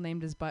 my uncle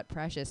named his butt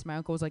Precious. My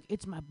uncle was like,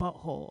 it's my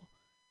butthole,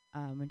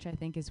 which I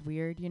think is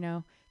weird.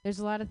 There's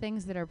a lot of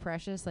things that are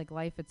precious, like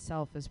life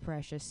itself is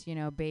precious.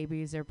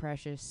 Babies are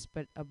precious,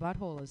 but a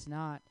butthole is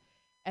not.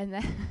 And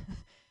then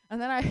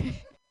and then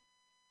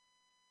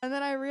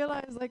I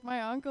realized like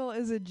my uncle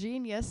is a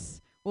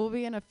genius. We'll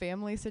be in a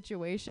family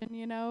situation,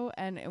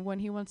 and when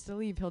he wants to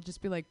leave, he'll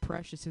just be like,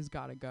 Precious has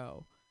got to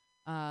go.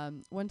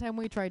 One time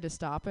we tried to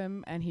stop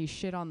him and he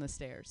shit on the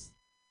stairs.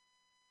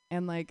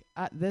 And like,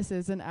 this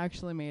isn't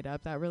actually made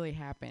up. That really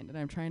happened. And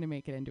I'm trying to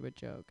make it into a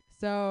joke.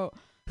 So,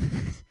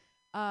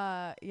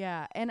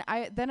 yeah. And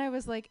I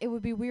was like, it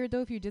would be weird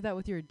though if you did that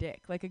with your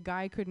dick. Like a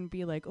guy couldn't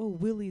be like, oh,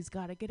 Willie's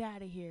got to get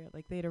out of here.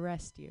 Like they'd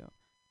arrest you.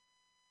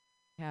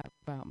 Yeah,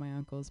 about my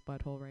uncle's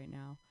butthole right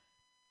now.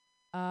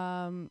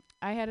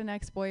 I had an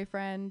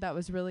ex-boyfriend that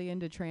was really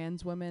into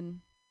trans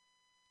women,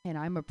 and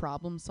I'm a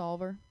problem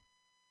solver.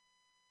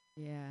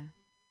 Yeah.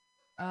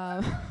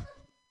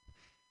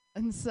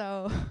 And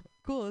so,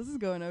 cool. This is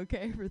going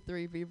okay for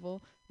 3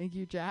 people. Thank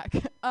you, Jack.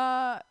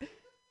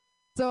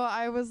 So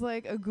I was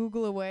like a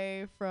Google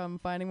away from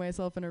finding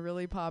myself in a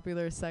really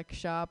popular sex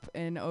shop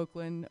in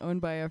Oakland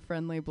owned by a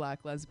friendly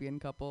black lesbian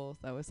couple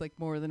that was like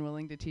more than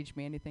willing to teach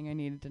me anything I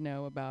needed to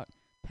know about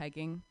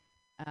pegging,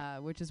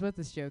 which is what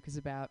this joke is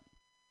about,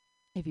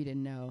 if you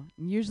didn't know.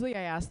 And usually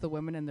I ask the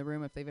women in the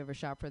room if they've ever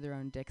shopped for their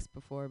own dicks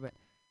before, but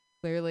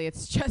clearly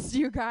it's just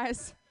you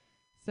guys.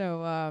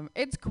 So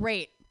it's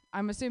great.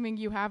 I'm assuming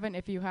you haven't.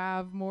 If you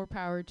have, more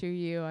power to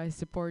you. I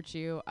support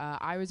you.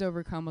 I was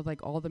overcome with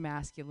like all the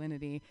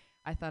masculinity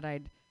I thought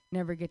I'd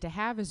never get to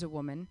have as a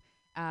woman.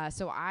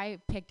 So I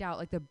picked out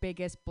like the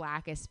biggest,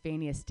 blackest,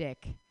 veiniest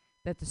dick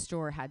that the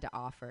store had to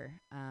offer.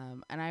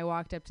 And I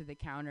walked up to the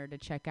counter to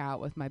check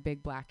out with my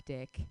big black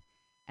dick.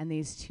 And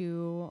these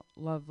 2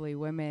 lovely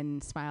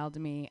women smiled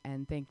at me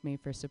and thanked me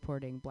for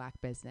supporting black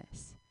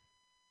business.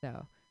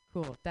 So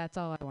cool. That's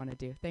all I want to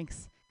do.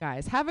 Thanks,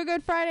 guys. Have a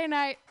good Friday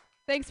night.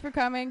 Thanks for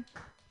coming.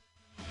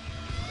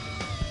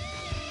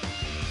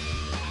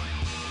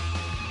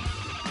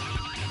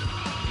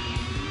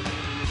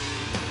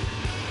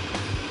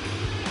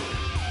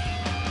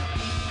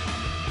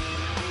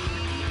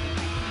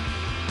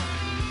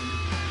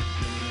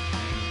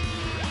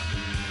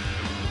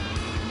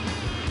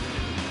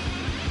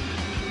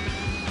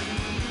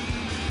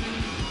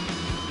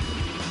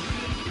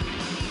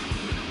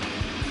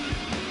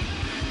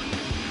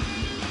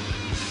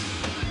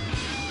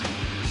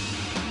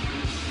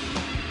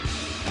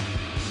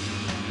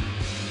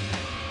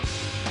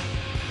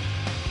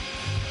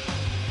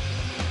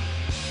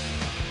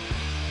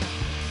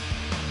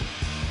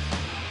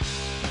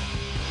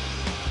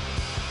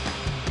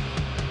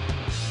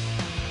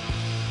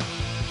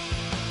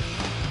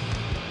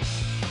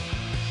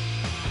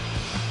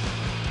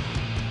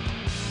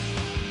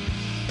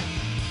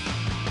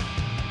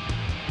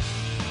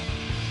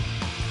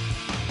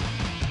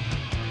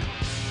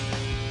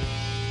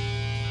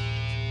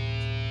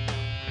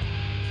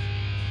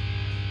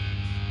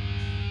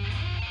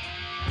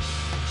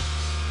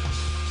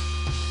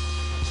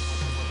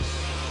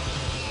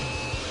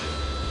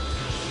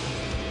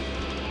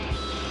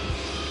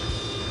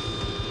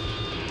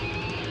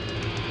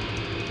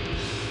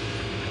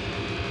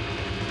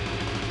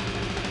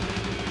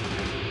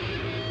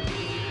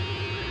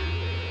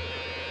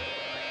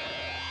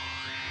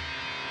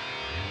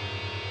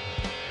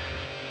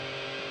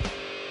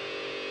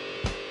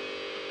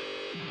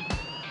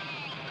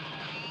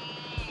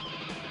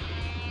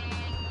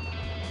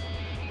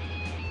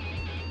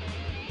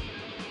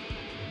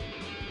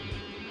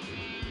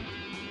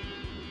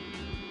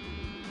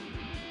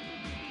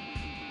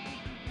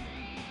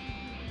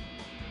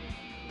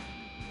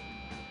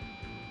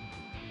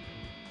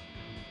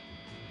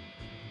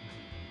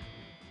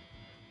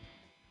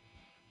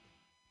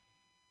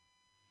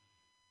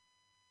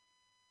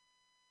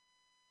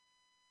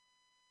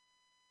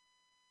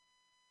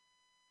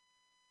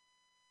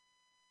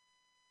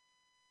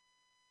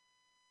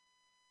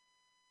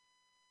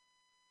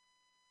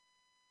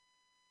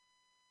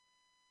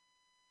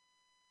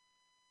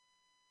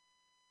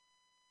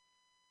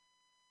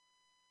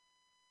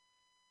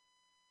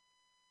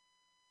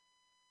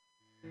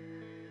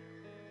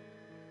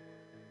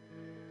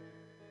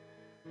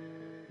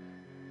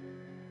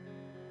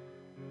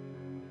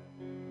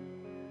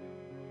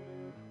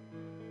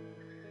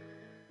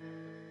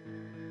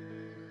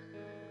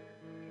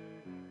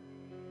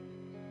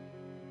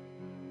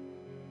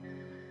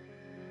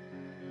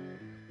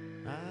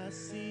 I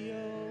see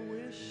your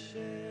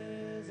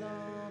wishes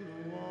on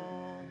the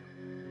wall.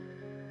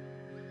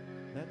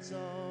 That's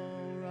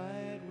all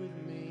right with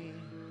me.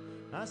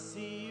 I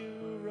see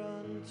you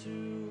run to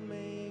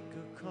make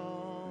a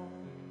call,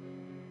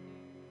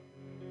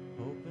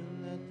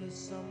 hoping that there's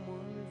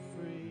someone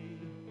free.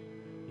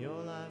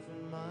 Your life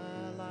and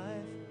my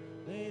life,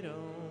 they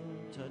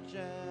don't touch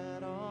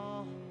at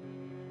all.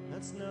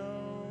 That's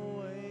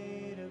no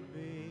way to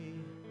be.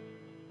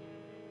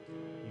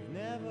 You've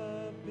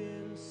never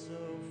been so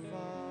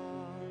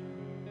far.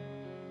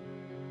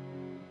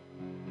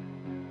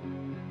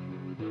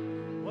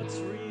 What's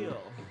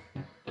real?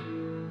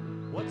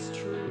 What's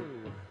true?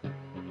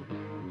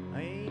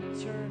 I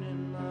ain't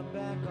turning my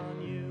back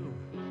on you.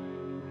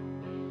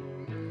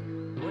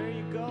 Where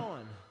you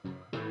going?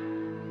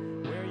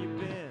 Where you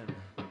been?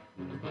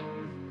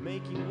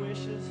 Making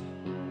wishes,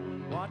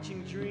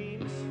 watching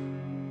dreams.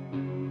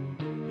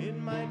 It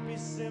might be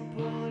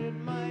simple, it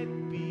might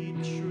be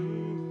true.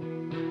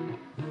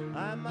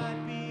 I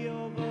might be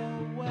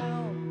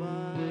overwhelmed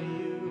by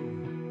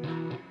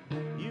you.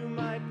 You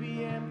might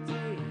be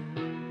empty.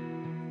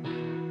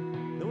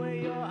 The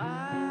way your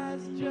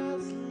eyes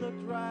just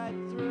looked right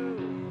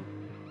through.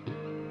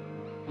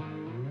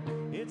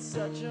 It's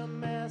such a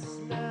mess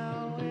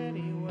now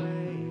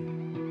anyway.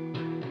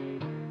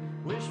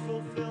 Wish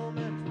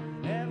fulfillment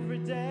every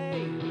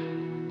day.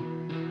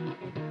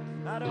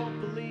 I don't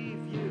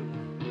believe you.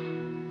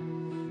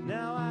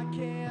 Now I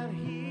can't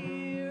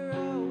hear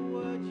a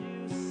word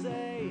you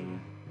say.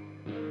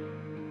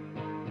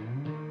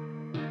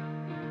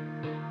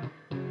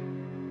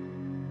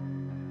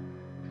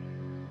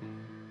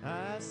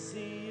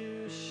 see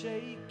you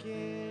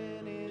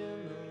shaking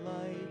in the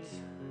light,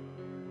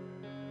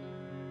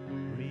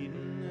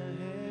 reading the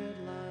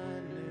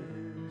headline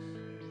news.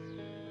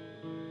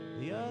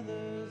 The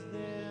others,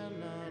 they're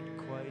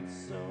not quite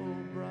so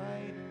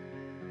bright.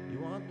 You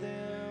want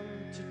them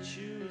to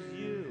choose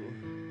you.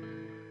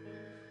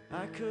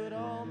 I could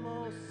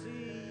almost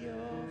see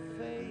your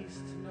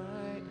face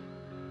tonight,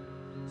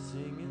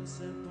 singing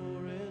simple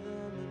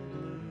rhythm and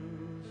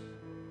blues.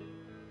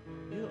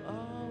 You'll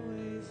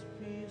always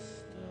be a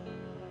star.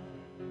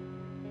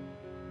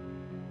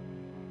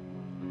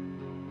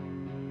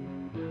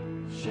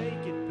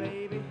 Shake it,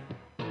 baby.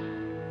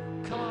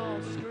 Come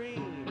on,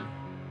 scream.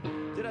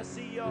 Did I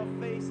see your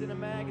face in a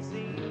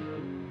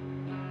magazine?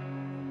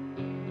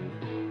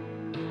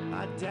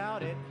 I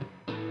doubt it,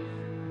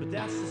 but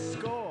that's the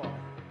score.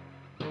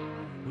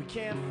 We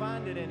can't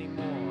find it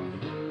anymore.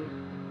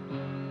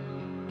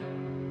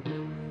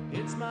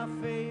 It's my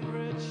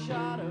favorite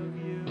shot of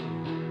you.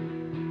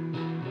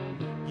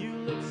 You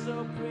look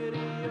so pretty,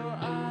 your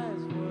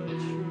eyes were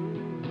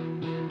true.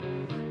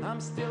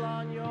 I'm still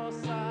on your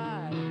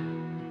side,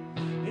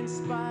 in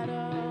spite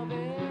of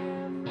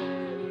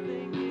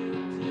everything you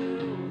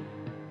do.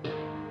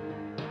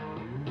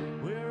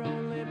 We're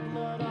only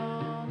blood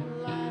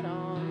on light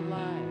on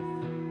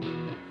life.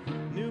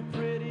 New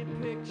pretty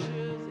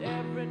pictures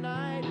every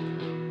night.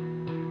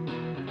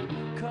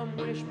 Come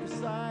wish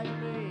beside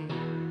me.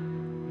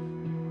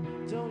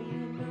 Don't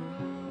you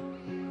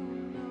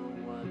know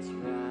what's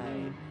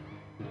right?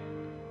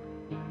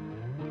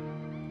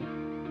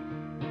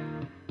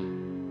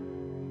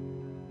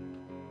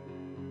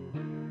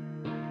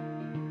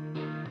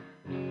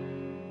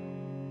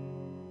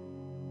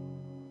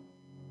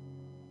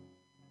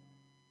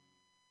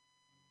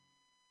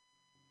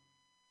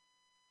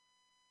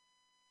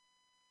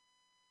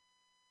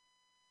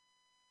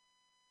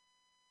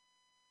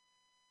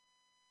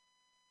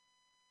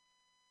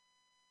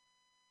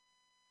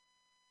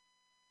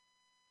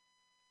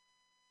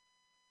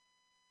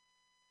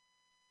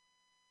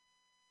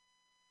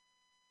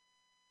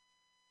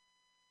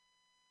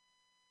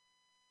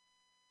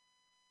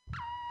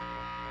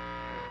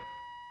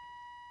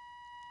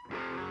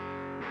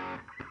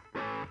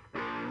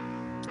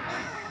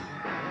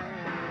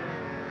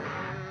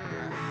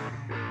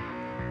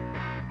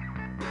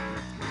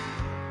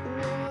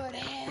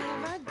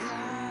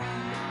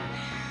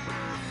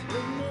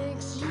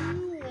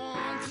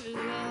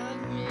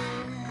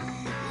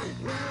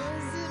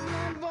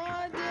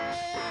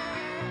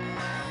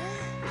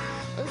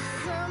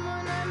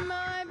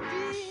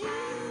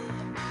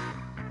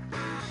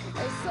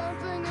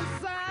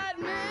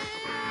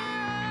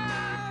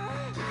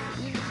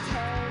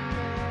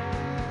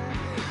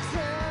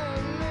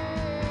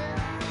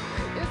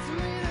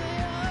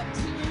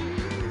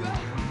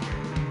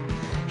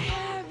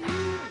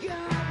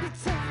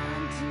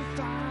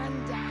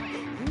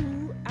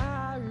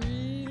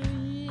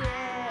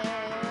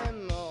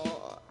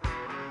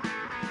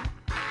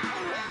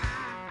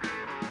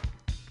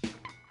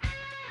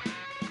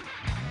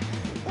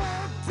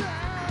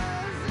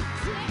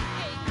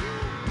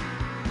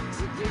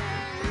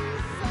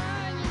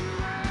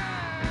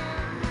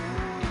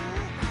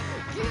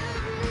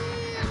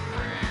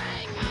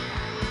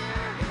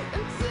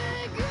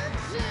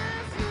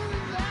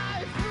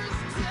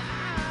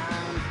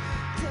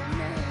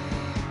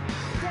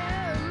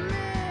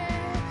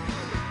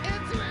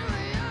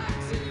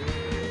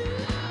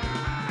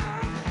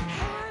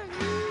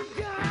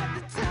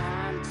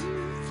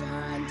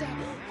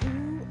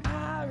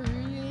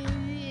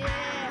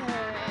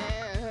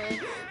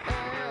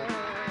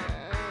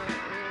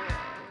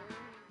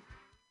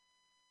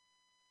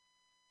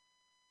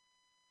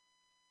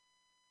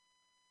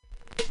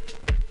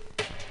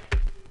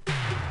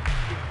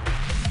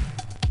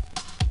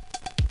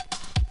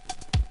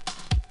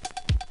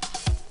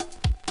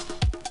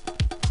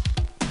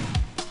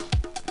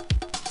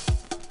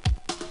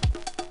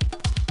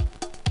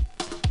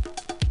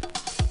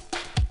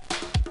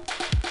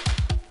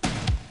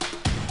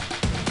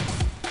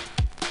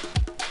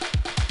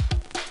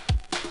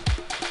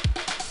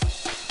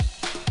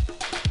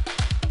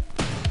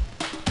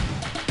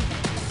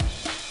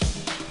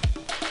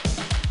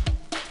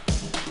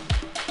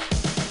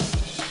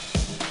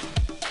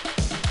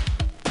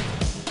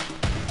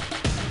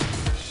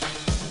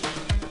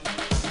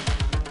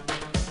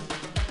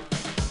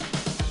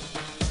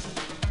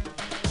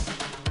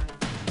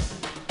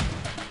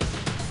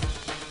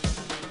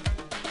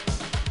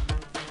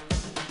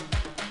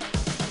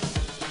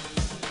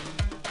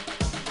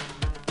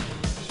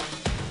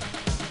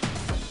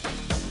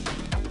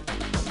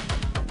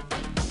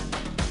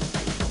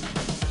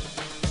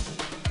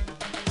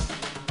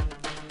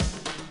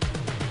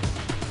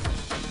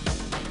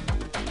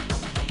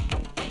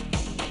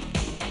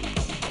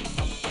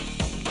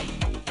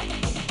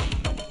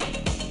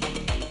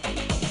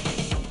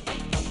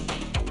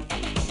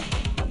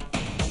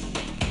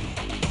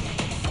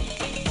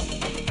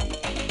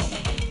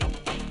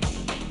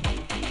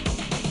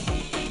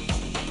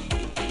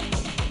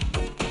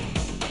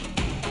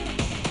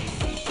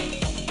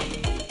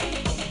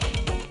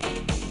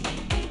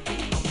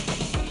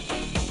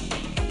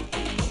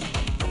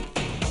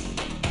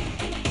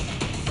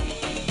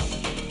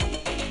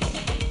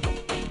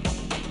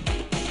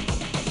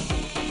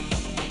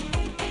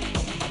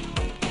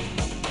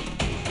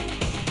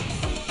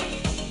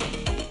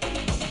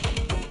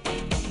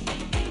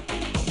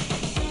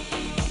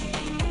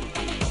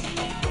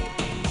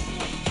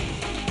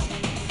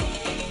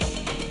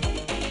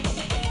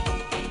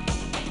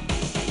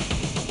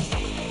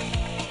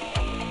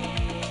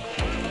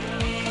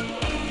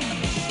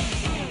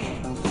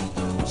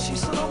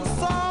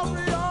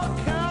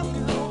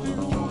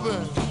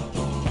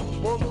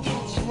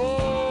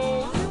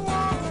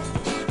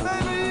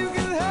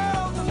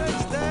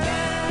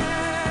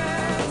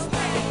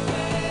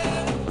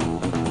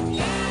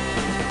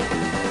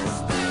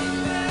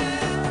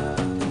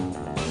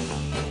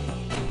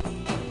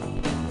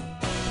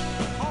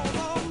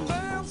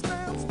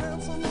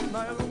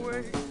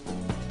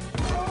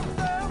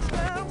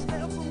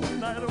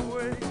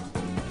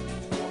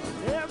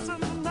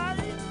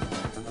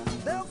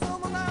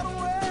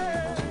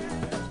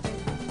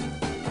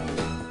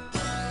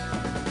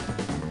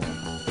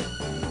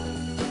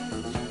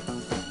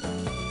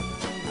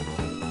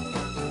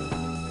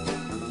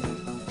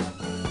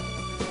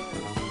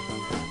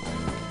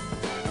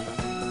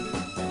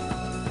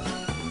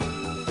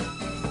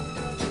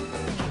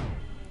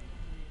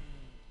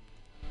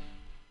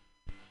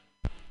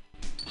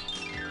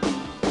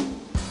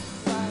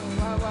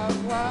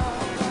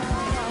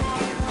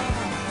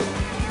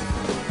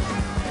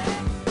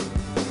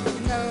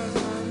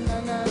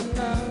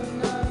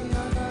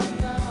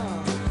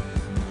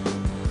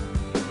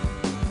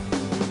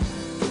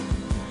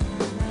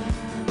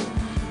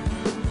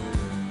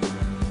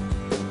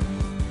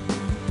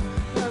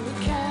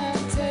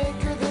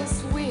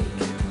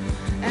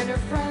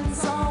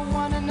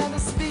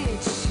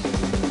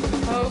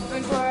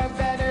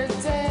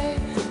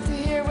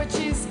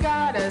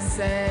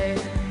 Say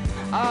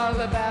all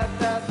about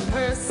the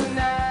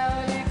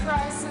personality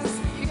crisis.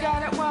 You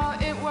got it while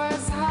it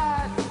was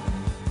hot,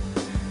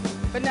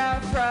 but now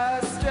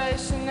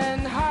frustration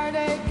and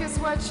heartache is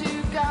what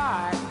you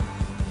got.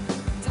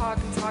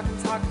 Talking, talking,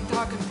 talking,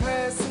 talking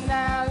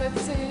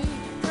personality,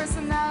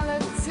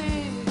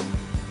 personality.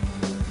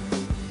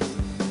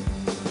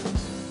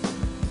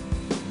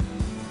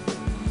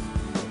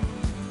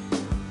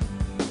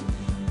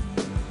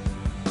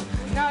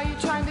 Now you're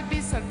trying to be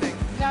something.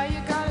 Now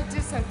you gotta do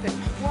something.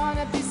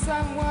 Wanna be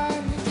someone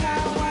who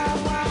can, wow,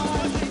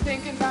 wow. Be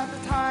thinking about the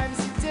times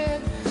you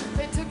did.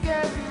 They took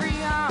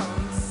every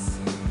ounce.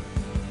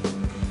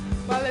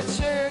 Well, it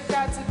sure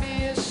got to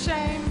be a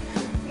shame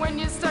when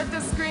you start to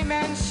scream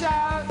and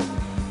shout.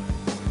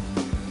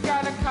 You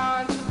gotta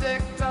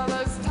contradict all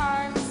those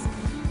times.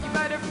 You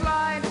better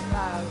fly to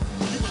cloud.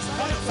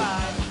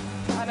 Butterfly.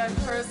 Got a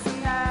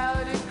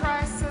personality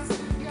crisis.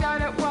 You got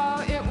it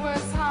while it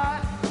was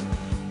hot.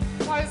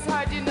 Why it's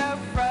hard, you know,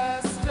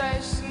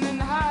 frustration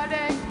and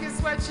heartache is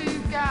what you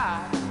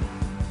got.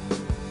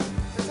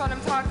 That's what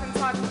I'm talking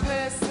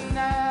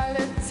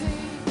personality.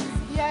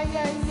 Yeah,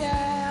 yeah,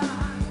 yeah.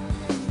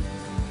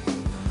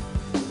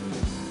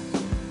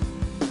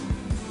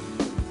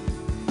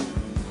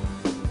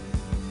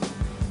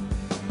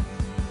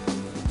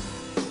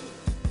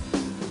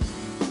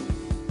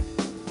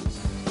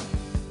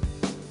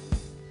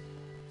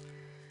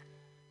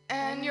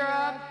 And you're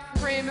a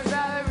prima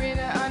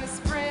ballerina on a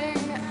spring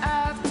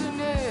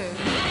afternoon.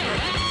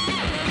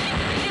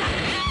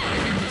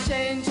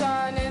 Change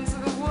on into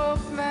the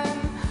wolfman,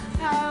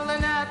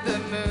 howling at the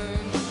moon.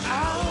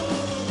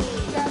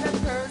 Oh, you got a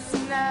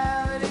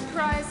personality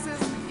crisis.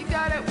 You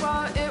got it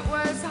while it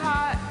was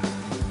hot.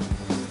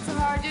 So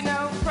hard, you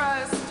know,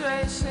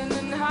 frustration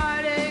and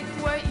heartache,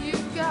 what you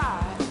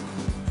got.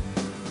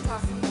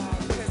 Talking about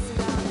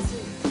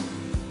personality.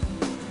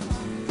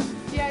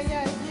 Yeah,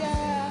 yeah,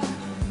 yeah.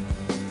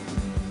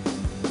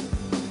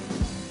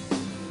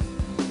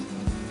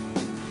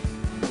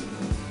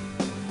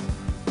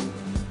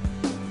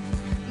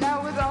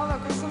 Now with all the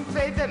gruesome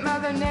fate that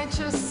Mother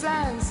Nature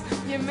sends,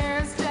 your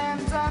mirror's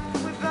jammed up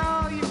with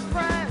all your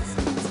friends.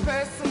 It's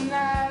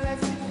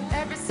personality,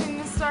 everything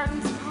is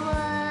starting to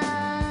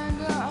blend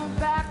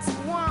back to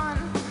one.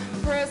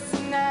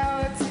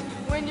 Personality,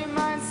 when your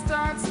mind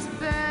starts to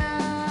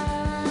bend.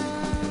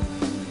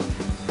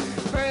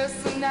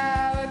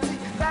 Personality,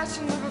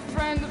 fashion of a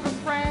friend of a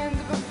friend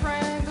of a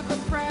friend of a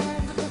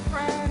friend of a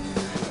friend.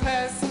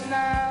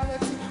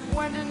 Personality,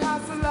 wondering how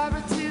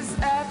celebrities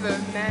ever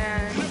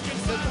man.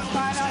 Looking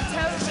fine on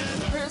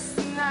television,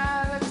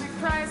 personality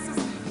crisis.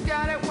 You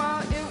got it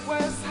while it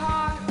was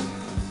hot.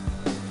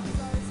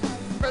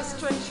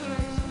 Frustration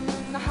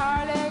and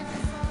heartache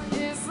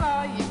is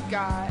all you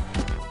got.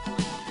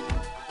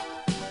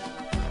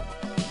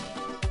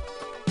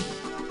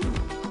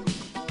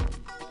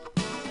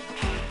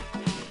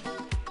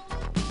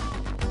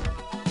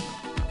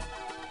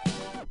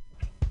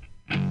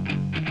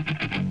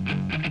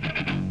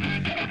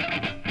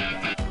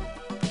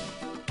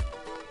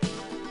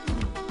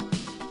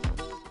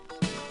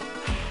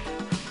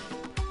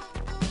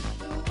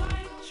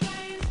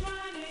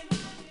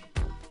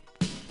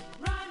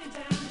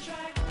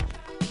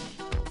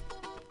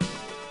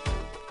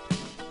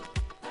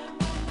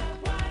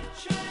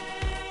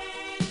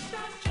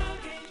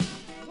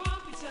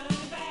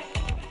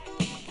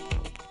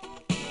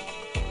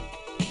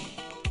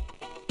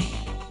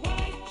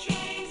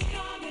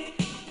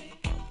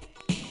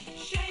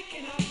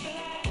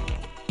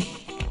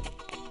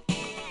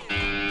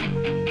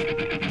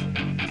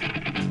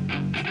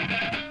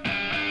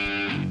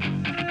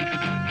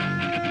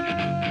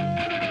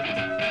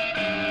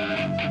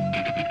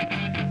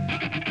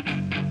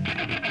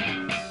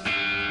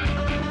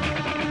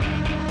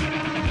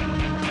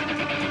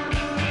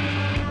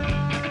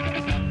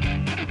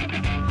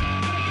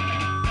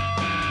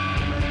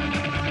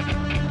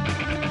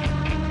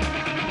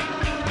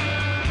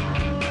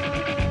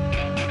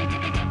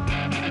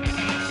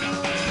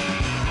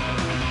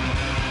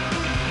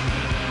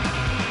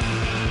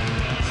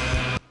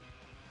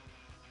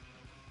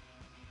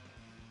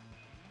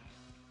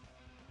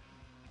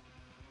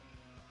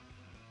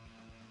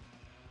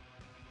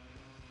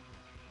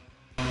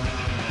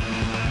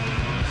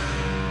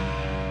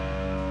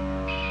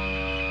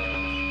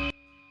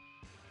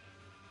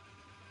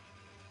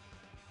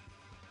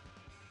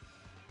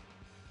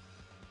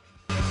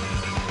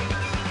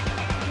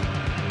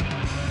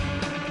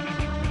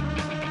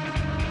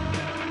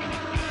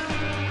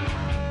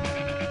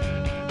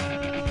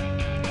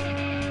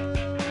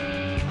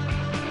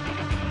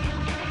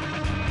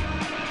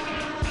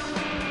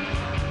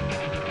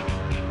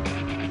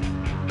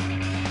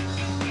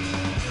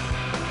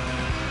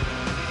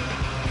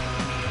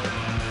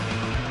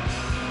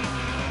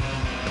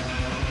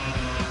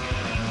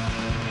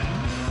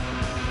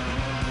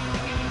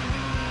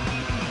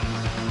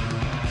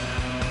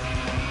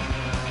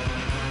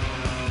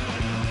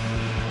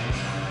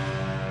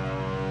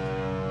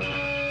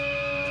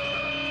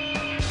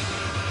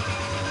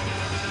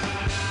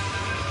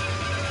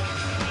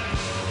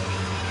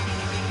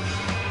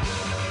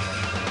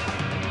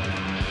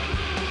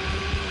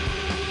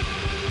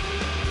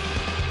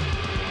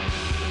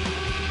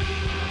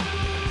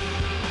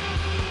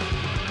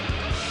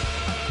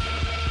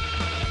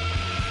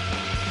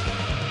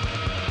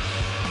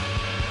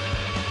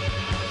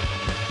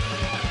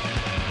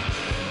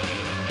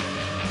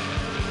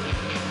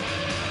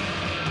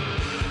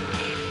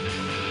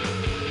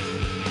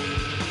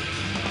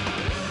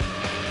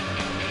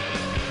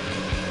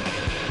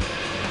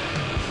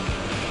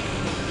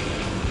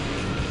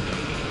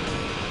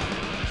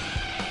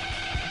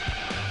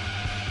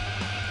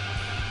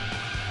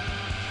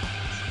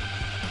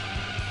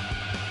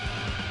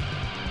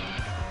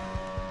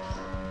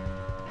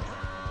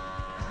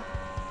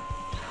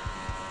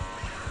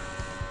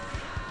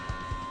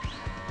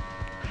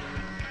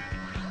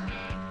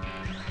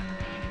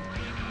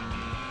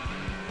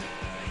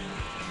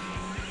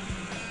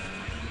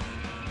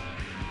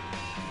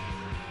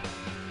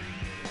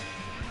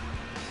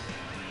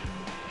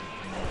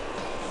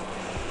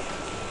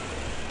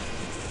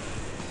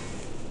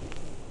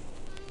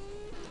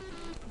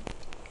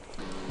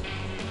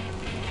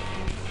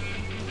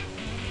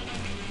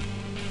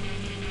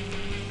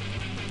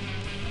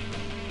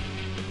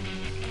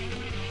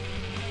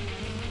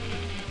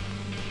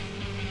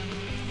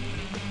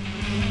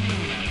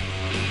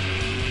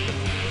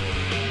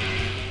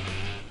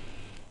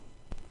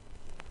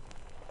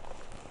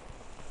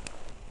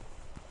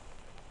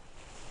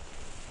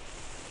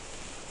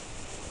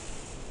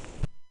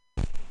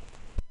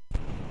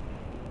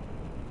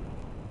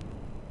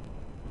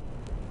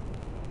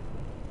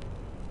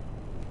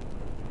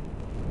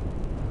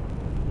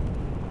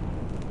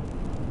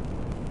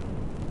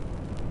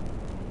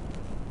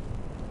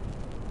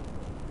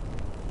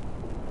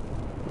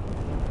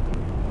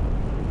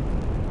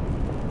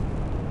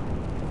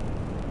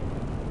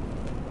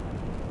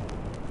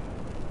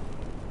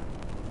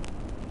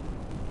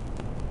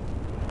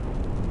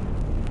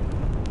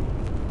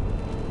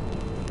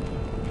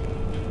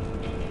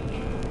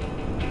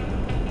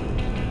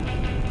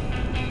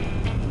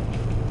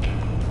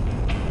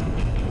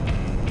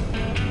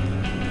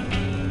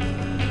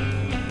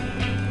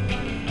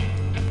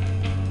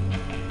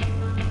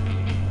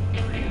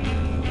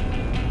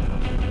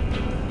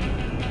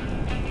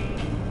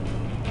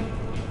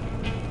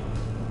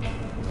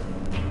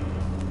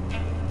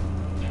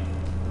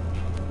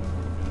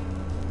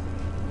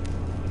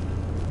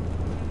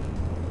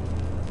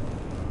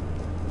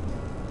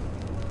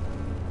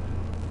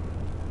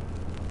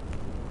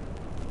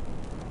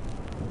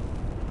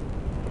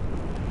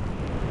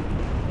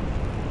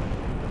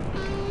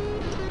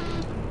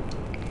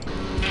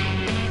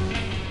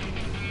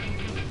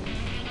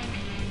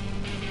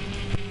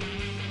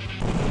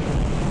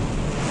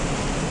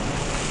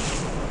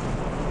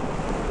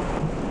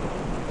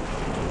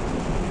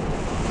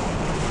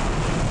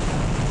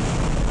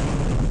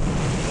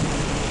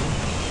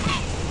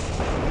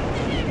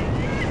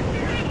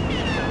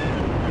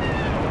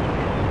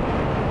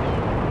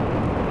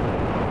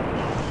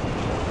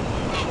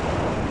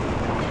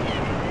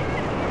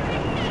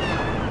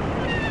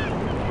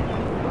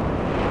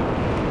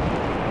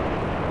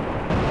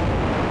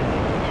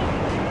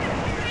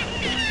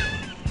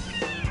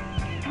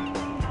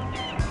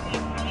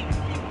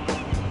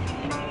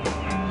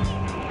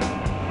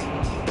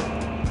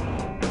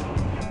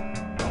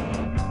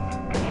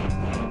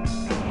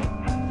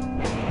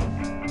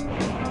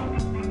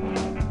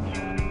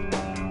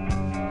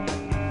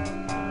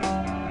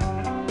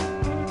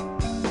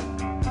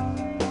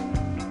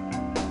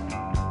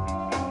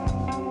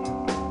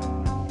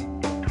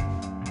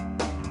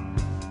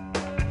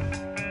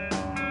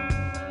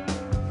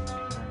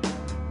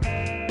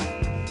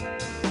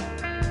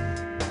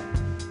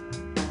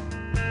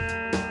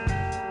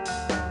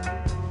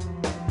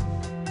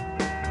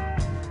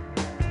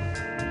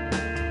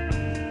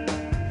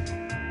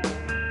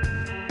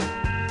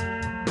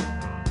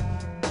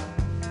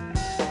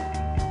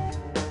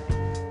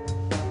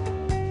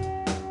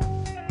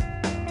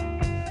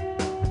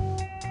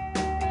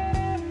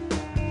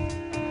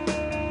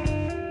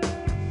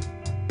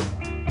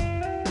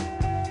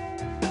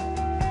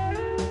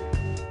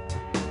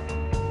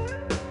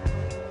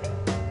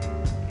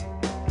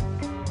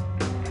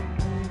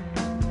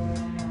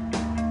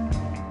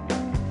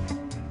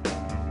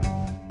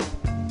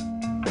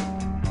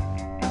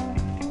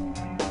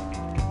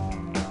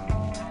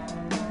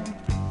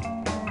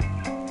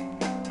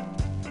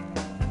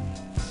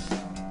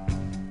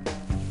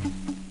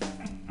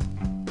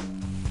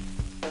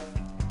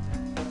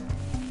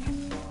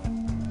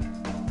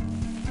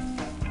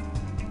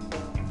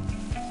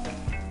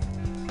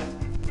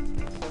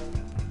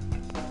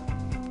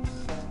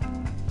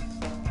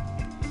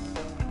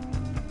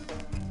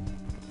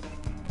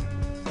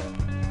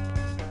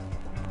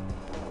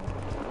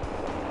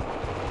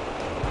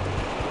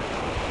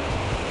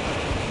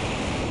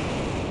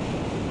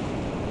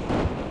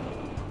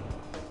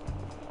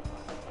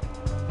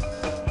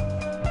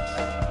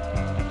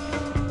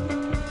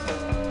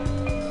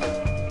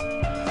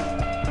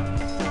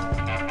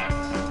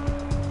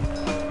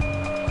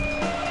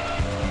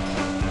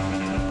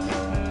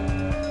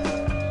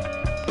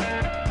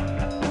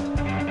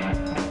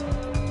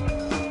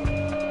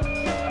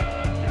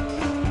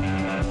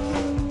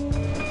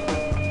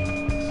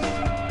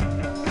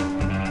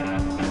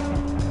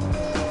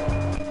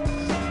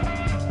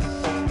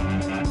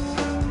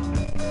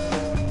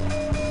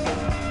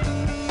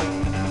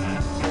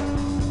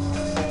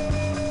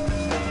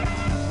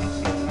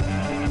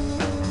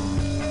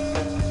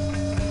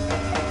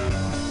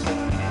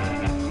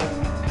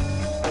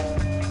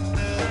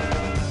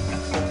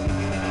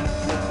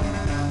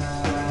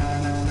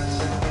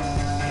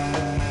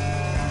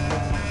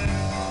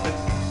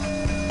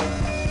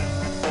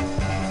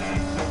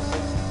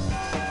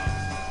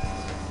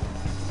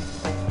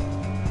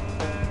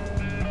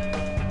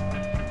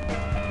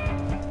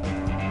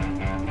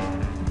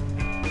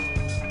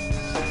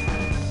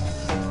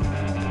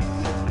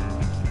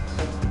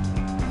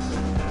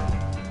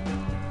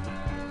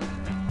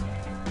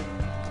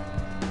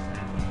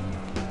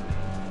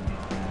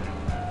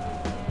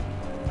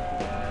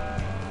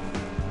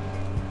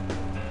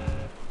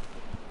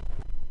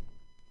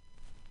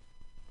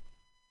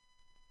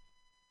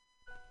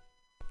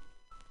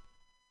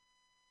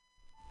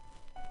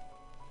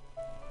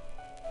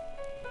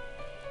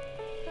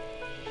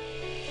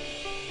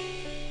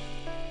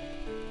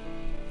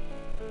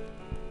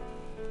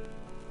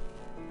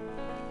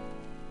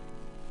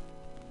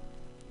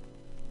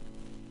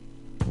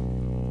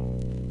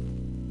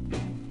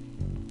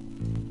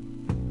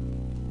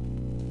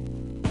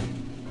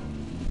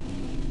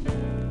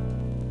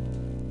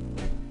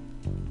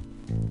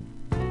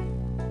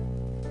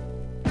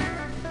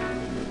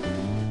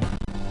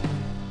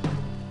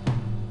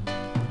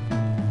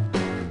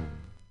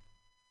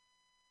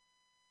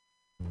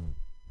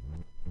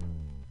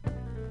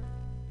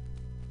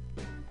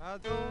 I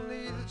don't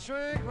need a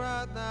drink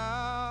right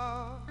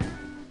now,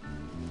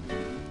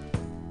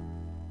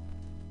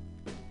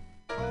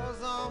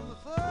 'cause I'm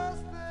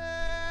thirsty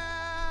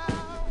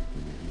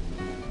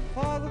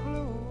for the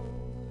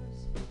blues.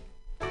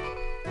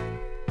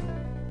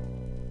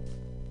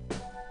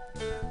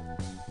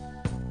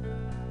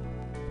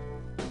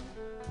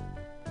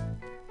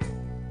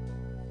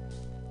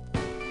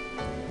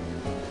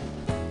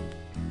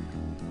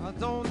 I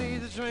don't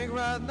need a drink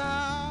right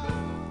now,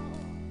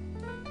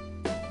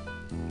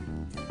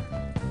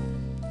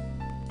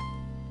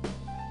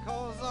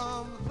 'cause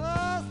I'm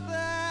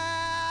thirsty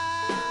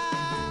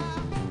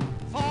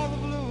for the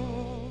blues.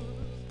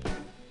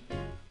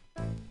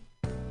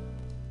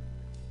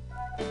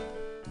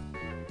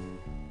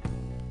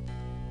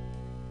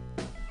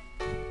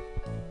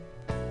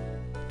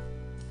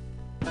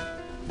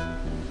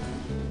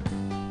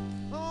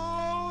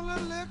 Oh, the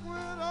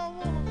liquid I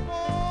wanna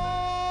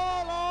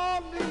fall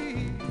on me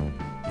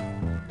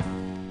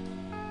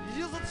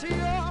is a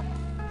tear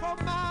from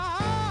my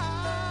eye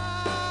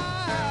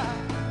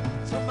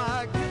to my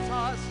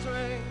guitar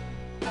string.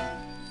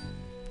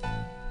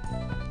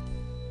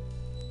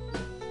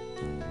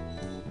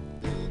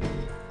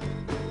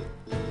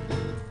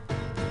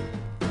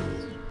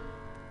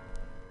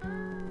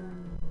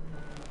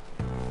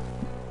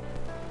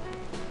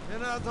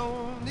 And I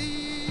don't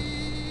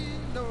need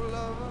no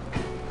lover,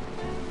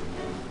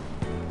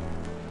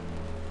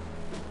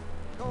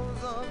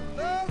 'cause I'm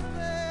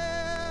thirsty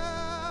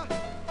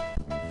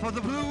for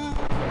the blues.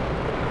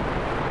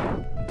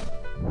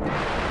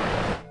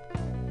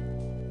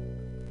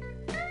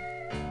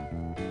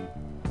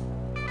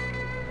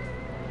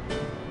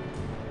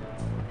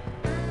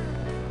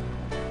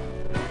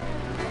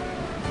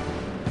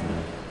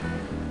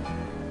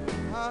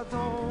 I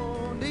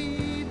don't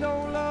need no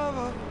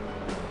lover,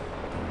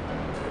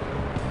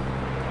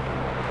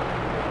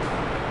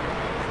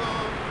 'cause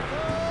I'm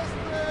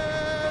thirsty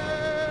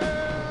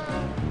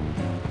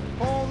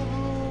for the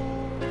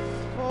blues,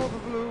 for the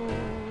blues.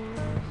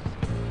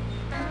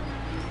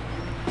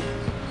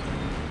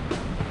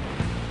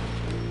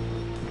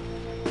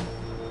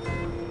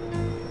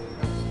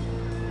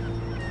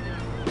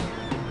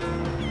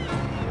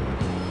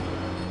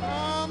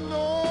 I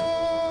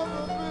know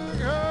the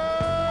big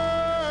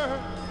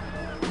hurt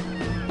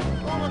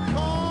gonna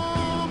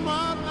come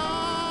right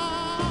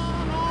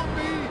down on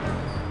me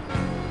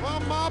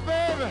when my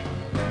baby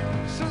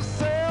she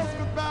says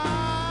goodbye,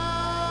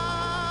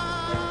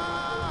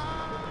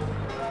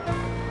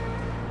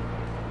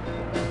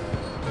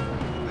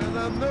 and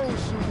I know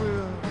she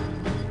will.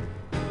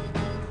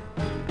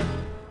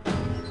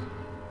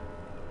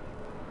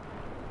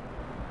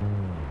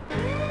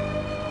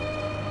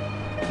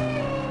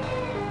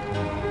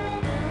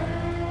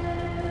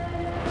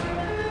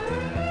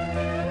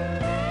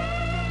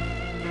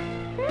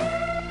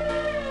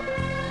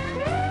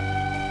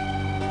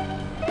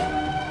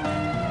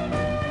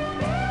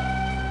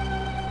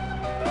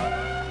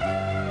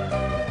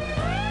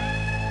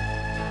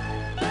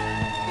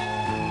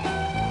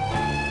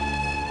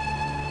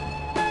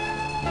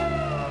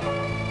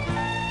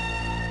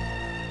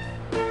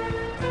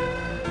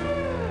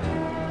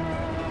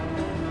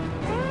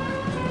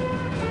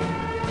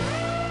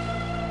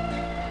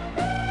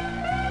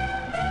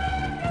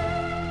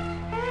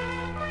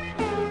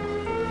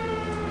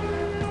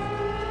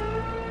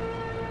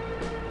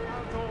 I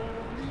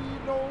don't need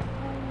no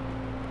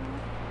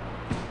food,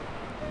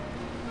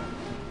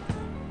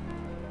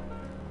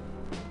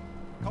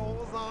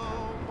 'cause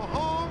I'm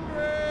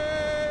hungry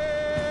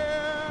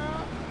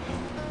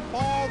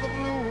for the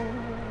blues.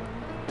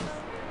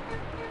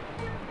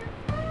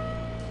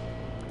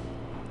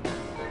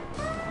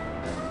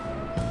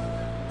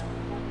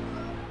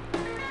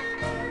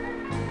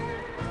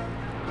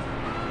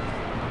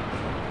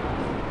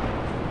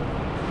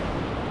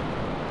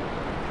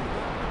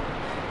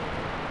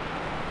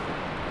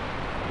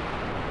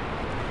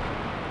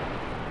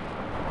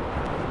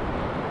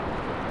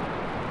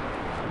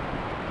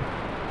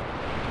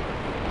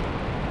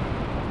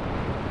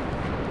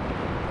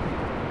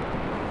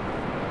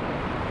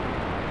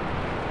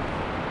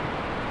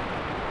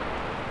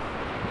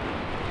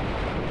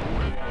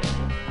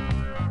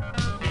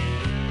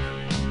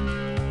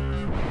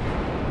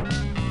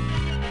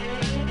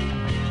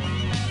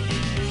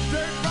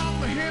 Straight from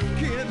the hip,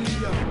 kid,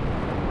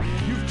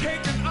 you've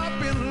taken up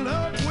in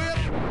love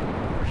with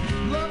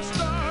love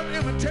star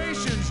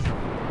imitations,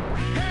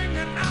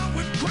 hanging out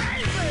with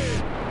crazy,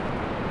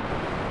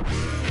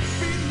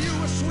 feeding you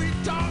a sweet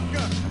talk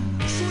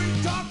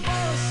for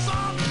a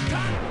song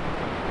time.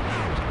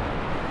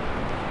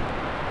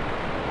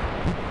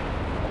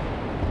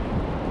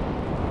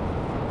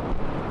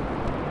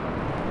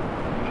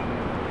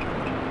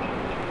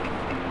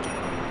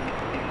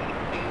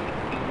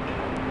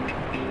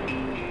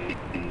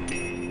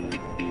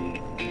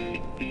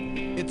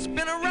 It's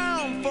been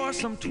around for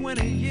some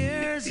 20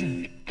 years.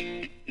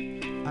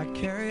 I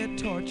carry a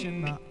torch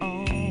in my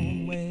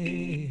own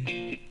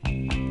way.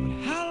 But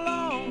how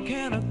long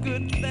can a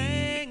good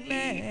thing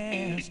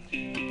last?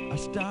 I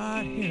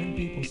start hearing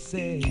people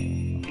say,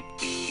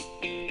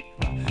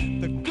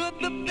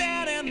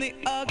 and the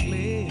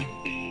ugly,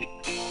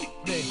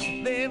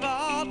 they've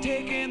all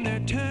taken their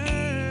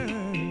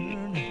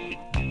turn.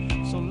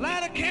 So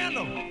light a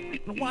candle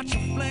and watch the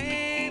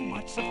flame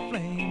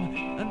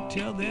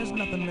until there's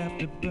nothing left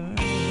to burn.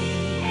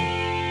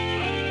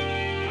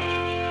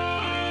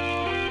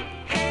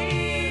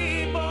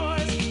 Hey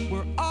boys,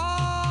 we're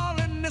all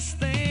in this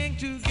thing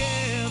together.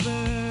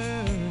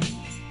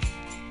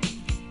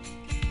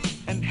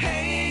 And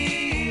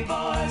hey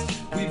boys,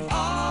 we've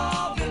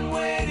all been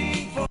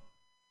waiting for.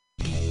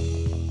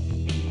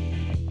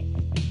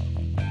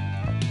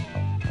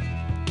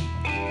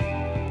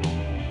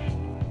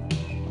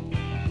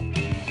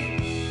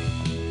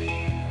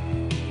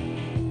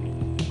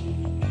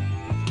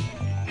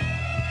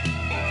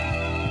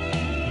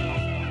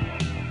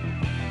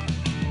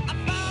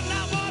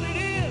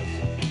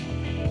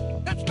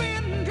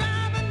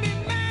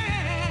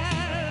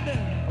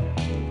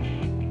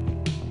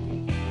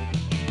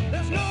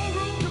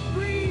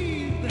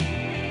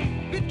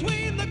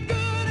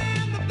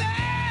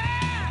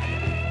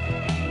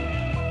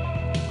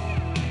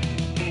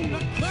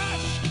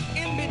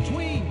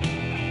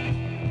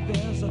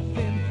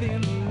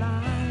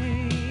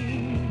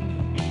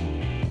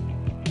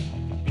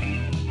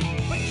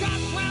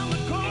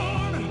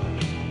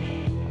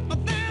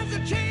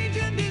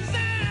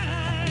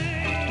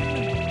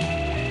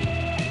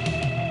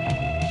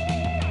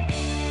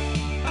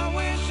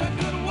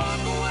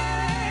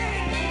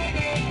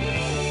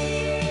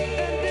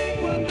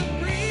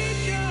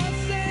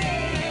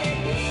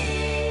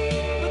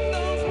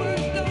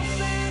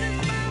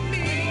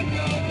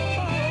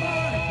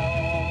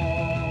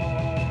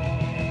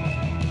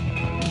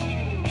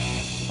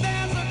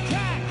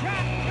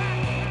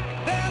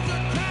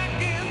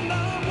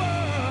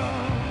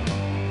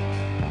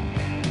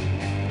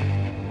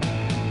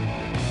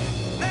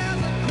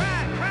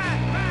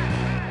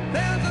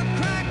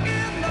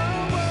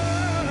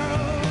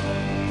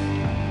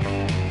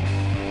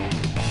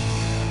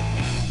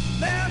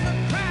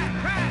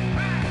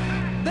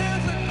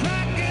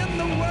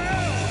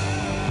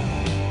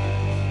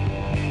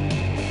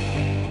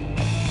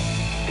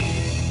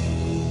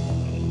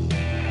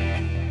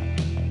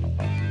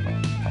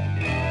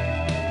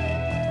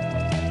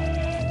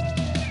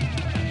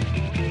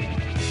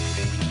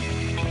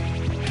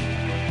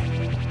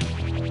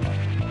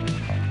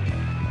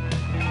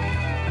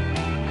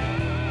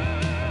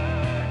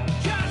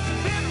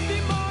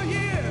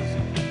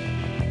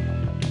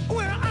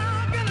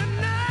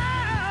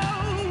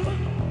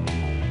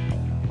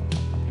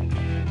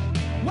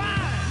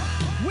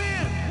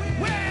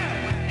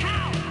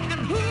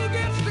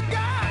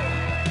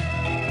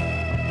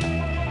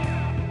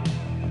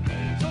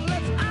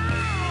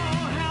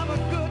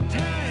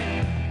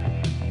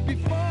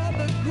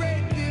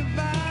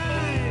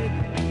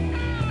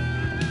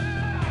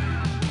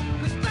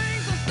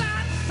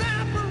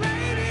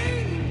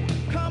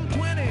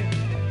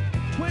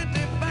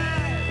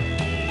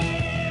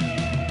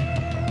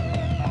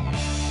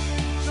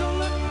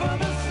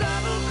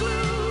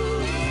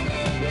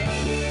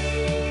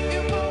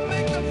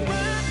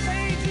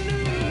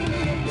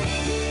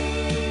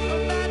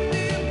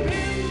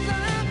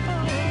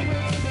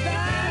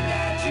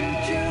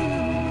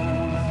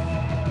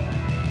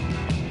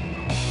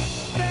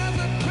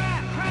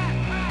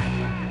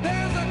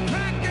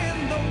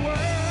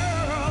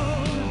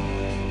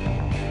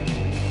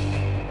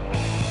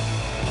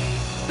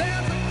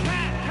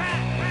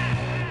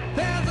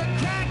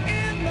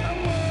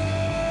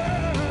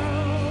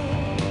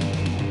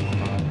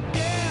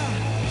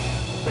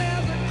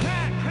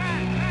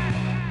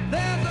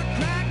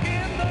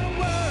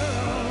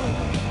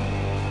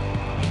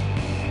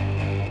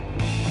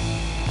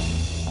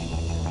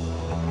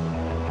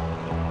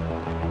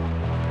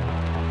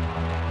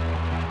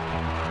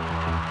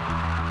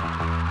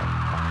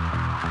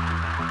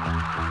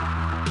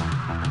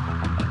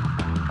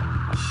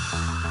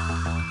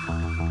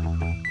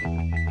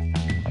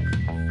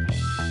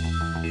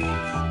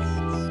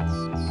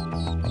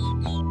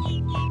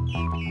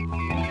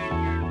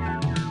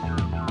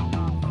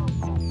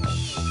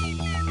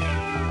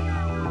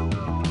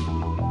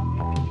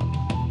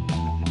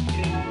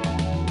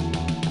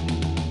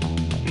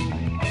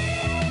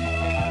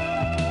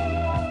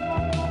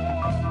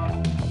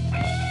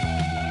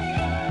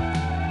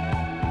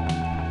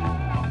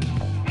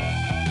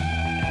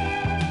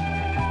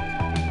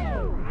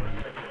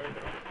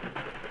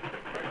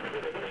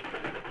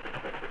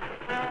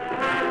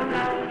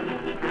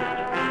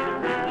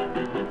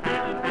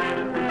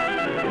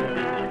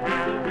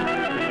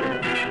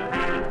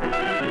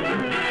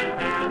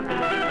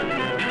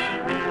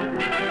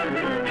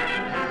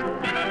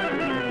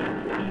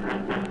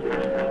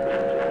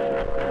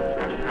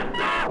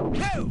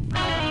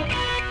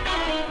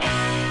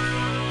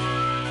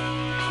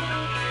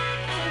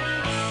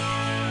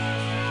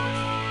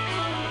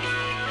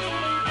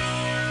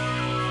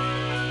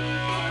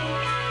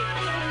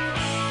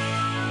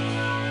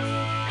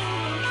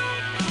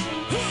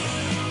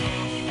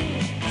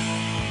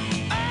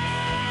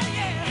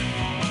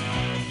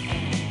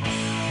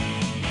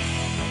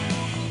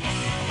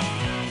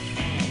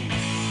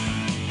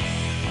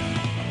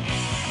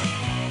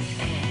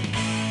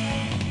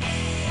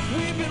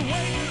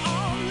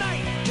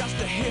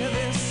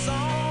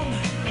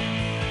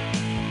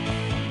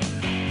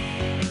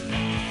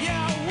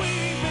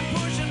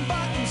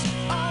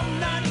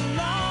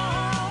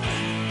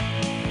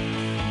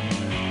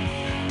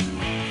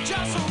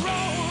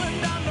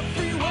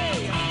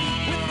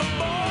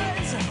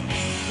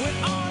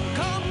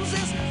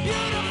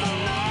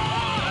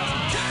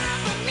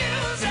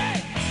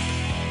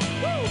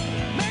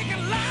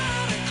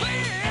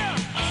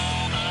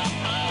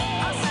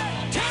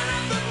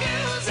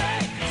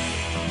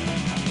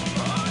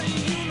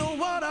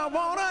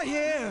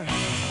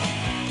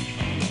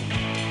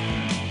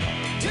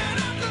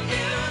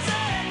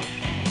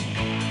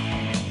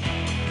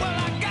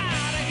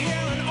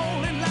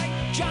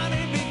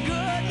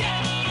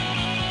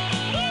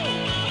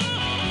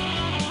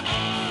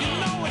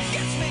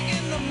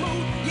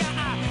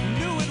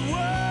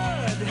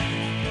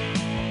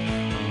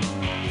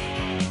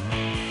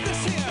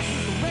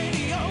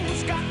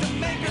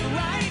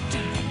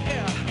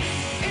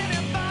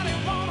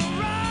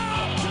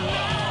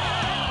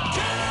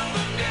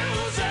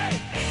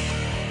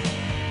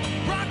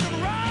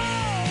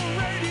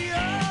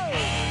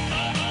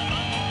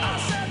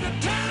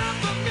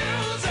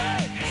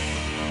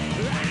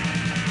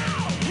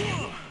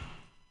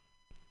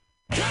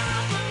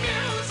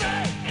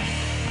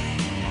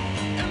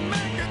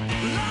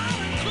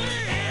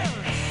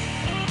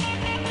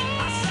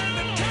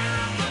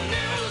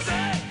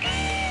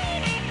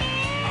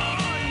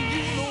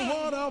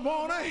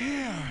 wanna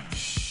hear.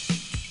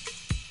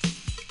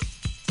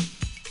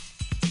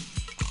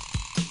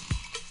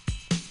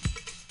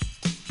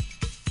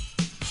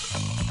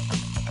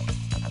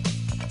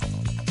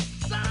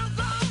 Sounds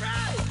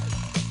alright.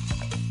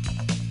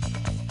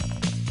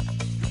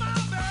 Come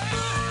on, baby.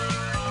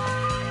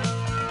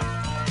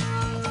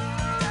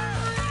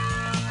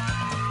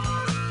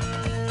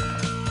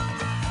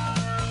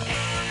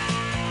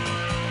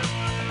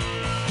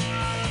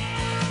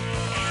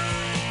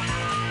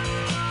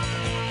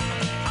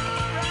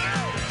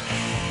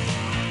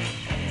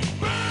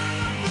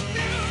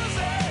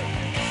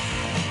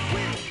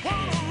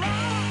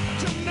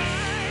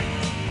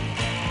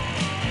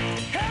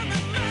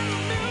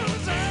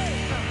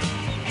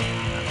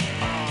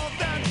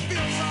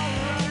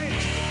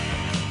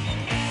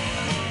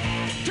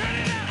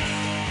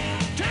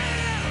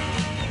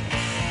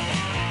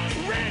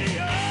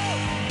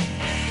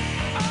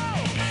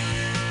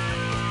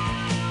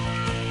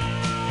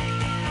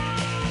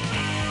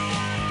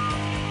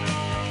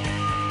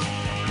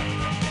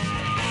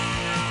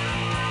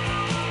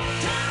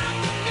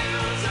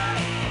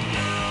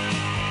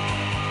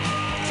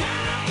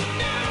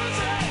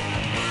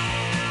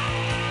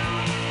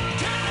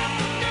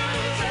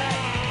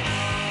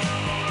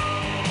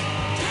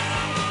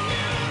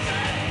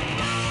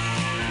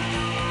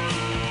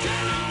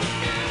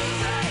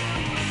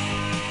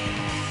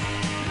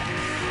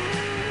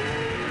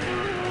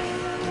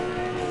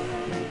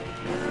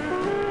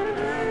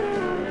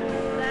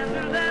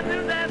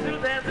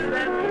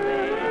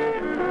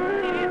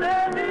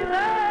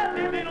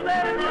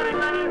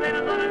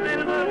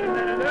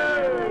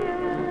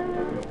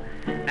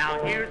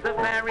 Now here's a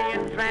very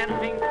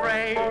entrancing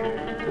phrase.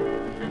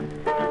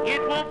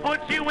 It will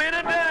put you in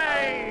a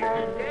daze.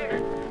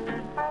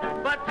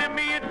 But to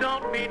me it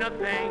don't mean a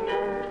thing,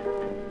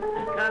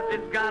 'cause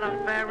it's got a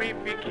very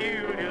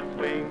peculiar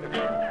swing.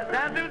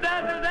 Zazu,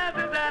 zazu,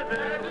 zazu, zazu.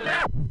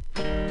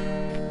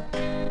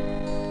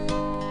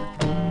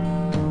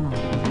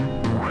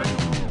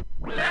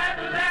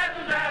 Zazu,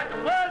 zazu, zazu.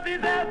 Wuzzy,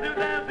 zazu,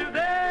 zazu,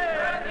 zazu.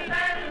 Wuzzy,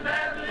 zazu,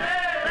 zazu,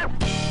 zazu.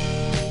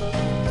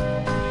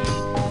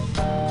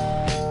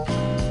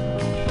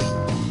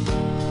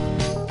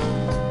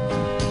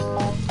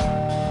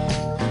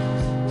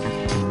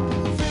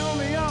 Fill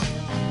me up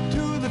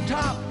to the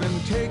top and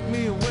take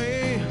me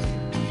away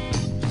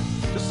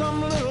to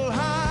some little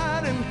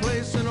hiding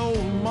place in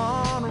old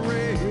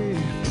Monterey.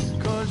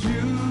 'Cause you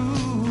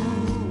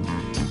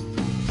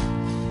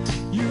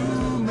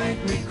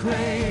make me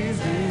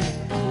crazy.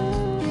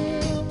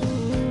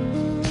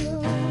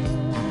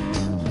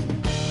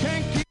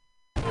 Can't keep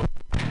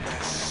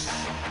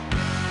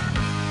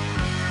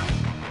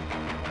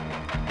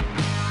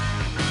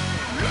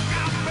look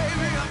out,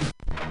 baby.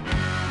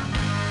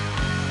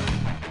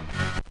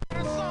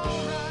 It's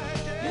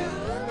alright, yeah.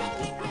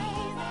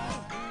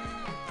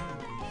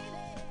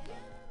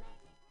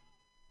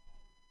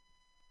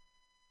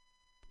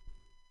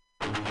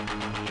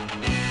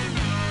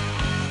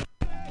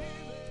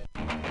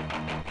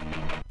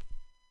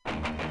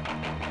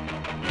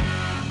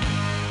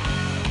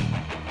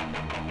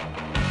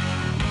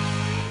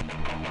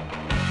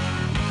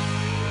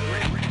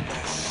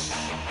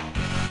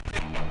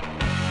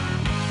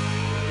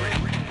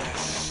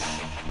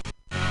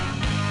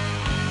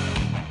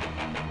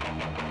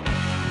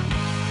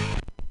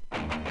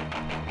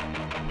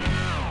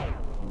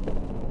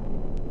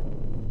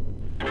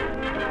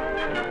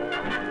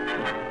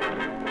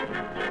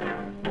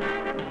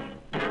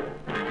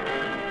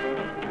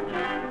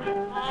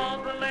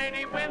 Oh, the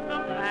lady with the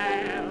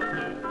fan.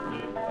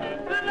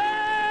 The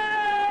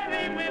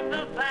lady with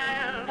the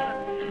fan.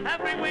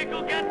 Every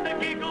wiggle gets a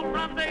giggle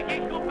from the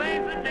ginkle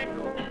pays a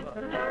nickel.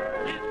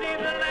 You see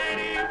the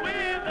lady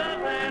with the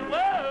fan.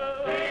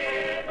 Whoa.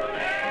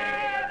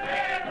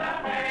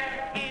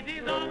 It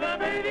is over,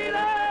 baby,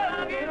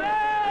 love, give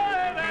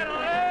up, and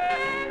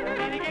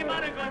away. Give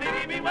money, go,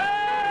 give me, whoa.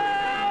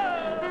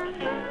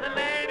 The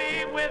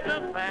lady with the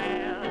fan.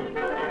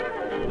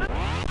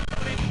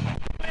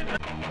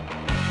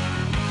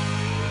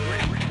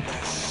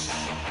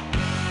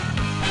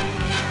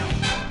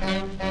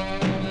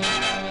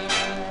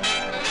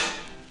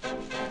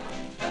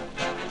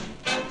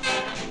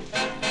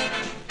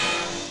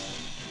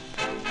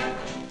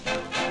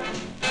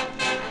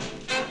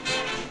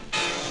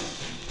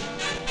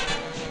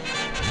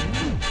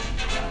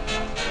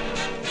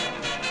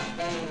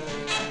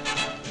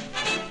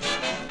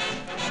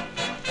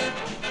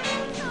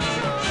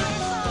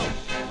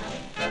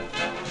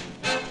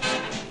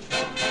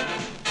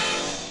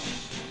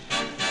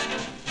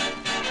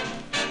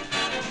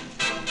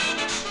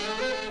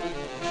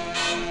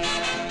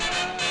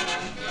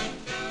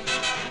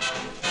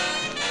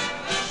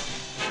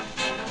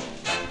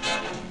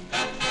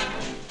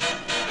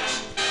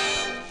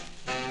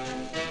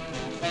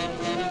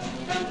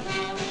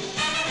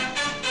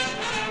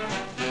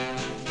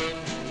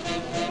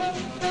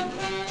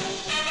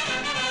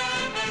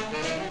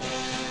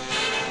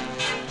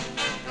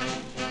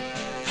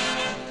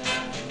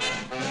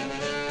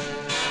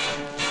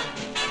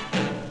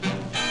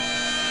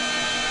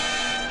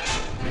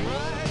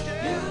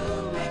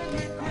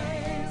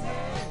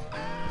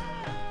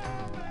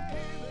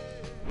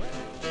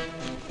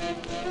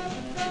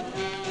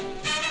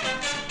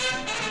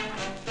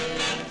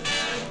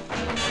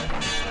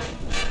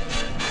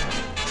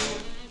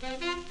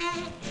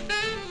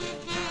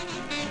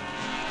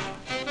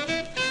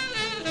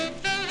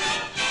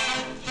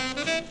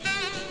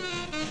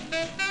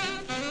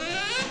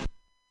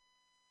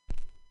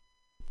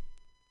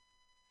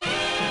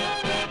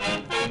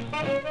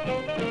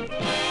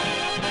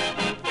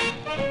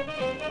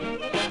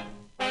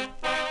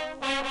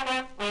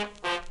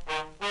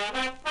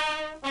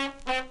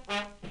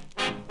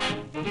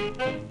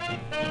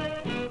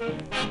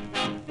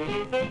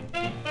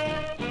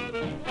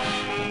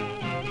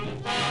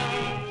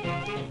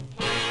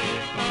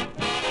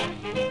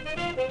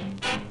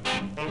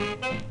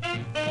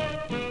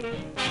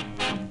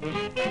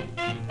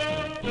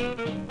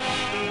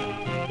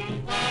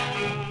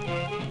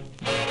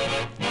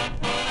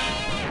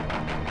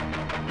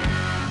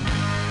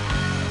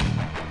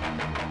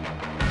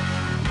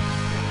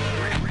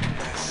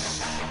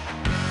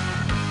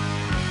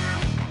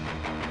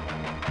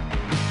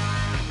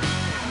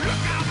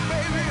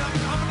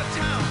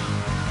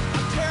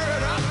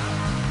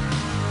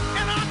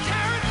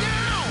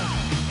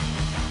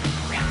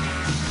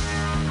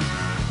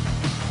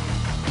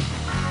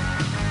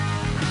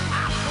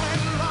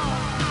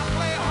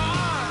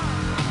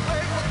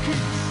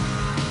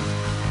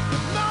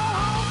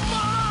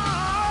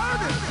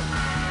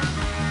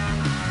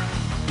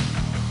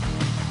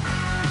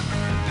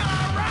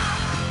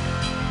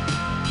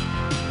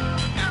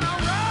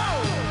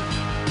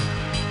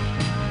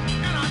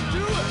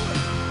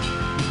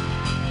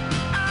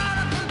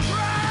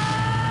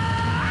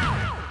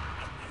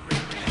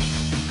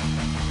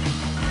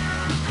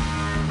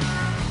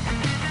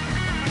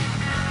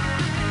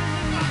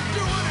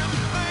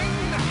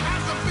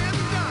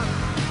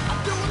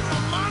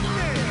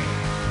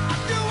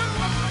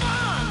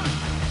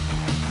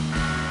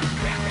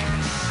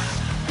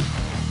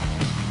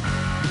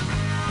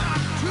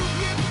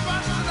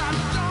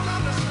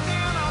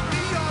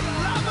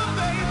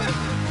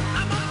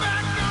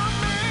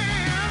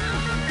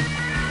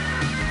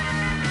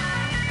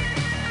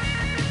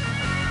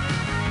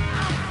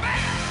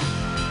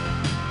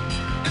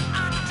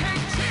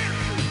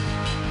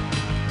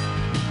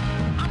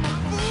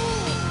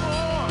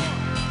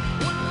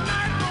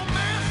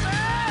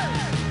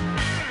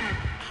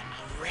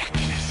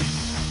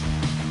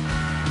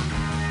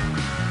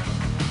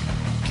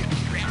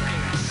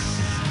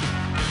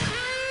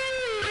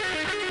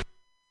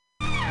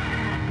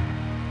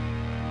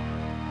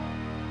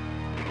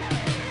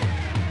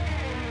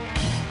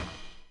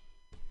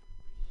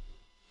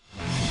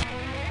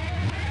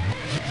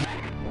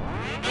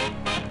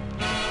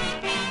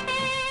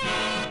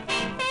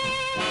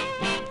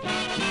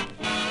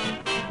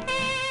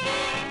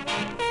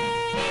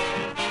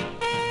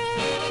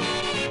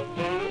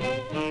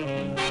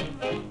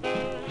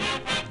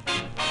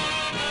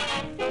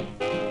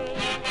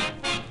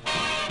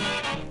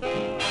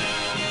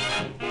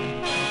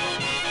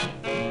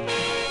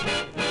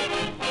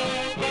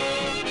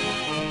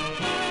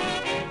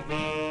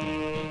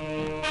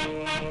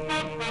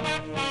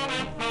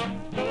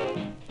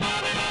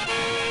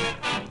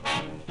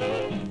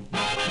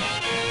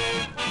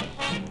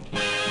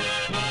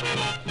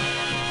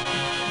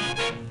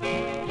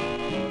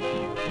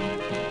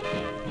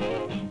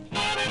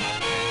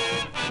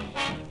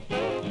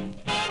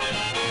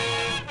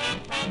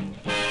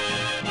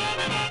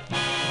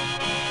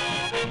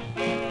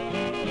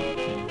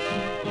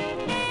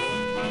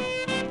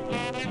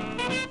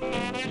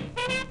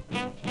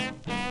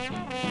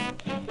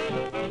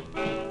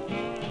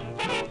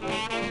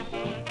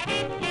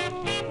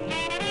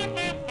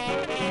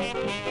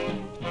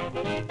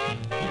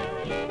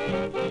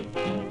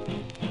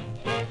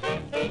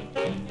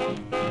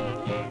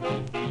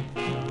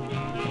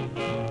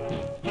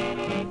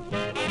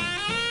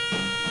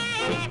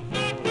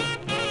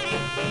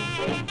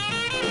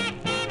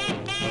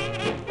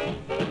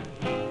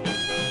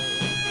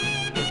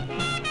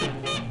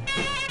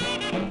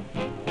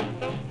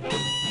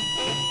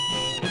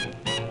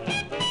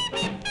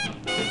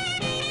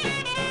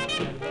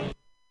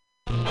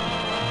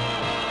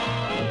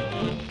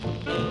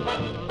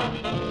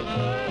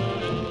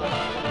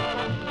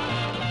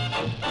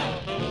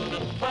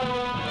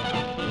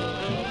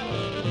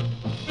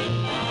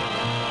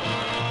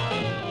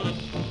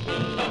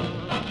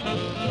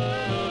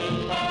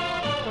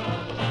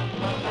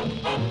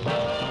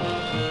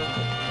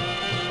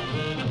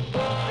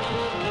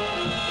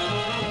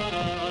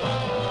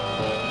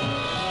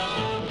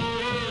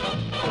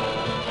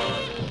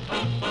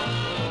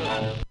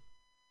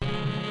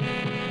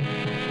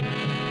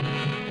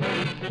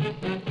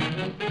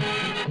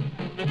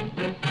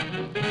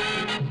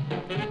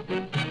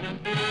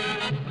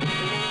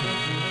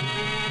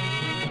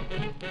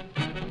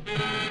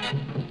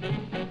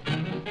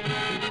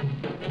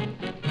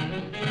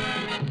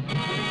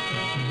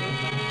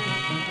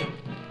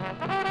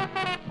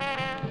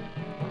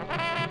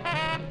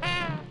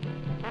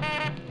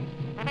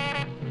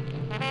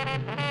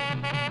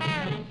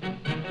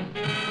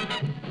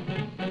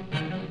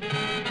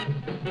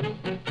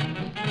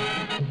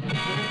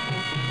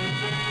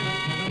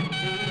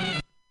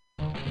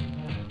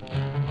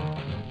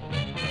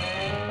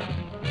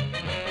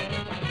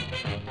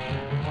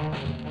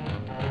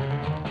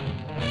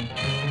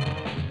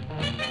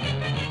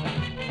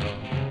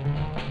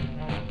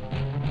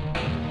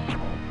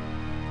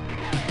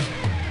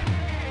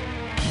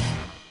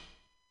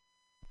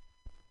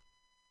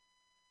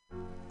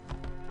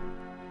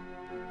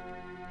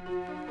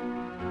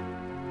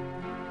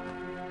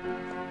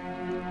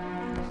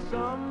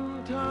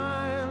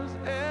 Sometimes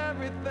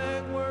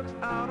everything works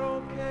out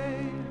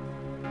okay,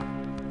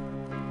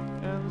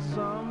 and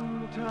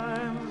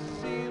sometimes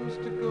it seems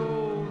to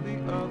go the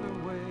other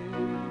way.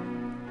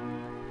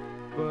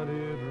 But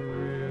it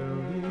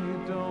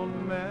really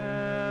don't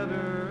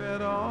matter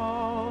at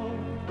all.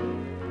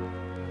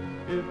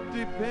 It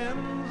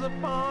depends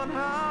upon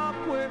how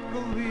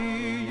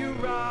quickly you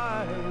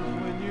rise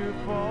when you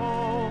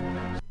fall.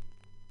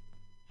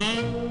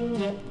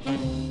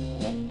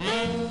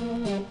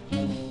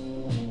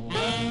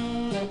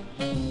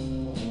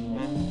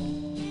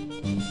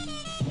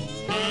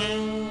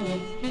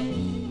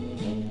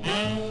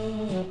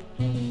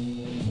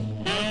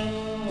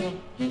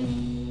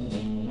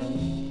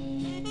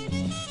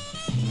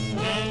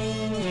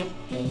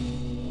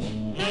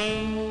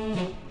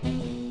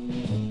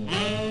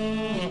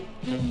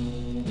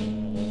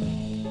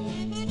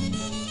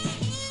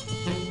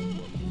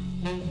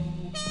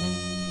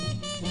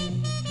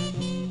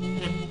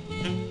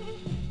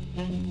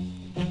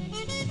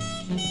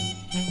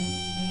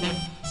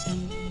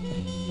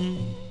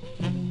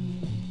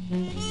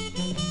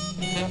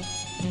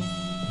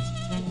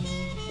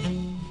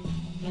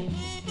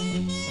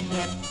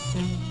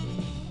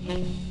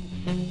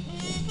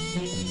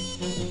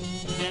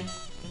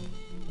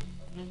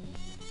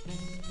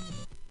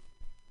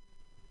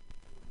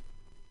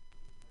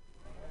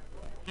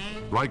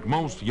 Like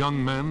most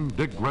young men,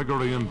 Dick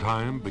Gregory in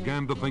time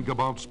began to think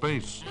about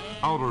space,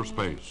 outer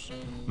space.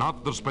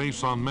 Not the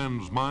space on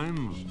men's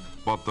minds,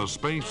 but the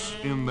space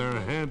in their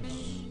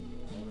heads.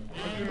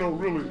 You know,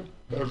 really,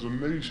 as a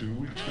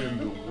nation, we tend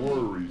to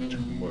worry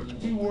too much.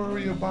 We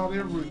worry about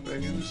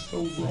everything, and it's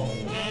so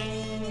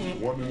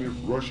wrong. Wondering if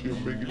Russia will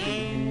make it to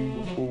the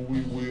moon before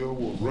we will,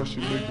 or Russia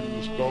make it to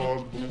the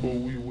stars before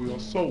we will.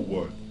 So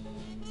what?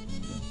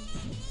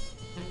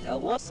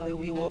 What say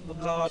we want the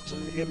God to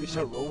give me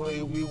some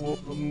away, we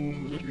want the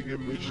moon to give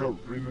me some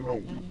freedom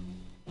on.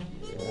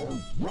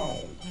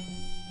 Wrong.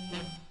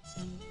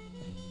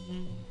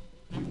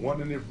 We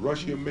wondering if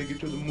Russia will make it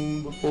to the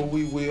moon before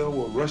we will,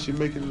 or Russia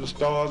make it to the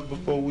stars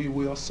before we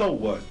will. So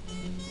what?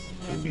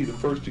 They'd be the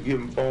first to give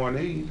them foreign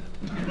aid.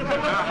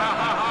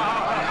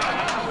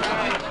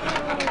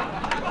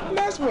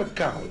 That's what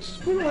counts.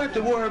 We don't have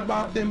to worry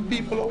about them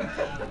people.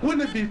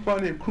 Wouldn't it be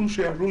funny if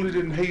Khrushchev really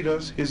didn't hate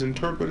us, his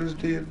interpreters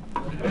did?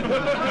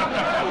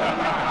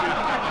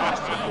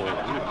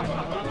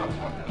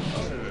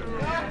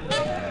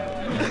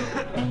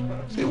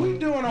 See, we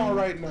doing all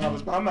right now.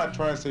 I'm not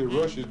trying to say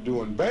Russia's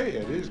doing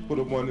bad. They just put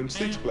up one of them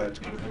six flats.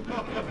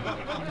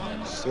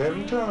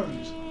 7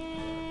 tons.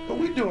 But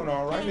we doing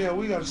all right. Yeah,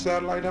 we got a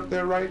satellite up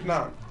there right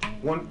now.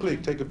 One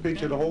click, take a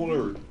picture of the whole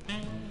Earth.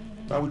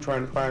 Now we're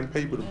trying to find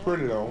paper to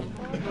print it on.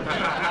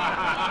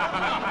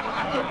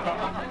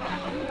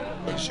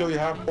 To show you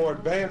how far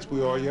advanced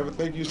we are, you ever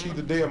think you see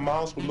the day a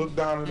mouse would look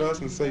down at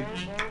us and say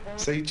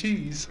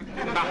cheese?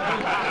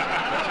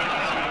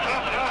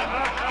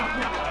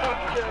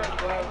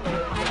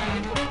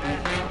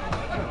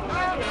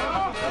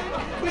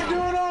 We're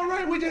doing all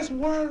right, we just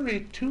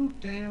worry too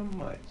damn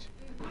much.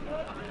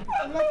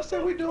 Like I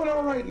said, we're doing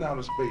all right now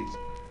in space.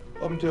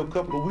 Up until a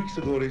couple of weeks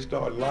ago, they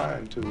started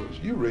lying to us.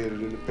 You read it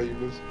in the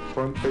papers.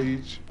 Front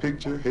page,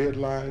 picture,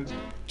 headlines,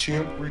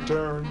 chimp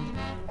returns.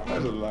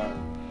 That's a lie.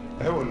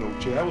 That wasn't no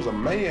chimp. That was a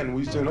man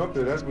we sent up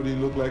there. That's what he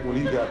looked like when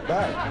he got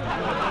back.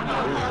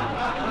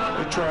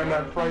 They trying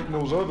not to frighten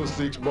those other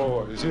 6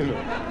 boys, you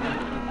know.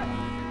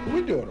 But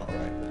we're doing all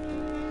right.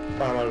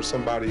 Found out there was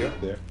somebody up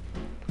there.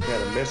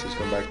 Had a message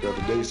come back the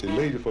other day, said,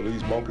 "Lady for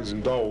these monkeys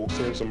and dogs,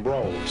 send some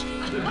broads."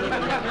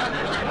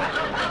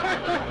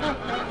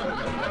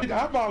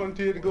 I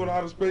volunteered to go to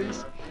outer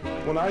space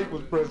when Ike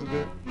was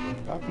president.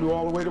 I flew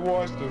all the way to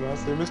Washington. I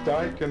said, "Mr.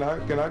 Ike, can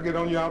I get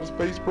on your outer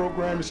space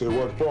program?" He said,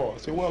 "What for?" I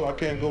said, "Well, I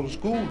can't go to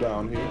school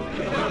down here."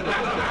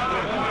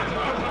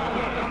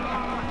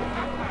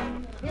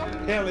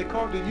 Hell, they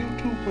caught the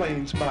U-2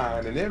 plane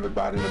spying, and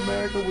everybody in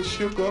America was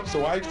shook up,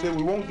 so Ike said,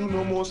 "We won't do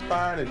no more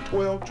spying," and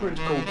 12 trench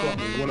coat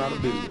companies went out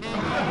of business.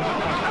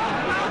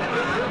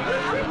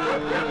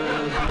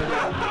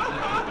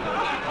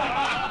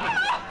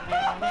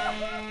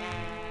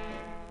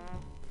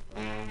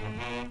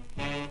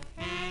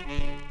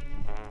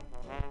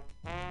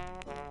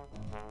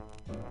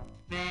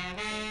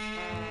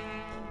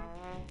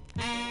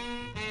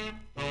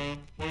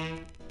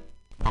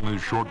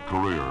 his short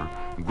career,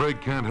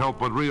 Greg can't help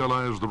but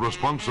realize the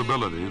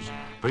responsibilities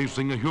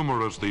facing a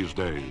humorist these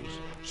days.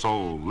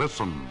 So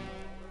listen.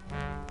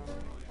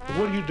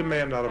 What do you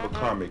demand out of a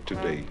comic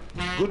today?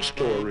 Good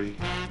story,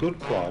 good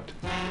plot,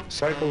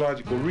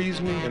 psychological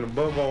reasoning, and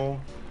above all,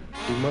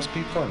 he must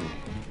be funny.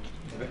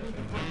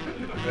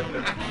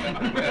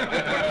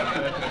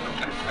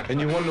 And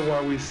you wonder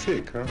why we're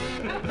sick, huh?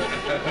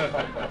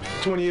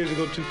 20 years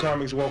ago, two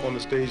comics walk on the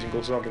stage and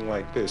go something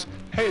like this.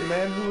 Hey,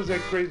 man, who was that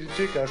crazy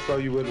chick I saw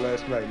you with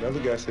last night? And the other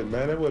guy said,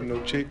 man, that wasn't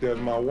no chick, that was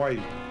my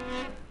wife.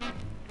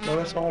 No,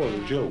 that's all of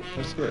the joke.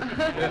 That's it.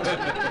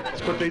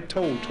 That's what they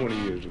told 20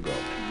 years ago.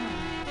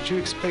 But you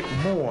expect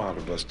more out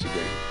of us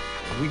today.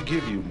 We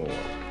give you more.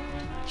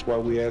 That's why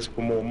we ask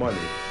for more money.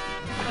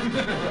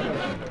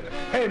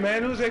 Hey,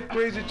 man, who's that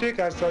crazy chick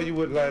I saw you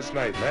with last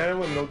night? Man, it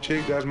wasn't no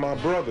chick, that's my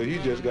brother. He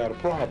just got a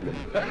problem.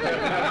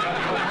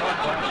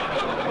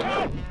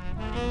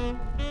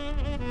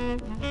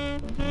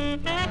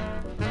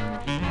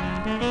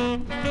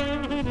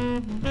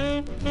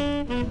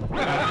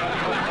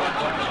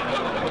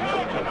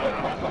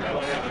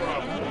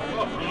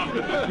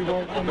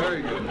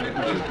 Very good.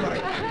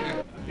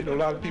 You know, a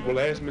lot of people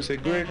ask me, say,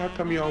 Greg, how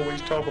come you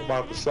always talk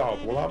about the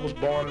South? Well, I was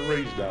born and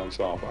raised down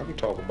South. I can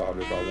talk about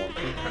it if I want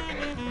to.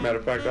 Matter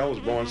of fact, I was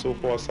born so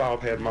far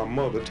south, had my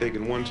mother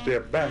taken one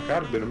step back,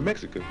 I'd have been a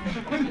Mexican.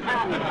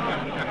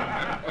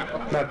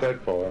 Not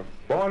that far.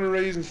 Born and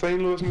raised in St.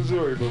 Louis,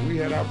 Missouri, but we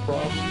had our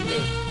problems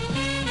there.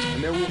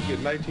 And then we'll get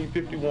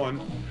 1951.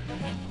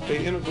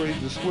 They integrated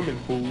the swimming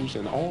pools,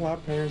 and all our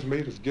parents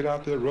made us get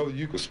out there whether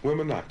you could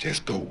swim or not.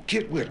 Just go.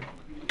 Get with them.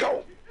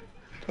 Go.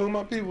 Told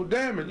my people,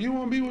 damn it, you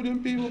want to be with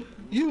them people?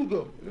 You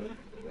go.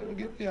 Don't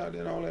get me out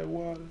there in all that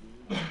water.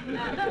 And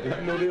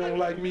I know they don't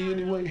like me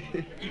anyway.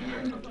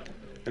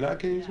 And I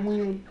can't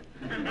swim.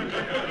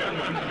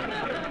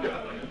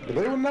 But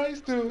they were nice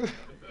to us.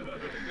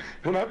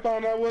 When I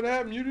found out what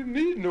happened, you didn't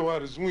need to know how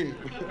to swim.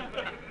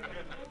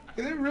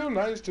 And they were real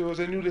nice to us.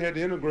 They knew they had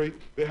to integrate.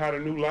 They hired a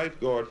new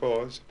lifeguard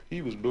for us.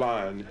 He was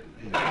blind.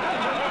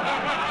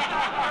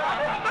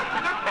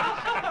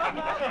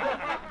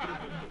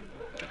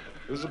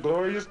 It was a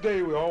glorious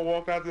day. We all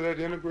walked out to that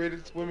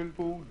integrated swimming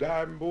pool,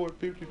 diving board,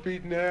 50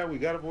 feet in the air. We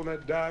got up on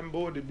that diving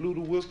board. They blew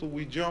the whistle.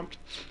 We jumped,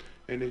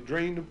 and they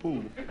drained the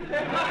pool.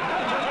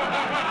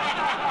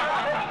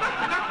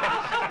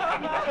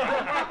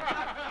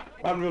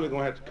 I'm really going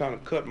to have to kind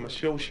of cut my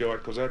show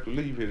short because I have to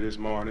leave here this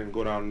morning and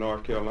go down to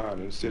North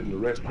Carolina and sit in the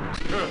restaurant.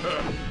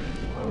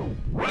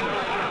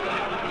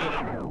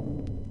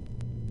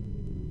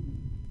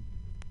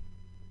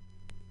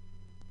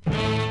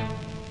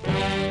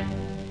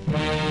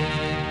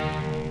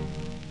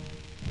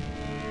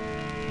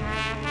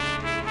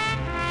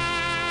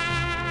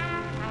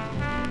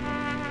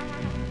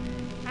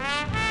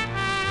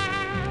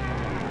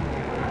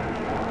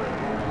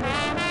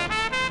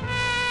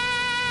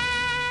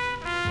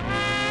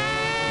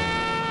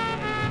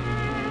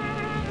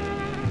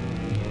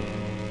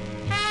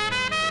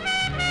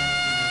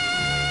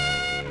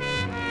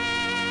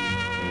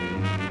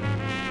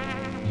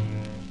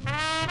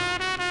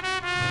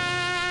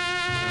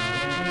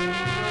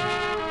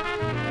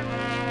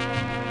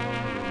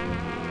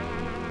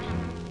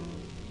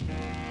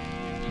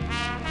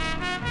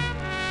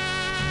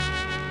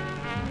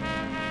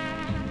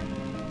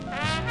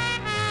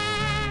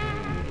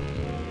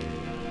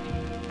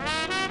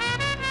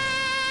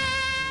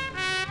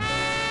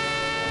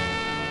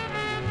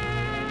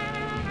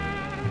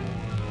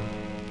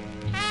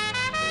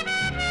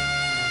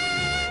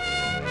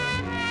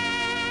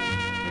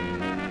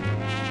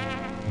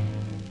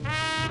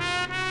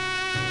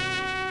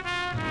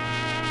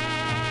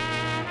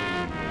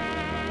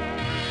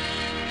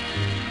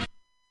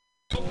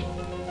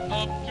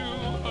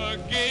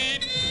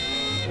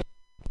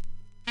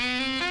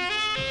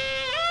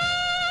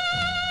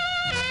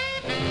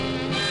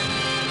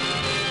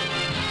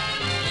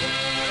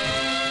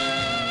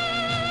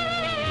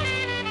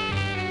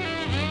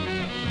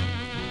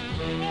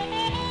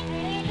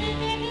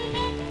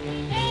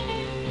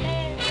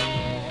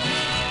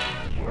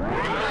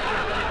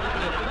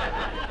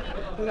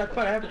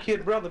 I have a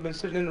kid brother been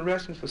sitting in the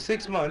restaurant for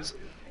 6 months,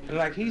 and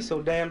like he's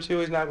so damn sure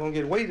he's not gonna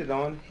get waited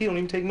on, he don't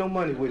even take no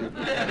money with him.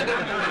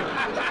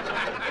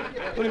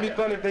 Wouldn't it be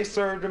funny if they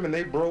served him and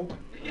they broke?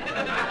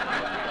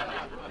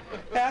 Yeah,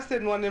 I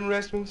sat in one of them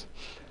restaurants,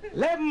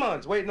 11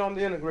 months waiting on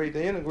the integrate.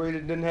 The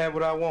integrated didn't have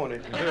what I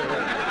wanted.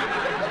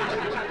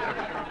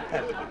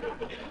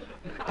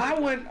 I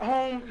went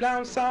home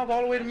down south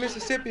all the way to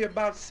Mississippi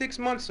about 6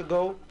 months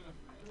ago,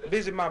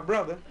 visit my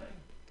brother,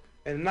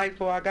 and the night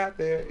before I got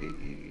there,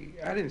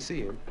 I didn't see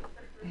him.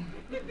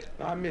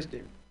 I missed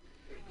him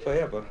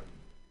forever.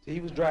 See, he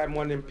was driving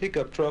one of them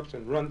pickup trucks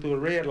and run through a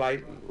red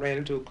light and ran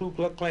into a Ku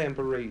Klux Klan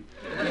parade.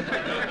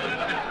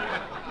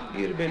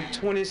 He'd have been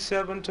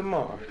 27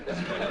 tomorrow.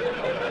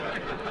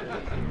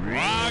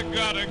 I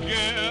got a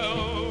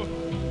girl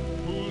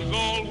who's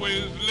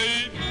always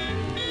late.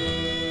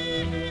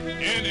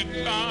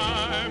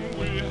 Anytime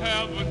we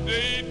have a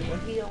date.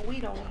 Well, we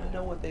don't even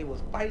know what they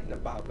was fighting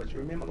about, but you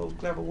remember those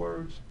clever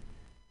words?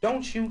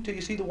 Don't shoot till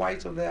you see the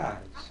whites of their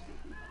eyes.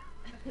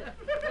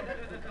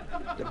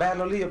 The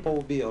Battle of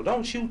Leopoldville.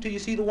 Don't shoot till you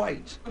see the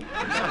whites.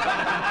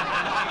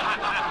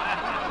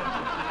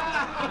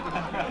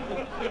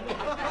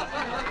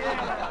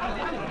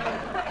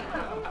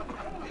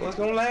 Well,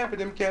 don't laugh at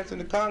them cats in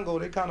the Congo.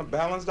 They kind of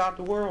balanced out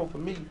the world for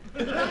me.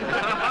 See,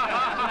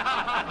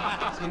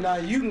 now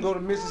you can go to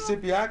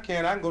Mississippi, I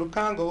can go to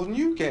Congo, and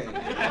you can.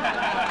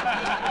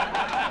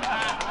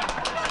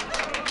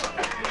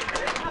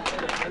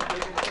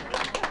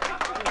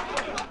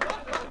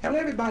 Hell,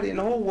 everybody in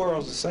the whole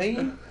world's the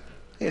same.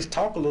 They just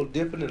talk a little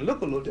different and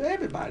look a little different.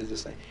 Everybody's the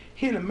same.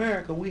 Here in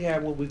America, we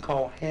have what we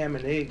call ham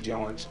and egg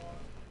joints.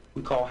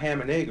 We call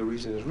ham and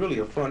eggeries, and it's really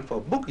a front for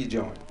a bookie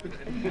joint.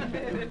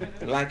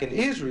 And like in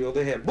Israel,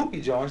 they have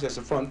bookie joints that's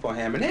a front for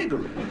ham and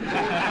eggery.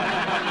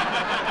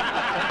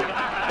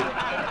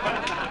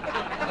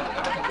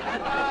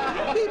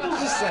 People's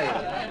the same.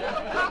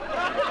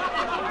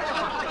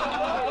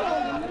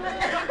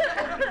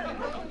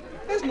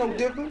 There's no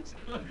difference.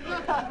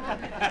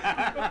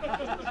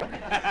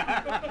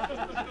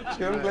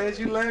 Sure, I'm glad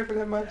you're laughing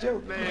at my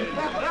joke.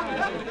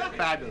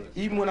 Fabulous.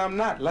 Even when I'm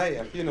not,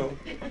 laugh, you know,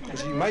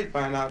 because you might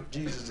find out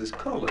Jesus is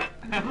colored.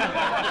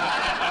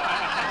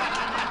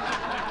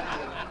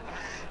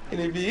 And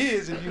if he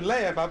is, if you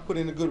laugh, I put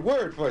in a good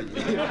word for you.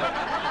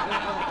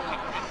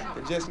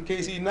 And just in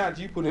case he's not,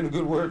 you put in a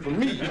good word for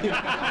me.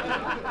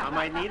 I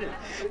might need it.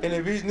 And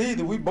if he's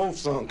neither, we both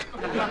sunk.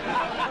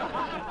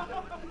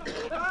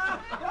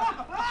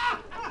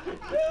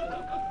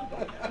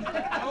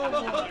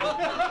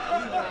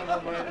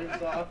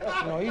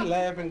 No, he's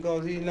laughing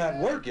because he's not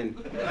working.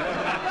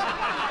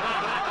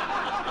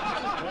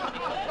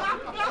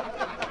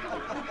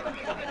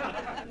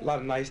 A lot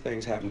of nice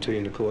things happen to you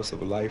in the course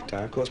of a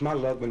lifetime. Of course, my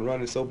luck been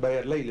running so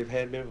bad lately, if it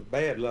hadn't been for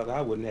bad luck,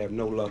 I wouldn't have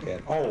no luck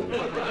at all.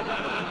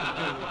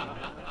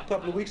 A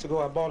couple of weeks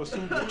ago, I bought a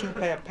suit with 2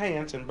 pair of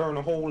pants and burned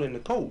a hole in the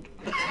coat.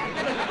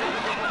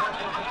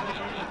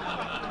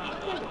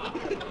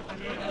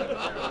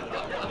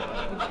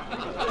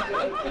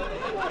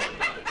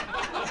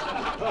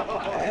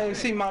 And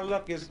see, my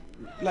luck is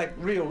like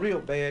real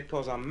bad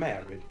because I'm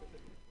married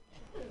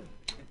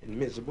and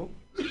miserable.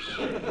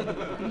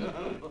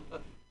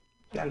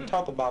 Got to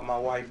talk about my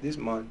wife this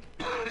month.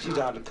 She's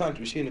out of the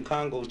country. She in the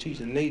Congo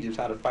teaching natives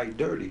how to fight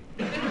dirty.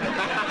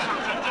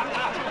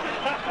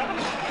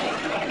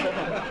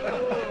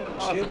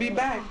 She'll be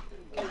back.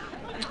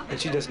 And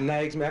she just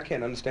nags me. I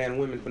can't understand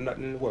women for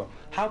nothing in the world.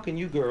 How can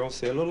you girls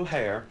see a little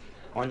hair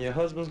on your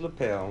husband's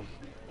lapel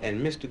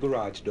and miss the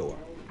garage door?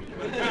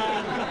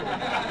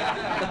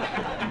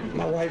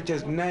 My wife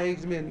just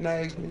nags me and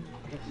nags me.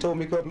 Told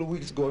me a couple of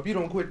weeks ago, if you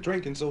don't quit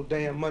drinking so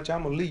damn much,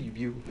 I'm gonna leave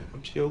you.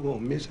 I'm sure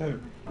gonna miss her.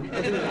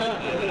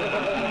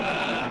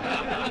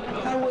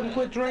 I wouldn't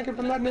quit drinking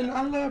for nothing, and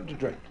I love to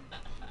drink.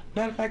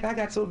 Matter of fact, I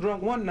got so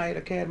drunk one night, I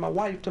carried my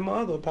wife to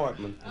my other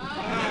apartment.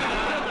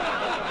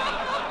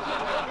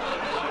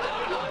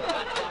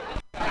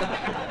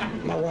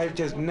 My wife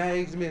just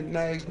nags me and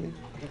nags me.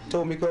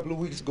 Told me a couple of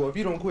weeks ago, if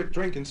you don't quit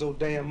drinking so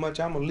damn much,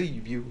 I'm gonna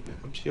leave you.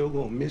 I'm sure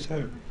gonna miss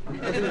her.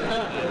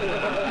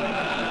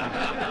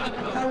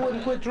 I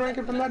wouldn't quit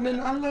drinking for nothing, and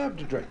I love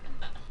to drink.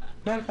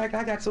 Matter of fact,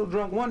 I got so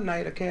drunk one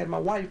night, I carried my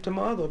wife to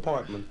my other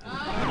apartment. But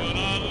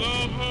I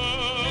love her.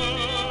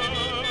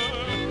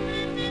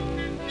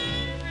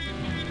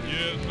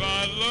 Yes,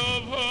 I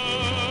love her.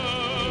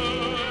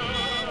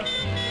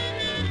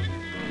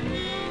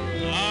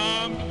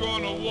 I'm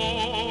gonna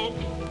walk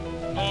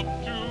up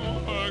to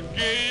her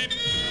gate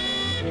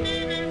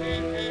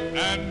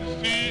and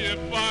see if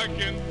I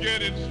can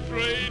get it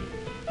straight,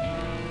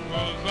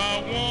 'cause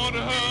I want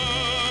her.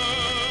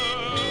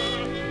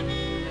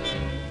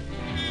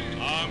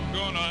 I'm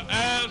gonna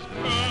ask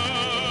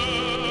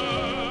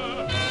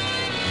her,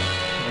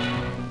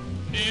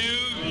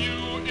 is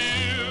you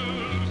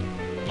is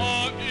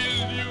or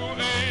is you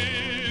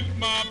ain't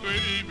my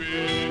baby?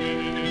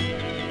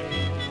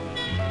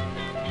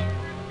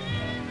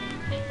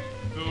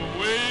 The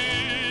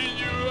way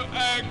you're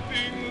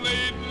acting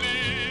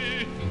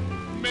lately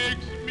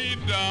makes me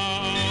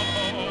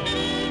down.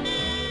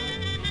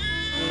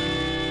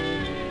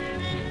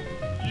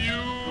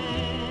 You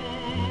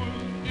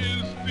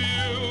is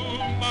still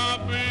my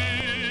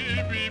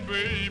baby,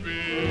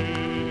 baby.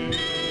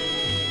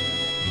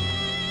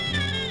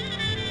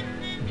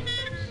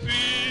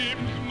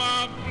 Seems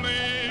my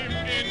flame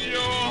in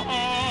your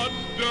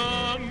heart's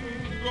done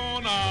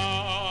gone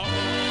out.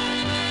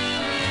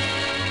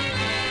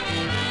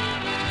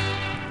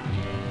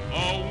 A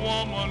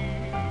woman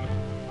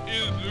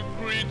is a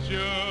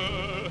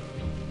creature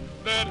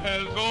that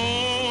has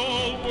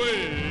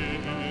always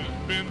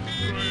been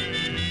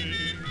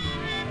strange.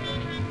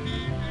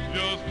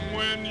 Just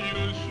when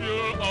you're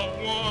sure of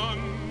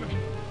one,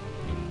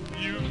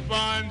 you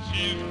find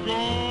she's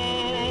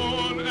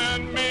gone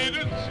and made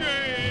a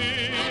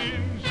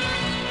change.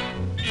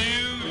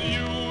 Is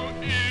you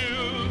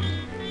is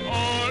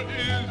or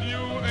is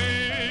you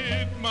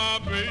ain't my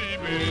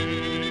baby?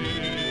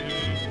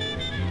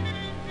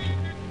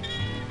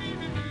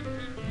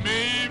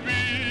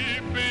 Maybe,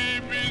 baby,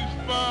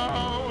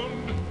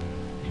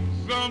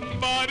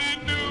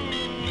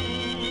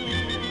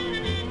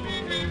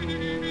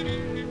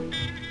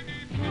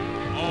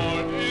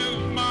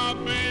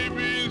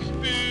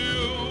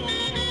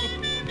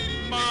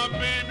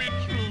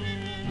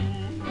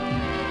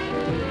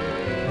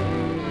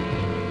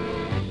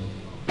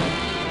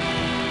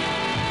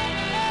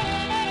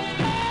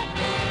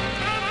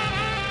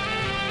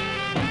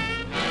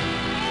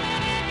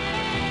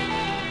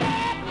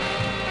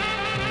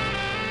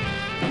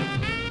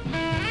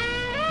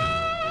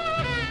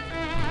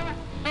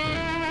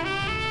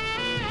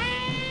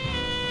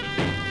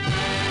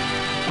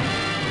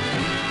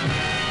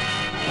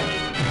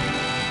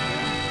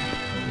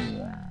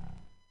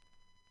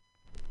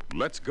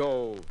 Let's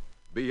go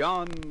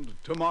beyond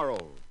tomorrow.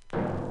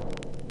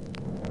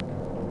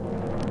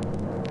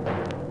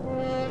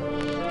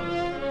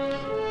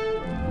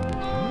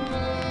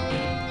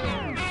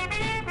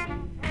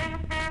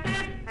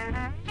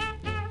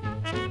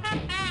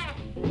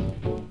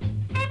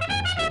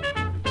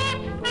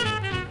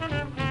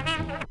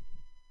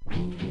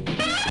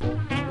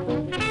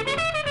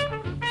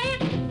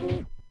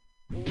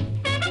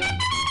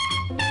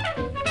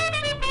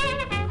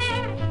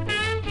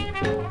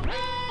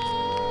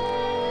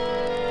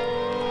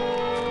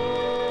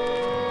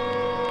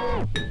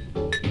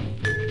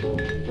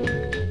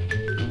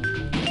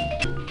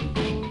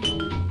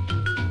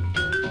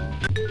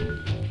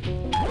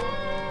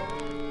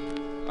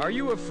 Are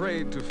you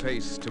afraid to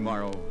face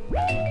tomorrow?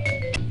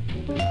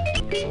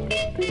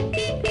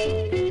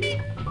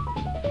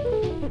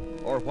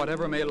 Or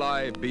whatever may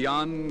lie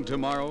beyond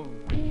tomorrow?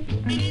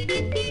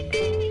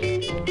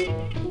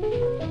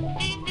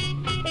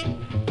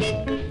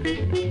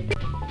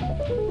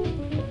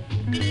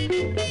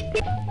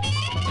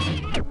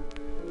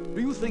 Do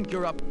you think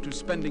you're up to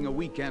spending a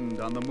weekend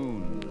on the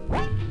moon?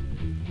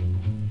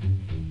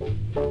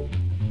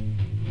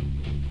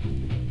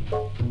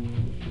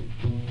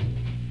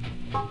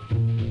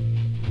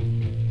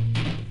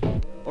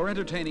 Or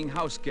entertaining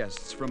house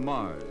guests from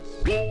Mars?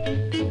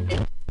 Can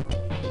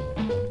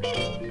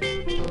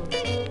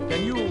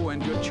you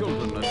and your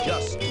children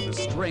adjust to the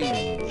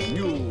strange,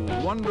 new,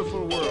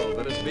 wonderful world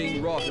that is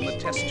being wrought in the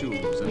test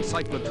tubes and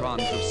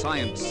cyclotrons of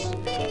science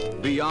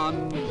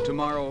beyond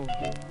tomorrow?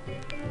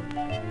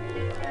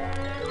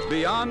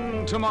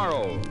 Beyond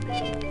Tomorrow,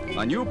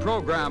 a new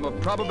program of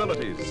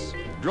probabilities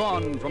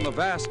drawn from the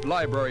vast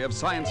library of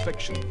science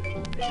fiction,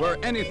 where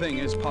anything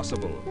is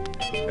possible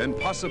and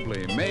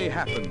possibly may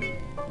happen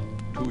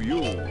to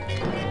you.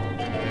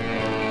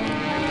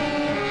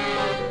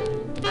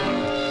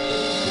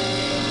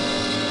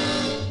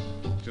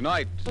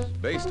 Tonight,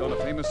 based on a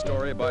famous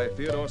story by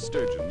Theodore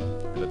Sturgeon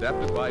and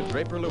adapted by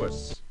Draper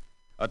Lewis,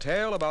 a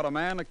tale about a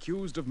man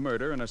accused of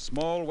murder in a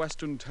small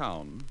western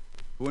town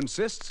who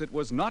insists it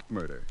was not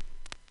murder,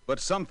 but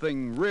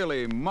something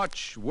really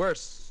much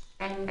worse.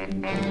 All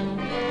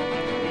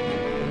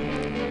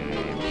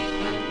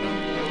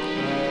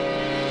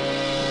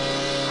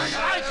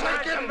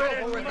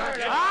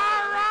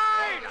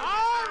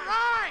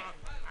right.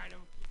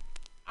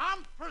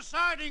 I'm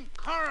presiding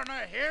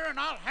coroner here, and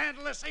I'll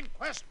handle this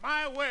inquest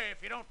my way,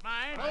 if you don't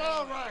mind.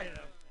 Well, all right.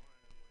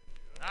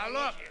 Now,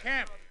 look,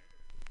 Kemp.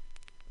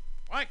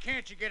 Why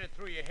can't you get it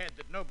through your head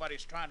that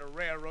nobody's trying to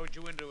railroad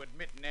you into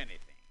admitting anything?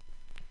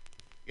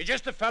 You're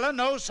just a fella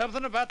knows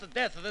something about the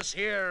death of this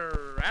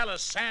here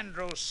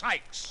Alessandro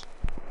Sykes.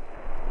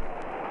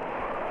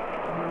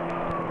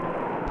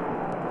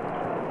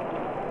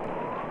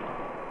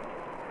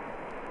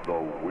 The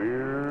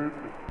Weird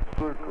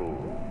Circle.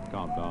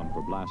 Countdown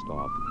for blast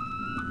off.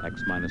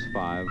 X minus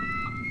 5,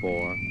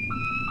 4,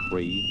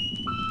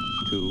 3,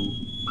 2,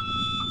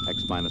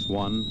 X minus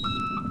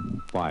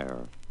 1,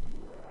 fire.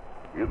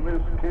 In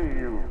this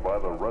cave by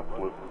the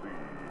restless sea,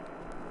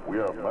 we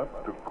are meant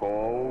to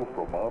call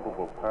from out of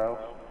the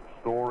past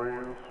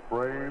stories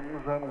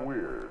strange and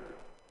weird.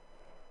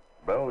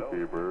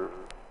 Bellkeeper,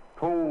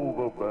 toll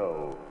the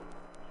bell,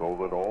 so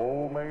that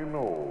all may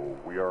know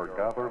we are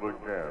gathered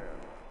again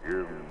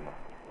in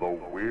the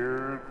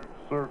Weird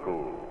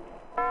Circle.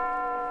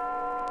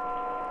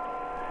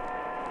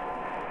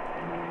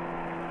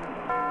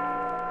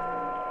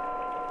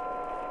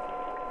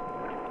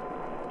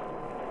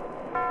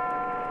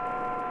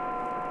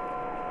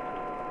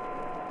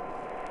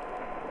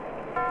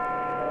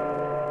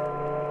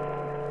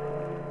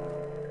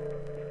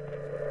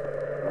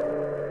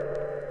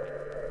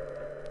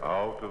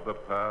 Out of the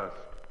past,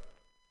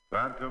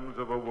 phantoms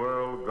of a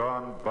world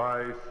gone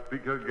by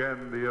speak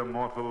again the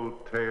immortal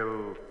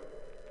tale,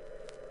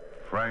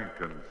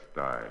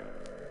 Frankenstein.